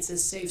building. It's a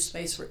safe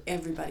space for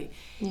everybody.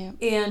 Yeah.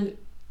 And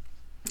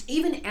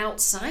even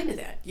outside of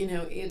that,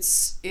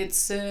 it's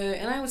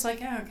and I was like,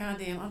 oh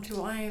goddamn, I'm too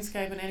old. I ain't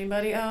Skyping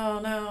anybody. Oh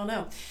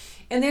no.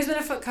 And there's been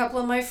a couple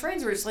of my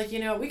friends where it's like,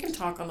 we can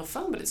talk on the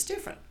phone, but it's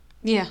different.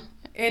 Yeah.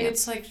 And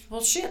it's like,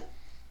 well, shit,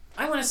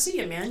 I want to see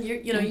you, man.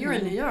 You're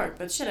in New York,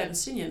 but shit, I haven't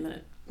seen you in a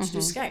minute. Let's do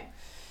Skype.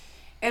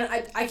 And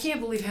I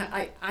can't believe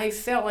how I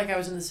felt like I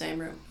was in the same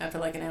room after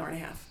like an hour and a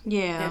half.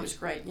 Yeah. It was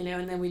great, and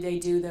then they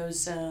do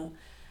those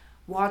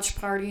watch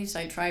parties.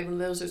 I tried one of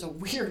those. There's a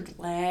weird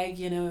lag,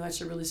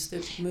 that's a really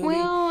stiff movie.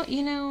 Well,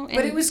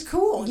 but it was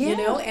cool,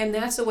 and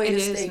that's the way to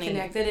stay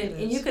connected.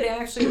 And you could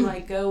actually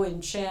like go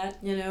and chat,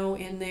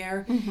 in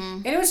there,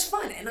 and it was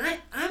fun. And I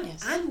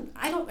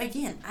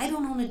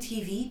don't own a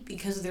TV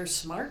because they're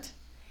smart,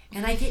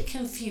 and I get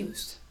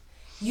confused.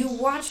 You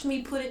watched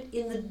me put it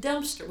in the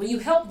dumpster. Well, you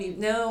helped me.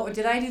 No, or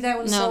did I do that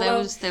one solo?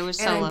 No, that was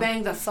solo. And I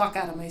banged the fuck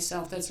out of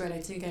myself. That's right. I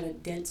think I had a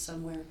dent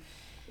somewhere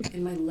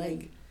in my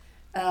leg.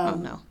 Oh,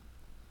 no.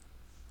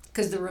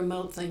 Because the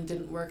remote thing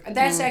didn't work.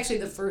 That's actually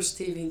the first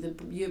TV.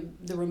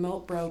 The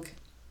remote broke.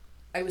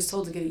 I was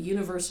told to get a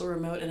universal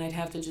remote, and I'd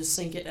have to just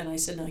sync it. And I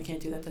said, no, I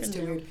can't do that. That's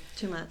too weird.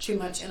 Too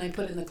much. And I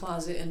put it in the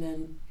closet, and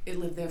then it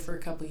lived there for a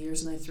couple of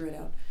years, and I threw it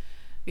out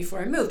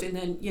before I moved. And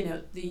then,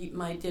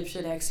 my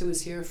dipshit ex, who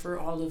was here for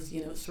all of,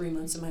 3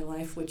 months of my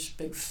life, which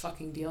big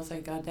fucking deal,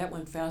 thank God that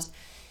went fast.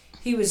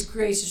 He was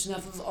gracious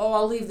enough of,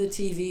 I'll leave the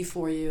TV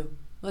for you.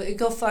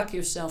 Go fuck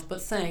yourself,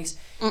 but thanks.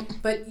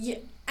 But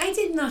I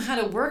didn't know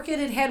how to work it.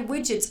 It had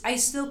widgets. I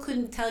still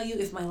couldn't tell you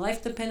if my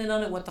life depended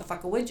on it what the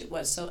fuck a widget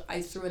was, so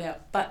I threw it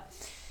out. But,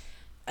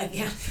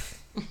 again,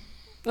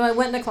 well, I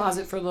went in the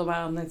closet for a little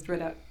while and then threw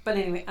it out. But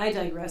anyway, I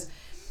digress.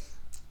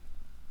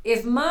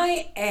 If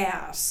my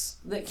ass,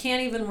 that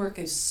can't even work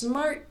a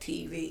smart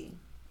TV,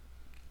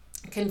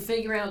 can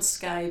figure out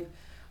Skype,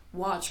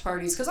 watch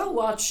parties, because I'll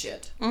watch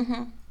shit.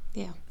 Mm-hmm.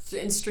 Yeah.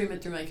 And stream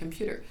it through my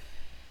computer.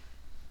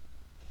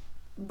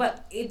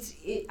 But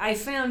I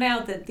found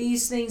out that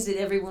these things that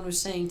everyone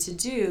was saying to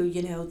do,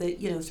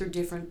 through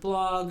different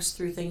blogs,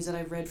 through things that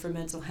I've read for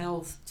mental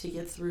health to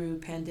get through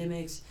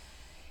pandemics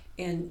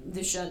and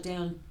the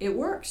shutdown, it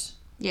works.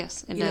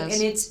 Yes, it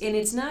does. And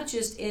it's not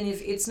just, and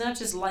if it's not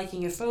just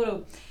liking a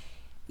photo,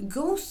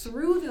 go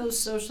through those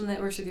social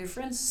networks with your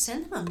friends,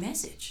 send them a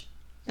message.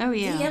 Oh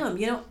yeah. DM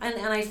them,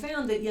 and I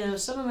found that,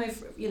 some of my,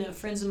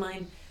 friends of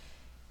mine,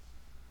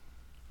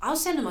 I'll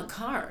send them a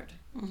card.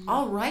 Mm-hmm.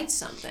 I'll write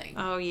something.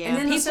 Oh yeah. And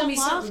then people send me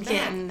love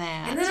getting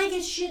back. that. And then I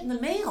get shit in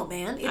the mail,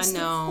 man. It's I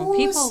know. The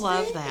People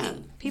love thing.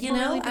 that. People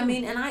really do. I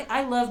mean, and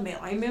I love mail.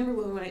 I remember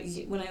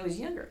when I was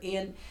younger,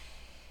 and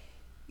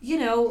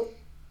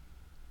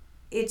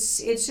it's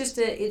just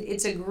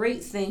it's a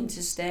great thing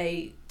to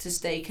stay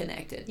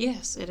connected.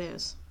 Yes, it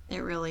is. It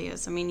really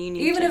is. I mean, you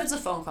need even if it's a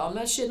phone call. I'm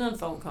not shitting on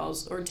phone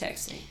calls or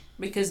texting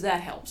because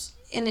that helps.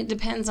 And it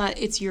depends on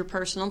it's your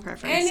personal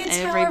preference. And it's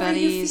however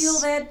you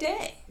feel that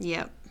day.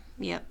 Yep.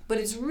 But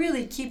it's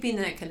really keeping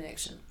that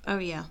connection. Oh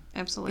yeah,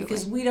 absolutely.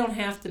 Because we don't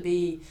have to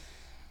be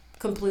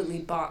completely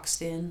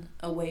boxed in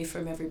away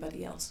from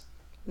everybody else.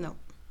 No.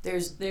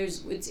 It's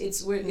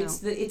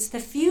the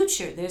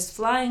future. There's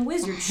flying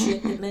wizard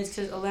shit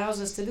that allows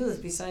us to do this.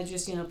 Besides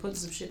just putting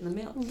some shit in the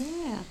mail.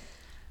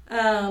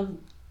 Yeah.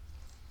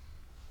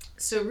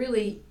 So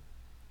really,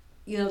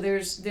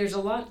 there's a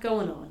lot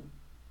going on,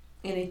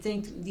 and I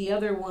think the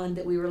other one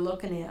that we were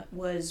looking at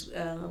was,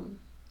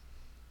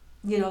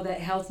 that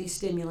healthy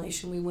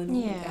stimulation we went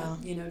over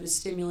about. To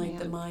stimulate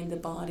the mind, the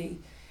body,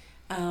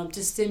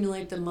 to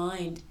stimulate the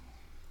mind.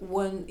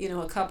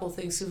 A couple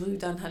things, because we've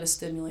done how to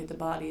stimulate the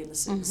body in the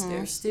sentence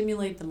there.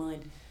 Stimulate the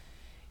mind.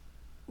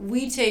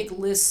 We take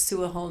lists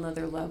to a whole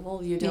nother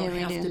level. You don't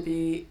have to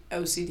be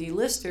OCD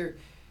lister.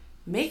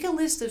 Make a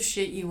list of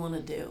shit you want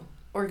to do.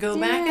 Or go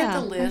back at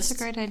the list.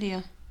 That's a great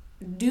idea.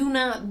 Do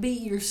not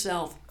beat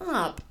yourself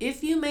up.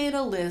 If you made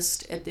a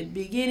list at the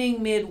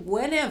beginning, mid,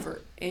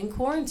 whenever, in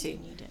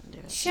quarantine, you didn't do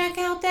it. Check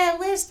out that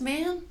list,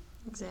 man.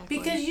 Exactly.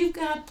 Because you've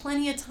got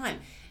plenty of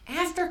time.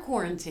 After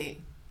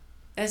quarantine,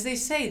 as they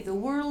say, the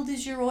world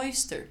is your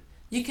oyster.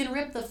 You can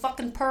rip the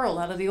fucking pearl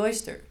out of the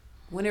oyster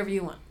whenever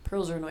you want.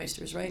 Pearls are in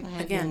oysters, right?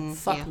 Again,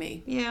 fuck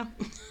me. Yeah.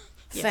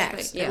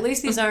 Facts. Yeah. At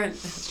least these aren't.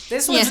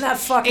 This one's not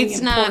fucking It's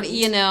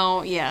important.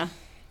 not, yeah.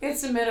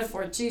 It's a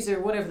metaphor, cheese, or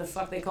whatever the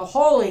fuck they call.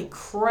 Holy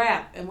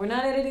crap! And we're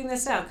not editing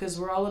this out because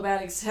we're all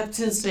about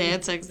acceptance.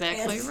 That's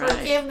exactly and right.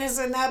 forgiveness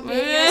and not being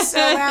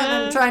yourself out.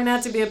 And I'm trying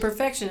not to be a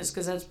perfectionist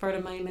because that's part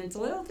of my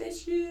mental health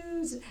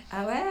issues.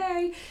 Oh,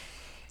 hey.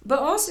 But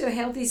also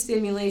healthy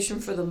stimulation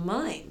for the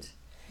mind.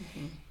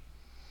 Mm-hmm.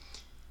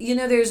 You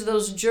know, there's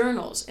those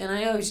journals, and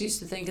I always used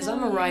to think, because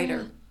I'm a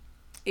writer,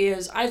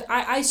 is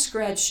I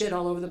scratch shit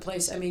all over the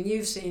place. I mean,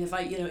 you've seen if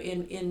I,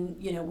 in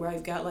where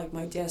I've got like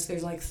my desk,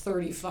 there's like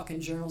 30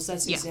 fucking journals.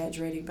 That's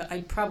exaggerating, but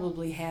I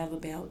probably have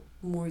about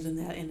more than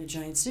that in a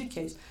giant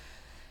suitcase.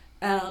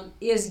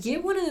 Is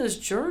get one of those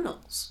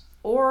journals,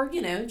 or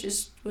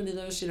just one of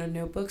those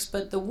notebooks.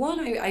 But the one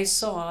I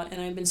saw,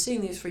 and I've been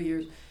seeing these for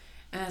years,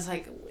 and I was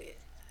like,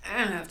 I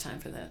don't have time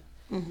for that.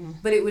 Mm-hmm.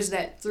 But it was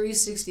that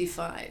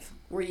 365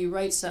 where you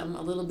write something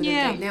a little bit a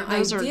day. Now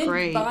I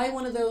did buy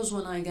one of those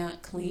when I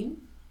got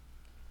clean.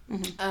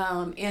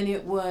 Mm-hmm. And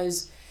it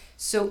was,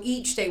 so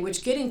each day,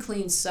 which getting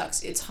clean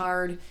sucks. It's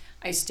hard.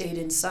 I stayed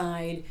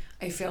inside.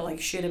 I felt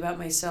like shit about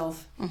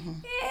myself.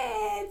 Mm-hmm.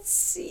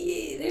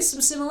 There's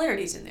some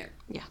similarities in there.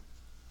 Yeah.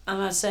 I'm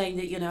not saying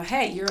that,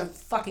 hey, you're a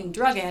fucking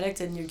drug addict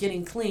and you're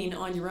getting clean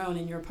on your own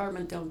in your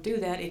apartment. Don't do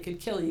that. It could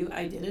kill you.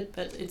 I did it,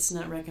 but it's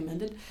not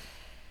recommended.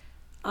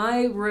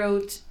 I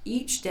wrote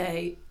each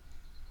day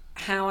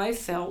how I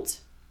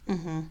felt.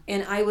 Mm-hmm.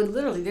 And I would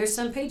literally, there's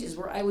some pages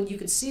where you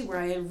could see where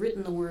I had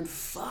written the word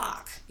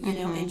fuck,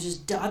 and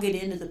just dug it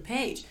into the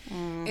page.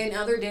 Mm. And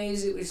other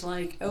days it was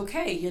like,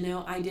 okay,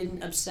 I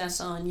didn't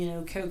obsess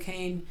on,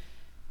 cocaine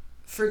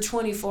for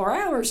 24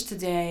 hours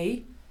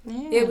today.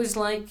 Yeah. It was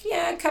like,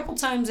 a couple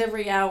times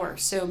every hour.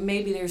 So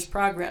maybe there's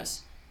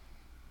progress.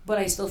 But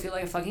I still feel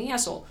like a fucking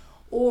asshole.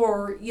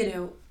 Or,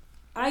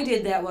 I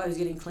did that while I was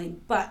getting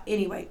clean. But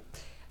anyway,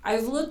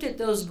 I've looked at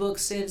those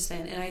books since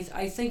then, and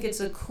I think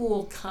it's a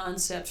cool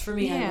concept. For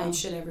me, I write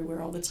shit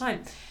everywhere all the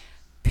time.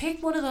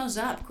 Pick one of those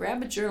up.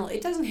 Grab a journal. It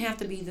doesn't have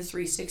to be the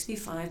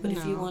 365, but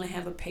if you want to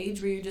have a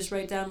page where you just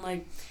write down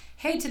like,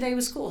 hey, today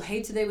was cool.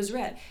 Hey, today was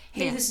rad.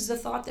 Hey, this is a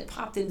thought that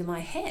popped into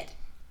my head.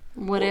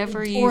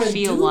 Whatever you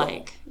feel doodle,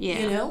 like.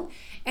 Yeah.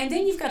 And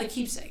then you've got a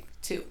keepsake,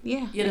 too.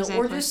 Yeah, exactly.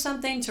 Or just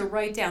something to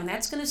write down.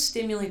 That's going to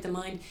stimulate the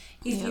mind.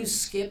 If you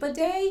skip a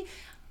day,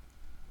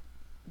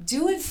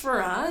 do it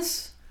for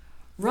us.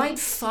 Right,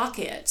 fuck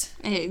it.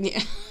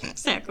 Yeah,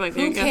 exactly.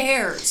 Who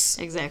cares?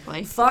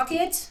 Exactly. Fuck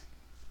it.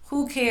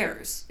 Who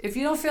cares? If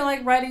you don't feel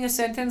like writing a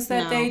sentence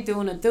that day,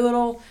 doing a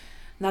doodle,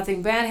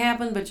 nothing bad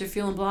happened, but you're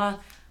feeling blah,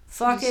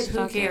 fuck it.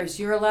 Who cares?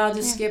 You're allowed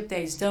to skip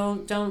days.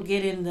 Don't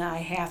get into I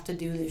have to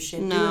do this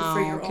shit. No, do it for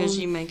your own. because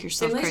you make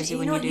yourself crazy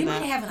when you do that. You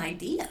might have an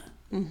idea.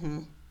 Mm-hmm.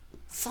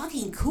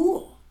 Fucking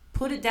cool.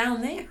 Put it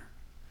down there.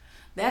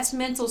 That's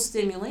mental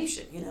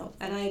stimulation,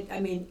 And I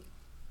mean,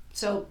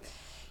 so...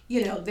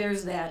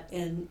 there's that,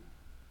 and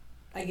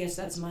I guess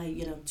that's my,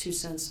 2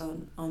 cents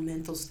on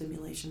mental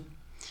stimulation.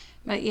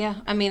 But yeah,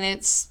 I mean,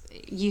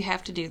 you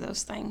have to do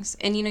those things.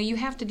 And, you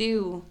have to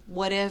do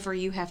whatever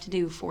you have to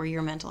do for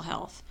your mental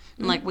health.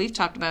 And like we've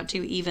talked about,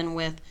 too, even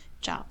with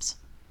jobs.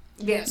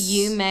 Yes.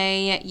 You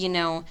may,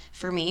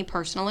 for me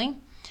personally,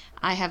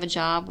 I have a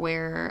job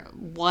where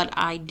what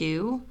I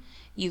do,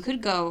 you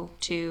could go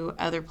to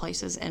other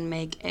places and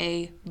make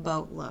a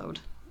boatload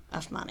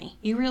of money.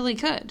 You really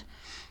could.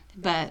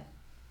 But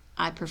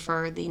I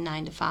prefer the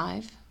 9 to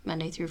 5,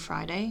 Monday through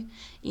Friday.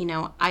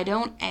 I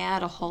don't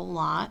add a whole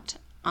lot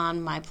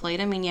on my plate.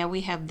 I mean,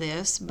 we have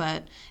this,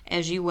 but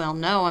as you well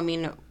know, I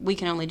mean, we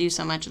can only do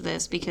so much of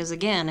this because,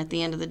 again, at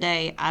the end of the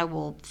day, I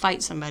will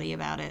fight somebody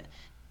about it.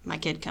 My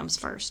kid comes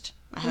first.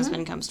 My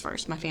husband comes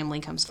first. My family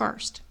comes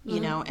first,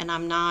 and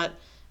I'm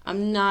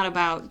not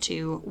about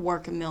to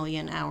work 1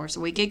 million hours a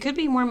week. It could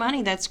be more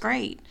money. That's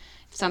great.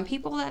 Some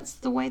people, that's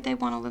the way they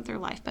want to live their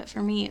life, but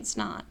for me, it's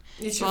not.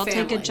 So I'll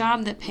take a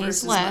job that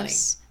pays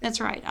less. Money.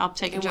 That's right. I'll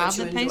take a job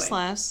that pays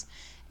less,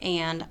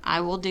 and I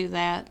will do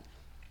that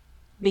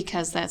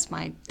because that's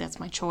my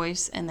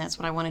choice, and that's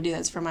what I want to do.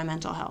 That's for my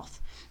mental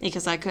health.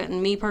 Because I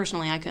couldn't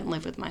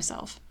live with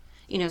myself.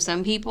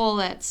 Some people,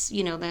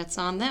 that's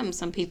on them.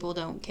 Some people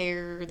don't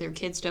care. Their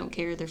kids don't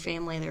care. Their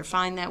family, they're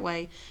fine that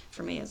way.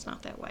 For me, it's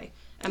not that way.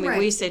 I mean,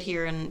 we sit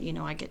here and,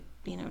 I get,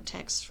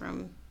 texts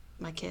from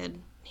my kid.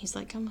 He's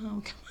like, come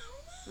home.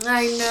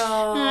 I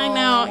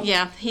know.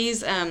 Yeah,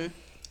 he's and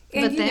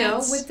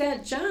with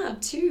that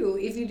job too,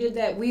 if you did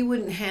that, we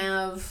wouldn't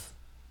have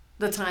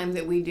the time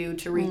that we do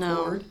to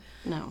record.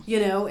 No.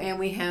 And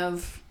we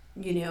have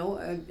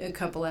a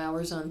couple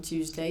hours on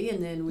Tuesday,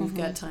 and then we've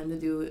got time to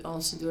do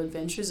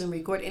adventures and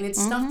record, and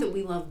it's stuff that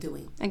we love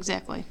doing.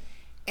 Exactly.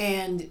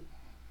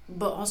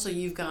 But also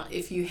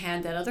if you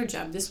had that other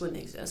job, this wouldn't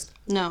exist.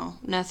 No,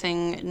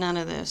 none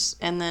of this.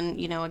 And then,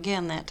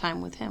 again, that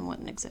time with him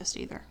wouldn't exist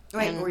either.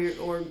 Right, and,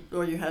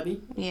 or your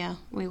hubby. Yeah,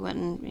 we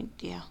wouldn't,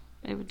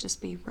 it would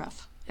just be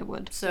rough. It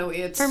would. So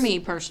it's for me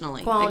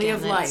personally. Quality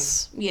Again, of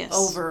life. Yes.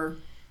 Over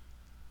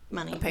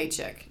money. a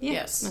paycheck. Yeah,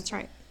 yes. That's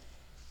right.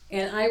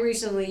 And I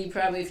recently,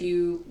 probably if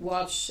you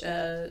watch,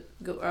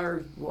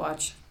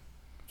 watch.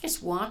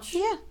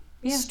 Yeah.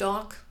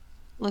 Stalk.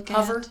 Look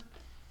hover. at.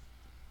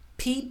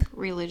 Peep.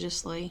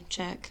 Religiously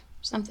check.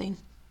 Something.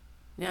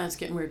 Yeah, it's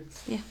getting weird.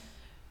 Yeah.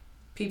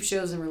 Peep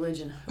shows and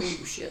religion.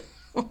 Oh, shit.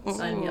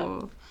 Sign me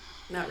up.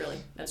 Not really.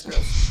 That's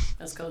gross.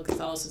 That's called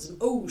Catholicism.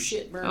 Oh,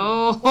 shit, burn.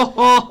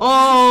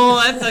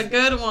 Oh, that's a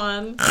good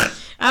one.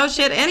 Oh,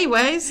 shit,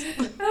 anyways.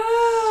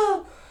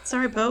 Oh.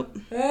 Sorry, Pope.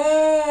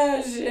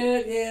 Oh,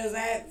 shit,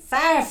 yes.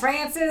 Sorry,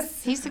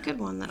 Francis. He's the good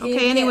one, though.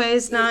 Okay,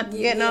 anyways, not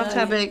getting off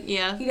topic.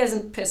 Yeah. He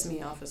doesn't piss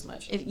me off as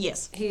much.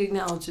 Yes. He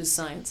acknowledges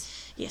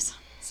science. Yes.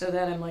 So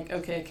that I'm like,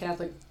 okay,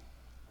 Catholic.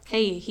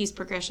 Hey, he's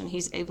progression.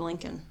 He's Abe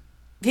Lincoln.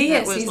 He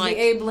is. He's like,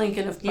 the Abe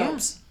Lincoln of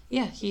popes.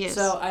 Yeah, he is.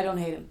 So I don't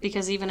hate him.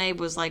 Because even Abe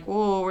was like,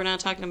 whoa, we're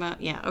not talking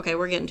about... Yeah, okay,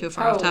 we're getting too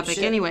far off topic.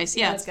 Shit. Anyways,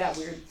 yeah. That's got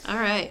weird. All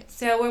right.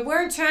 So we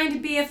weren't trying to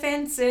be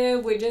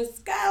offensive. We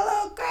just got a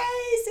little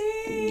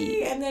crazy.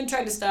 Yeah. And then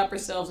tried to stop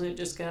ourselves, and it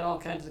just got all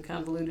kinds of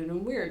convoluted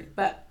and weird.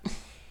 But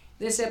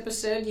this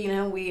episode,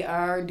 we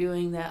are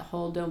doing that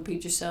whole don't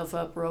beat yourself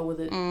up, roll with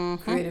it,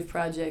 creative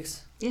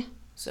projects. Yeah.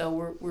 So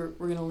we're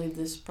going to leave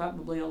this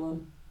probably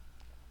alone.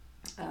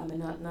 And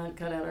not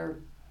cut out our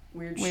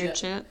weird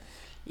shit.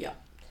 Yeah.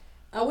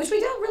 Which we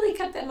don't really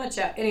cut that much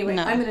out. Anyway,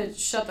 no. I'm going to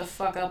shut the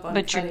fuck up on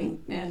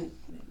cutting and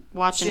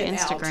watching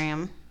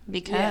Instagram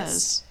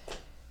because... Yes.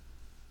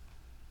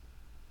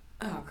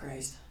 Oh,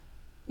 Christ.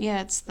 Yeah,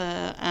 it's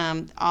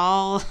the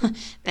all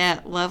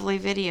that lovely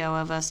video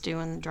of us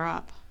doing the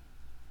drop.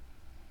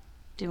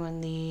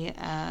 Doing the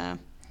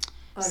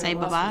say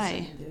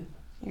bye-bye.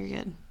 You're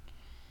good.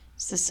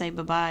 It's to say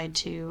bye-bye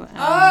to...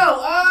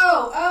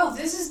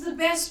 this is the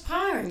best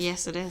part.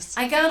 Yes, it is.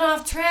 I got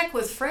off track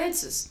with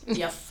Francis.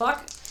 Yeah,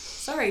 fuck.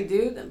 Sorry,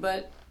 dude,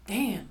 but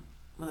damn,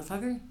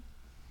 motherfucker.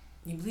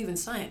 You believe in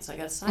science. I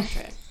got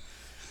sidetracked.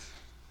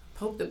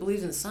 Pope that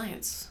believes in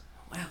science.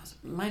 Wow, it's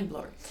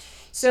mind-blower.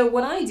 So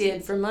what I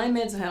did for my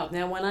mental health,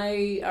 now when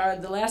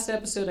the last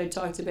episode I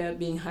talked about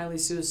being highly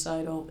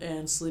suicidal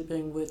and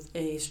sleeping with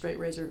a straight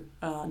razor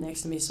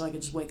next to me so I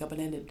could just wake up and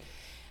end it.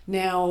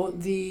 Now,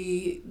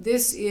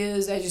 this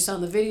is, as you saw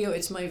in the video,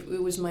 it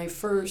was my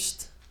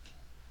first,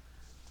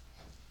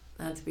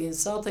 not to be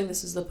insulting,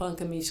 this is the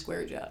punk of me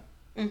square job.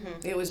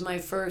 Mm-hmm. It was my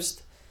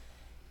first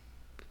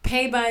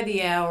pay by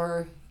the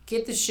hour,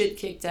 get the shit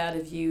kicked out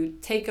of you,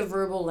 take a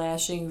verbal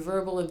lashing,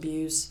 verbal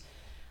abuse.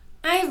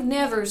 I've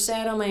never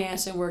sat on my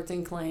ass and worked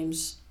in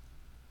claims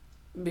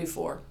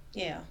before.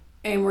 Yeah.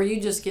 And where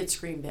you just get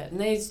screamed at. And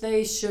they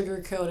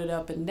sugarcoat it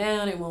up and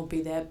down. It won't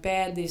be that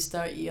bad. They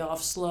start you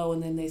off slow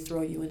and then they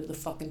throw you into the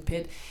fucking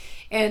pit.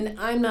 And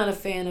I'm not a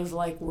fan of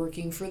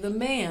working for the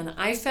man.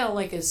 I felt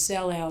like a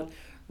sellout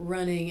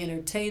running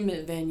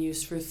entertainment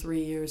venues for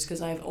 3 years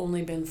because I've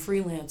only been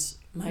freelance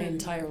my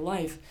entire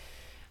life.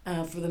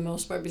 For the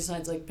most part,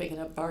 besides picking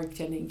up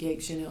bartending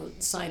gigs,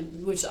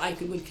 which I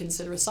would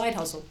consider a side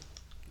hustle.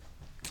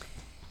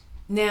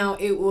 Now,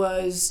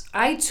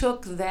 I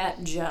took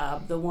that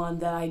job, the one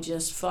that I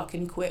just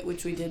fucking quit,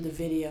 which we did the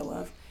video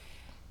of,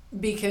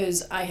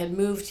 because I had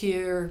moved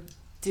here,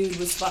 dude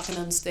was fucking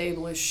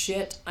unstable as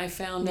shit. I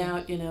found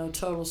out,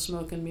 total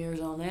smoke and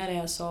mirrors on that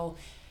asshole.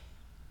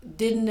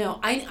 Didn't know.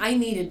 I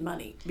needed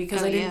money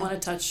because I didn't want to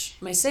touch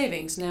my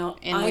savings. Now,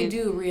 I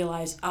do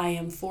realize I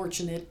am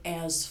fortunate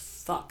as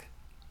fuck,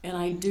 and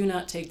I do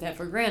not take that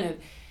for granted.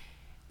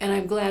 And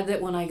I'm glad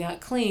that when I got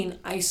clean,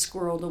 I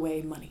squirreled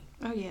away money.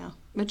 Oh, yeah.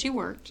 But you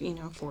worked,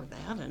 for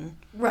that. And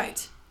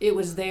right. It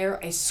was there.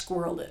 I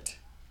squirreled it.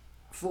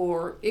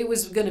 It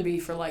was going to be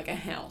for a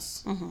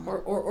house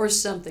or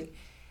something.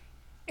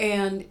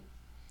 And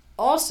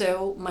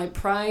also, my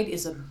pride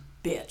is a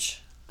bitch.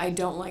 I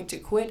don't like to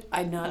quit.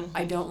 I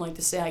don't like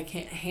to say I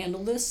can't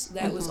handle this.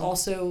 That was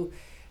also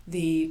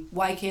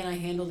why can't I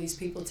handle these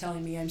people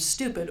telling me I'm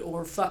stupid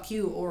or fuck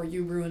you or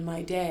you ruined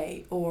my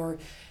day or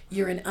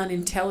you're an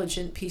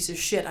unintelligent piece of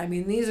shit. I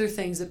mean, these are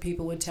things that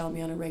people would tell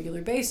me on a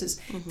regular basis.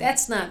 Mm-hmm.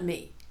 That's not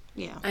me.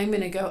 Yeah. I'm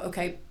going to go,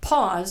 okay,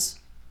 pause.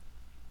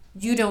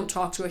 You don't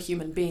talk to a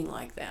human being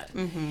like that.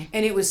 Mm-hmm.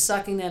 And it was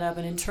sucking that up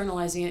and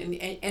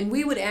internalizing it. And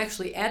we would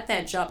actually, at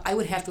that job, I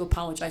would have to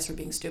apologize for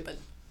being stupid.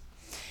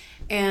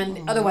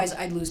 And otherwise,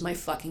 I'd lose my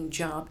fucking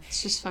job.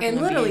 It's just fucking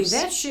And literally, abuse.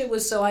 that shit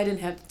was so I didn't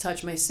have to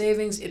touch my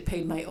savings. It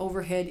paid my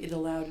overhead. It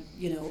allowed,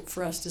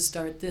 for us to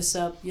start this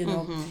up,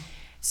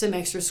 some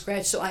extra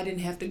scratch, so I didn't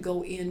have to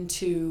go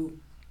into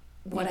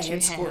what I had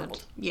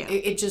squirreled. Yeah.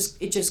 It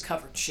just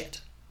covered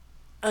shit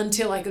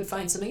until I could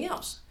find something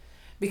else.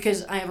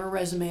 Because I have a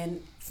resume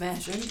in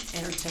fashion,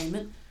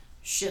 entertainment,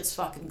 shit's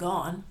fucking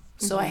gone.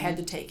 So I had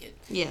to take it.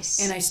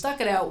 Yes. And I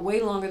stuck it out way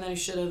longer than I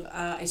should have.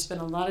 I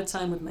spent a lot of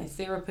time with my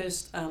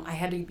therapist. I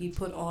had to be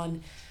put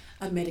on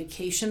a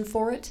medication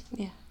for it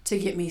to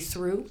get me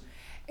through.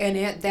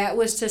 And that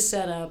was to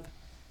set up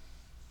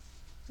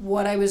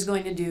what I was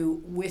going to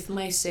do with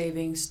my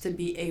savings to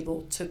be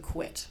able to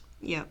quit.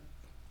 Yep.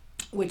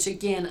 which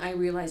again, I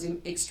realize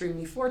I'm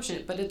extremely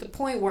fortunate. But at the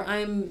point where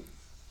I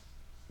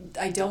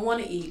don't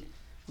want to eat,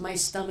 my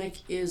stomach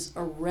is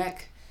a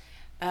wreck.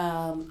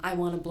 I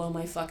want to blow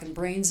my fucking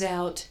brains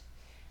out.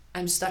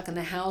 I'm stuck in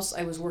the house.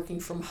 I was working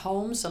from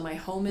home, so my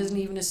home isn't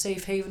even a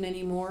safe haven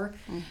anymore.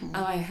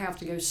 I have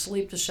to go to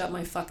sleep to shut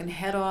my fucking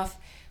head off.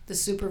 The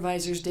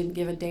supervisors didn't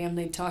give a damn.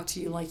 They'd talk to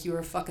you like you were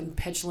a fucking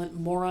petulant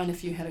moron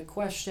if you had a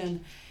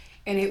question.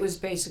 And it was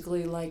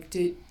basically like,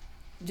 do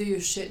your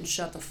shit and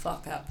shut the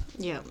fuck up.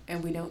 Yeah.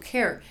 And we don't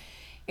care.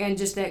 And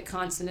just that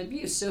constant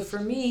abuse. So for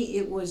me,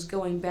 it was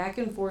going back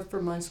and forth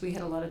for months. We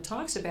had a lot of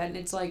talks about it. And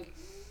it's like,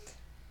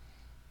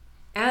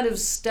 out of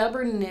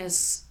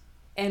stubbornness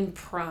and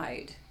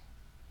pride,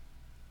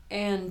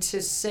 and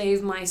to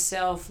save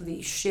myself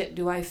the shit,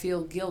 do I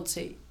feel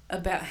guilty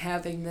about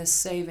having this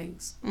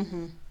savings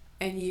and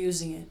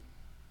using it?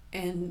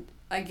 And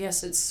I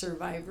guess it's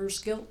survivor's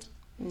guilt.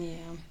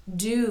 Yeah.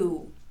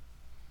 Do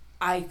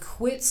I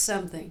quit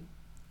something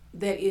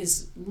that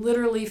is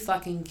literally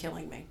fucking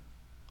killing me?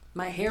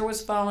 My hair was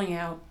falling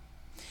out.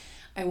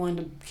 I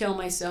wanted to kill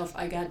myself.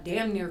 I got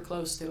damn near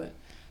close to it,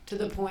 to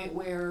the point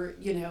where,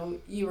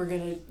 you were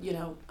going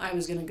to, I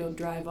was going to go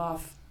drive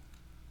off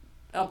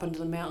up into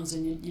the mountains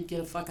and you'd get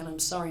a fucking I'm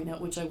sorry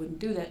note, which I wouldn't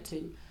do that to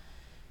you.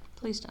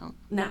 Please don't.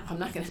 No, I'm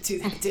not going to do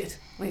that, did.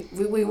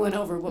 We went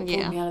over what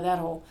pulled me out of that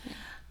hole.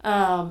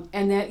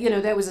 And that,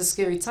 that was a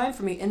scary time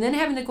for me. And then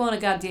having to go on a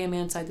goddamn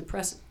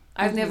antidepressant.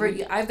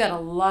 I've got a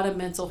lot of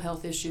mental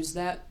health issues.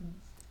 That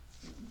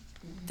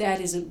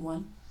isn't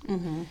one.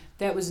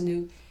 That was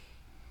new.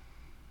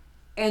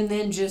 And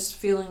then just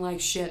feeling like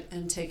shit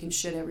and taking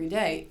shit every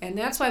day. And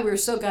that's why we were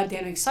so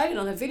goddamn excited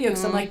on the video,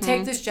 because I'm like,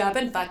 take this job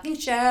and fucking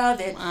shove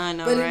it. I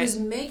know, but right? It was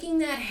making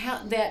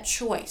that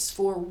choice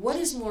for what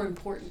is more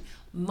important,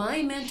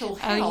 my mental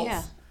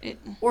health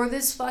or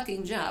this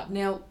fucking job.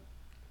 Now,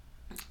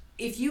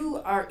 if you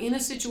are in a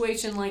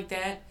situation like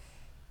that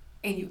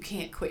and you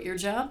can't quit your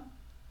job,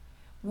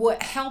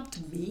 what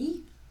helped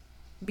me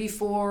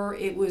before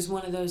it was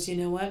one of those, you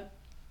know what,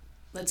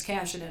 let's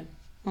cash it in.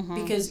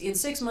 Because in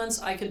 6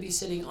 months, I could be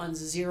sitting on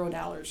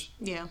 $0.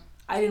 Yeah.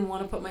 I didn't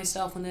want to put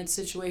myself in that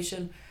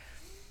situation,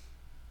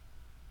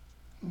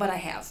 but I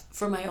have,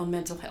 for my own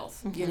mental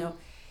health,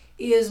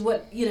 is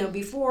what,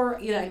 before,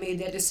 I made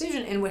that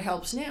decision. And what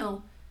helps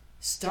now,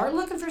 start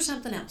looking for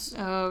something else.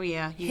 Oh,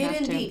 yeah.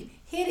 Hit Indeed.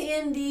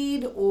 Hit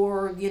Indeed,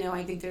 or,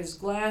 I think there's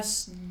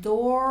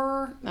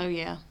Glassdoor. Oh,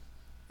 yeah.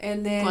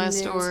 And then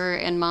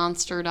Glassdoor and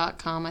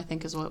Monster.com, I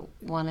think, is what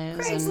one is.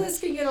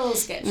 Craigslist can get a little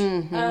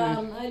sketchy.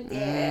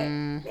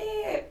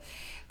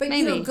 But,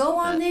 Maybe, go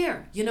on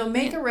there.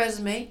 Make a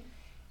resume.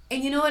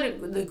 And you know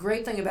what? The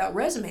great thing about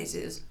resumes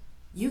is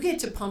you get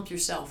to pump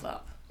yourself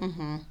up.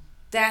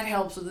 That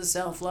helps with the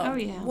self-love. Oh,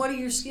 yeah. What are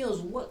your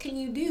skills? What can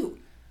you do?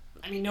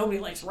 I mean, nobody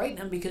likes writing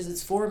them because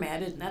it's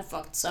formatted, and that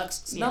fucking sucks.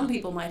 Some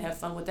people might have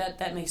fun with that.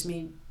 That makes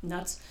me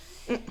nuts.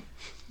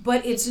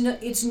 But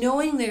it's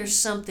knowing there's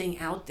something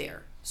out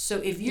there. So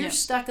if you're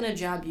stuck in a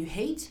job you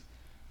hate,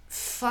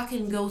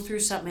 fucking go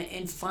through something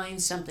and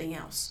find something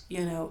else,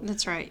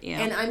 That's right, yeah.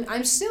 And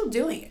I'm still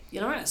doing it.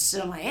 I'm not going to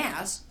sit on my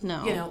ass.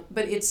 No.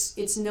 But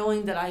it's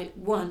knowing that I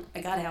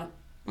got out.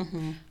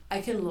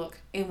 I can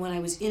look. And when I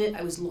was in it,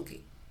 I was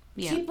looking.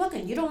 Yeah. Keep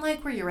looking. You don't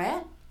like where you're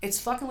at? It's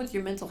fucking with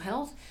your mental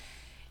health.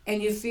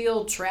 And you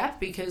feel trapped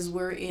because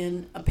we're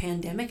in a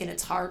pandemic and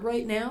it's hard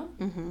right now.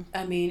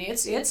 I mean,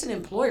 it's an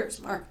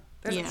employer's market.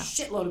 There's a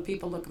shitload of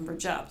people looking for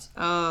jobs.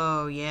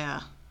 Oh,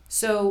 yeah.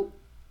 So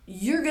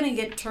you're going to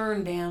get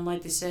turned down,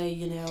 like they say,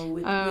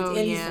 with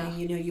anything,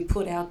 you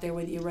put out there,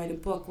 whether you write a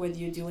book, whether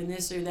you're doing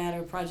this or that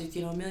or a project,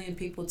 a million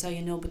people tell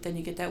you no, but then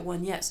you get that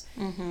one yes.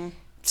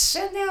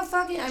 Send out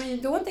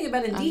the one thing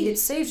about Indeed, it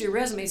saves your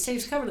resume, it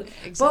saves cover.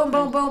 Exactly. Boom,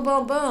 boom, boom,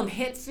 boom, boom.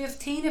 Hit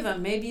 15 of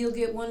them. Maybe you'll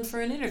get one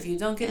for an interview.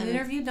 Don't get an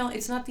interview,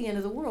 it's not the end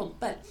of the world,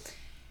 but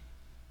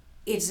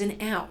it's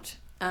an out.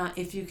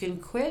 If you can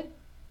quit,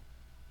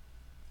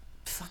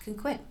 fucking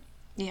quit.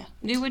 Yeah,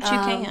 do what you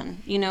can.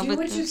 Do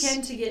what you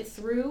can to get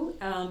through.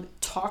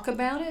 Talk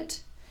about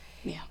it.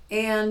 Yeah,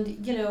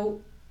 and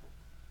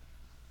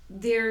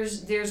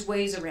there's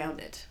ways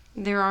around it.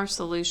 There are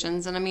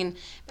solutions, and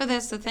but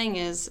that's the thing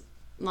is,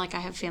 like I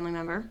have a family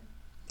member,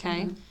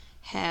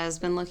 has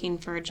been looking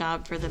for a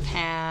job for the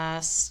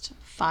past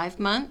 5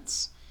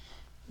 months,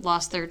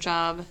 lost their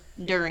job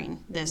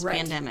during this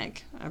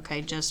pandemic.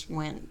 Okay, just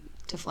went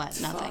to flat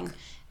nothing.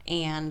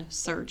 And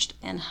searched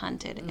and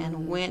hunted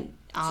and went,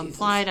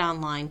 applied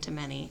online to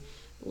many,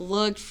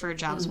 looked for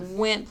jobs,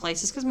 went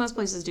places, because most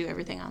places do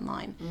everything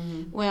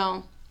online.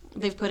 Well,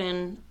 they've put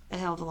in a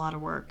hell of a lot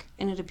of work,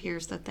 and it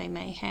appears that they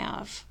may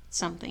have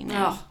something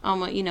now.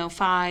 Almost,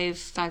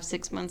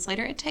 5-6 months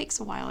later. It takes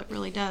a while. It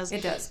really does.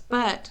 It does.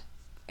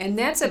 And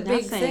that's a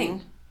big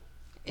thing.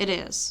 It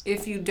is.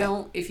 If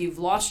you've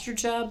lost your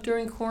job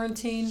during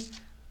quarantine,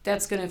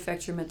 that's going to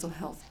affect your mental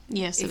health.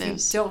 Yes, it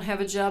is. If you don't have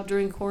a job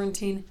during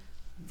quarantine,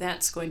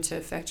 that's going to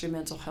affect your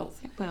mental health.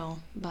 It will,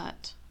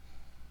 but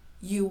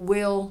you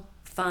will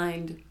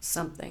find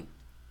something.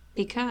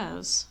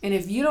 Because. And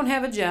if you don't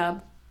have a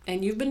job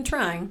and you've been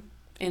trying,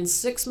 in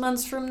 6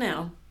 months from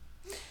now,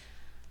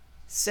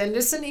 send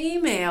us an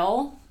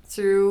email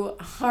through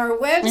our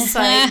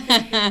website,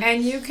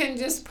 and you can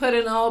just put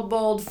in all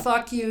bold,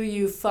 fuck you,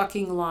 you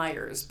fucking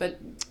liars. But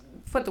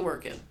put the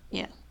work in.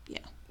 Yeah.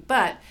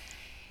 But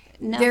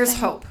there's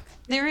hope.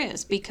 There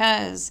is,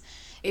 because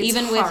it's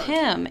even hard. with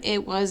him,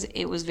 it was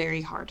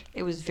very hard.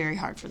 It was very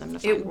hard for them to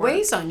find work. It work.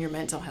 weighs on your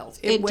mental health.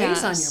 It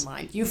weighs on your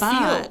mind. You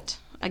feel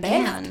again,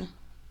 bad.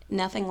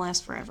 Nothing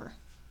lasts forever.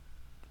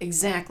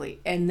 Exactly.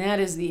 And that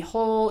is the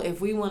whole,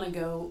 if we want to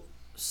go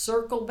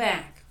circle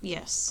back.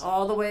 Yes.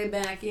 All the way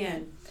back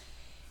in,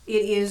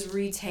 it is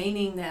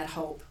retaining that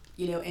hope,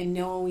 and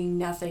knowing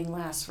nothing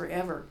lasts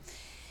forever.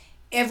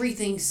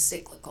 Everything's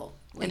cyclical,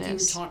 like you were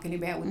talking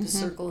about with the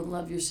circle and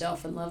love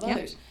yourself and love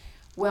others.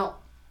 Well,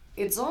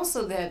 it's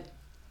also that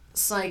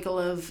cycle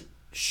of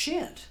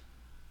shit.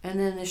 And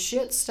then the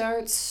shit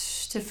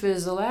starts to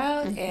fizzle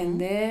out,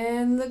 and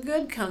then the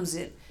good comes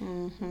in.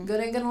 Good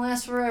ain't going to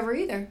last forever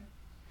either.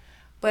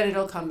 But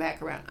it'll come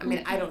back around. I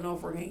mean, I don't know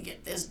if we're going to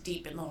get this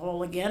deep in the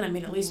hole again. I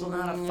mean, at least we'll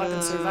not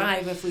fucking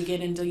survive if we get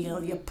into,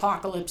 the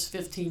apocalypse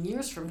 15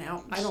 years from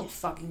now. I don't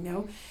fucking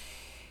know.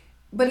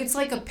 But it's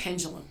like a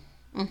pendulum,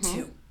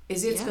 too.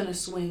 It's going to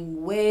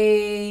swing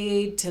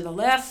way to the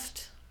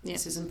left.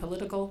 This isn't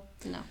political.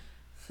 No.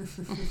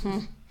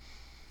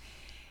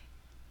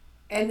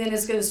 And then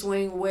it's going to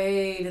swing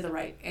way to the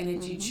right.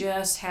 And you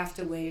just have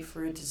to wait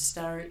for it to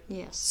start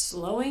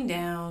slowing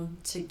down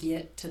to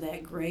get to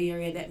that gray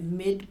area, that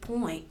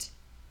midpoint.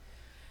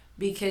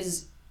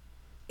 Because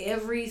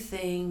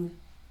everything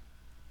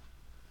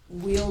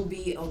will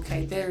be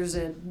okay. There's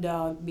a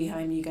dog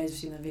behind me. You guys have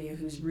seen the video,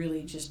 who's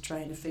really just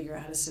trying to figure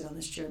out how to sit on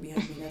this chair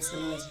behind me. That's the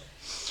noise.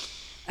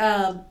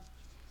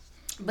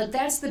 But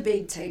that's the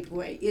big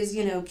takeaway is,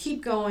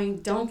 keep going.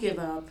 Don't give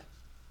up.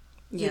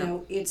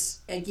 It's,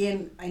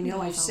 again, I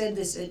know I've said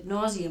this ad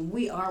nauseum,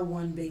 we are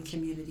one big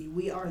community.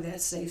 We are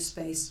that safe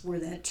space. We're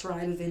that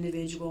tribe of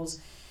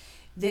individuals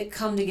that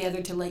come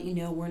together to let you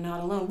know we're not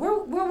alone.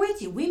 We're with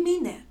you. We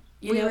mean that.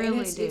 We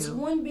really do. It's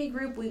one big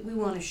group. We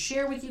want to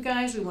share with you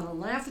guys. We want to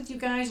laugh with you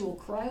guys. We'll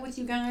cry with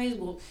you guys.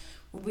 We'll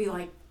be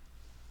like,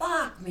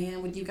 fuck,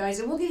 man, with you guys.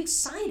 And we'll get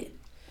excited.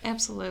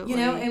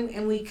 Absolutely.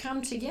 And we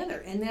come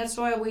together. And that's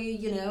why we,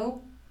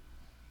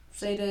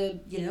 say to,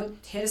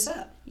 hit us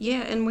up.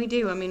 Yeah, and we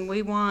do. I mean,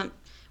 we want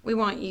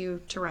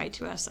you to write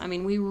to us. I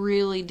mean, we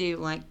really do.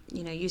 Like,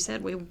 you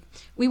said,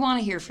 we want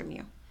to hear from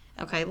you.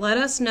 Okay, let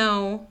us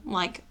know,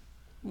 like,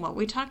 what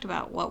we talked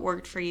about, what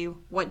worked for you,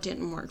 what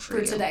didn't work for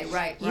you. For today,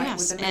 right,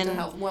 yes, with the mental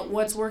health.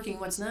 What's working,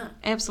 what's not.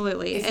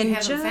 Absolutely. If you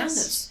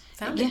haven't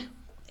found it.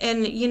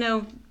 And,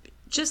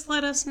 just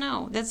let us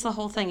know. That's the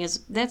whole thing.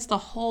 That's the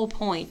whole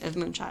point of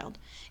Moonchild,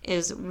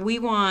 is we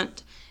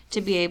want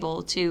to be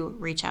able to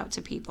reach out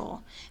to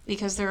people,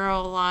 because there are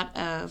a lot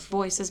of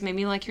voices,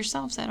 maybe like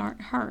yourselves, that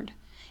aren't heard.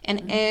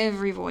 And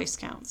every voice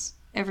counts.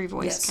 Every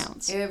voice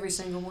counts. Every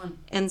single one.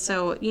 And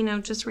so,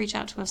 just reach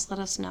out to us, let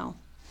us know.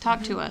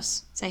 Talk to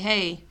us. Say,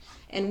 hey.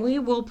 And we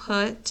will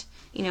put,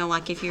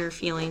 like if you're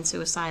feeling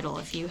suicidal,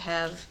 if you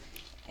have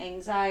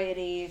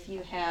anxiety, if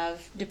you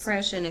have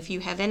depression, if you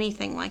have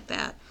anything like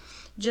that,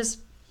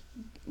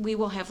 we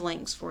will have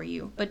links for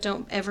you. But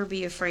don't ever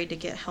be afraid to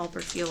get help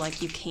or feel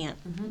like you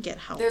can't get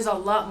help. There's a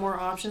lot more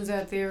options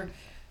out there.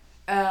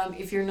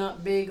 If you're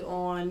not big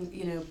on,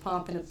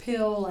 popping a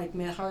pill, like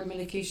hard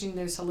medication,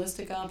 there's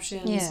holistic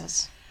options.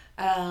 Yes.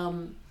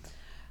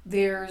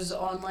 There's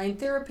online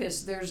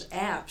therapists. There's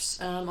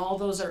apps. All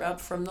those are up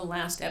from the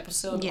last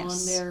episode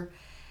on there.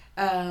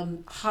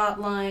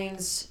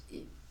 Hotlines.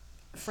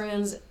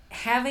 Friends,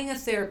 having a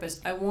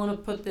therapist, I want to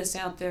put this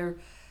out there,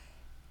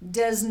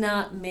 does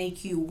not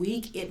make you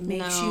weak. It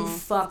makes you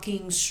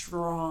fucking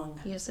strong.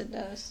 Yes, it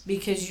does.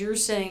 Because you're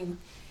saying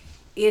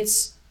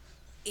it's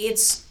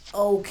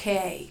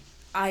okay.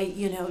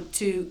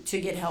 To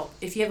get help.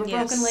 If you have a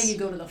broken leg, you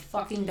go to the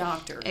fucking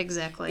doctor.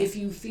 Exactly. If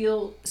you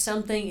feel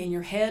something in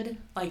your head,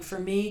 like for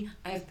me,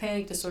 I have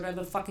panic disorder. I have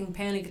a fucking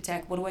panic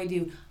attack. What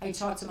do? I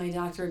talk to my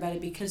doctor about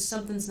it because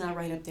something's not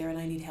right up there and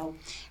I need help.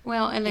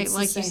 Well, and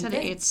like you said,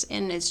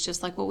 thing. it's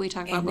just like what we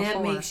talked about before.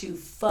 And that makes you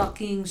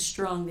fucking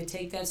strong to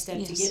take that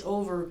step to get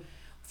over,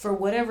 for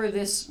whatever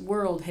this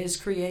world has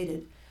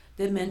created,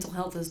 that mental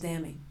health is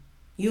damning.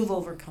 You've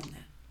overcome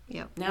that.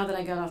 Yep. Now that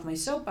I got off my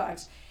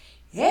soapbox.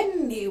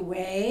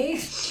 Anyway,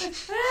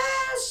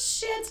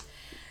 shit.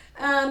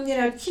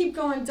 Keep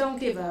going. Don't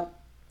give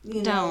up.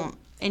 Don't.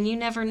 And you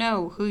never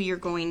know who you're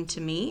going to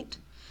meet,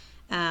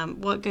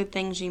 what good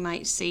things you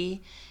might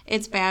see.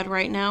 It's bad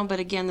right now, but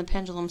again, the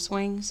pendulum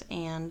swings,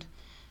 and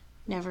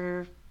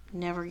never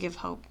give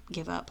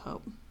up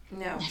hope.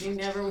 No, you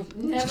never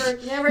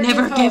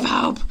give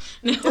hope.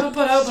 No. Don't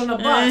put hope in a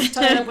box,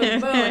 tie it up with a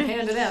bow, and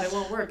hand it out. It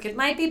won't work. It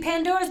might be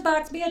Pandora's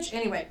box, bitch.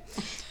 Anyway,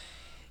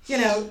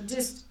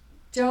 just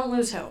don't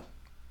lose hope.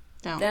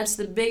 Don't. That's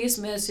the biggest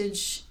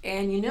message.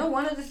 And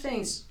one of the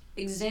things,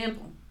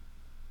 example,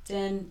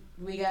 then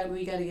we got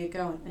to get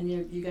going. And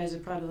you guys are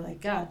probably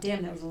like, God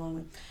damn, that was a long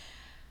one.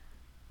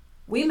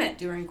 We met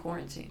during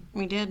quarantine.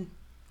 We did.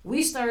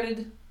 We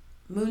started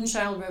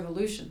Moonchild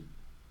Revolution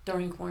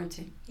during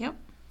quarantine. Yep.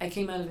 I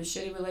came out of a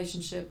shitty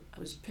relationship. I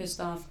was pissed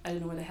off. I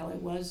didn't know where the hell I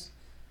was.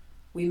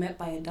 We met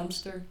by a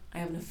dumpster. I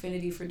have an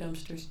affinity for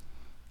dumpsters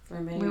for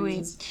many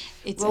reasons.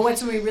 Well,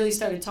 once when we really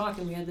started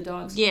talking, we had the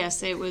dogs.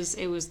 Yes, it was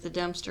the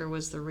dumpster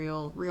was the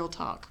real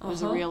talk. It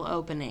was a real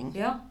opening.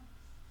 Yeah.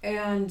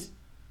 And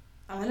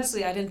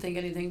honestly, I didn't think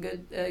anything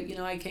good.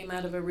 I came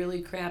out of a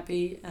really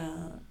crappy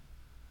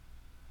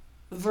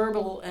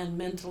verbal and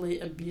mentally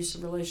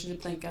abusive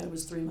relationship. Thank God it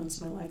was 3 months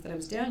of my life that I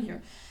was down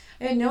here.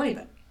 I didn't know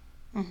anybody.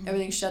 Mm-hmm.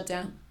 Everything shut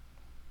down.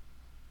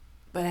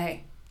 But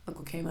hey, look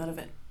what came out of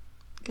it.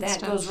 Good that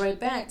stuff. Goes right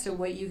back to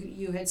what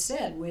you had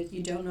said with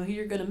you don't know who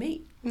you're going to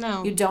meet.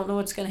 No. You don't know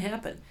what's going to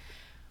happen.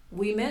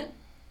 We met,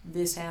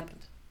 this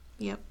happened.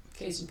 Yep.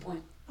 Case in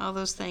point. All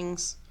those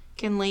things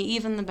can lead,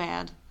 even the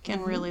bad,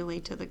 can really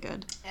lead to the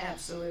good.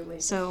 Absolutely.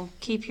 So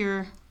keep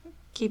your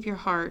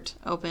heart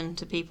open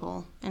to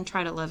people and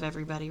try to love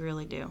everybody,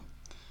 really do.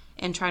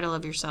 And try to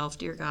love yourself.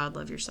 Dear God,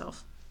 love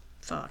yourself.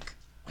 Fuck.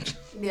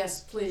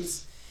 Yes,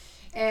 please.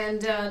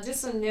 And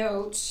just a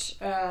note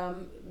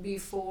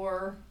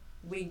before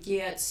we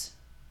get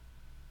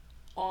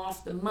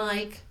off the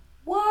mic.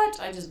 What?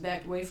 I just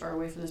backed way far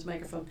away from this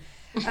microphone.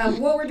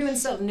 What we're doing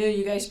something new.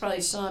 You guys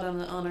probably saw it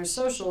on our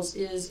socials.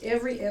 Is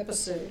every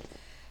episode.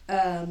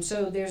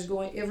 So there's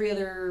every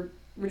other.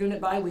 We're doing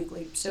it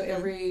bi-weekly. So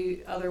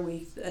every other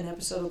week an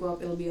episode will go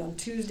up. It'll be on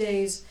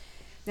Tuesdays.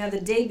 Now the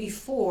day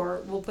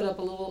before we'll put up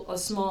a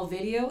small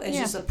video as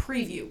just a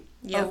preview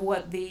of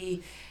what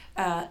the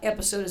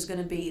episode is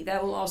going to be.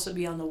 That will also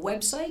be on the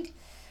website.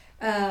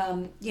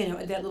 That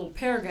little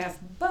paragraph,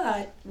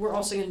 but we're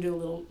also going to do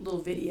a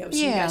little video so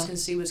you guys can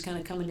see what's kind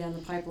of coming down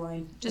the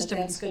pipeline.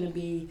 That's going to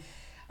be.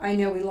 I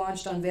know we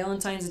launched on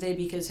Valentine's Day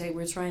because hey,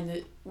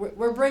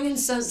 we're bringing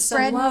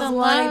some love.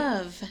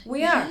 Love.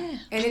 We are,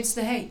 and it's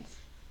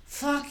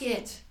fuck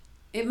it.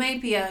 It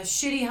might be a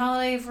shitty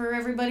holiday for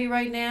everybody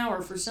right now,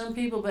 or for some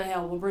people, but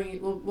hell, we'll bring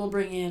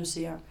you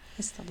MCR.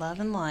 It's the love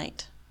and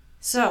light.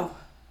 So,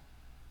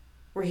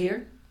 we're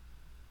here.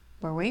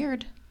 We're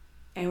weird.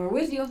 And we're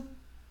with you.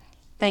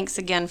 Thanks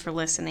again for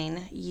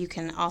listening. You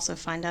can also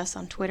find us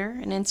on Twitter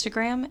and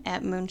Instagram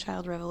at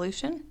Moonchild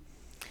Revolution.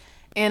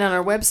 And on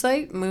our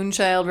website,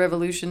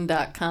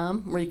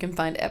 moonchildrevolution.com, where you can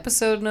find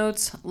episode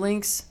notes,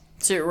 links,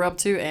 see what we're up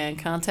to, and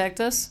contact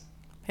us.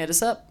 Hit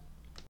us up.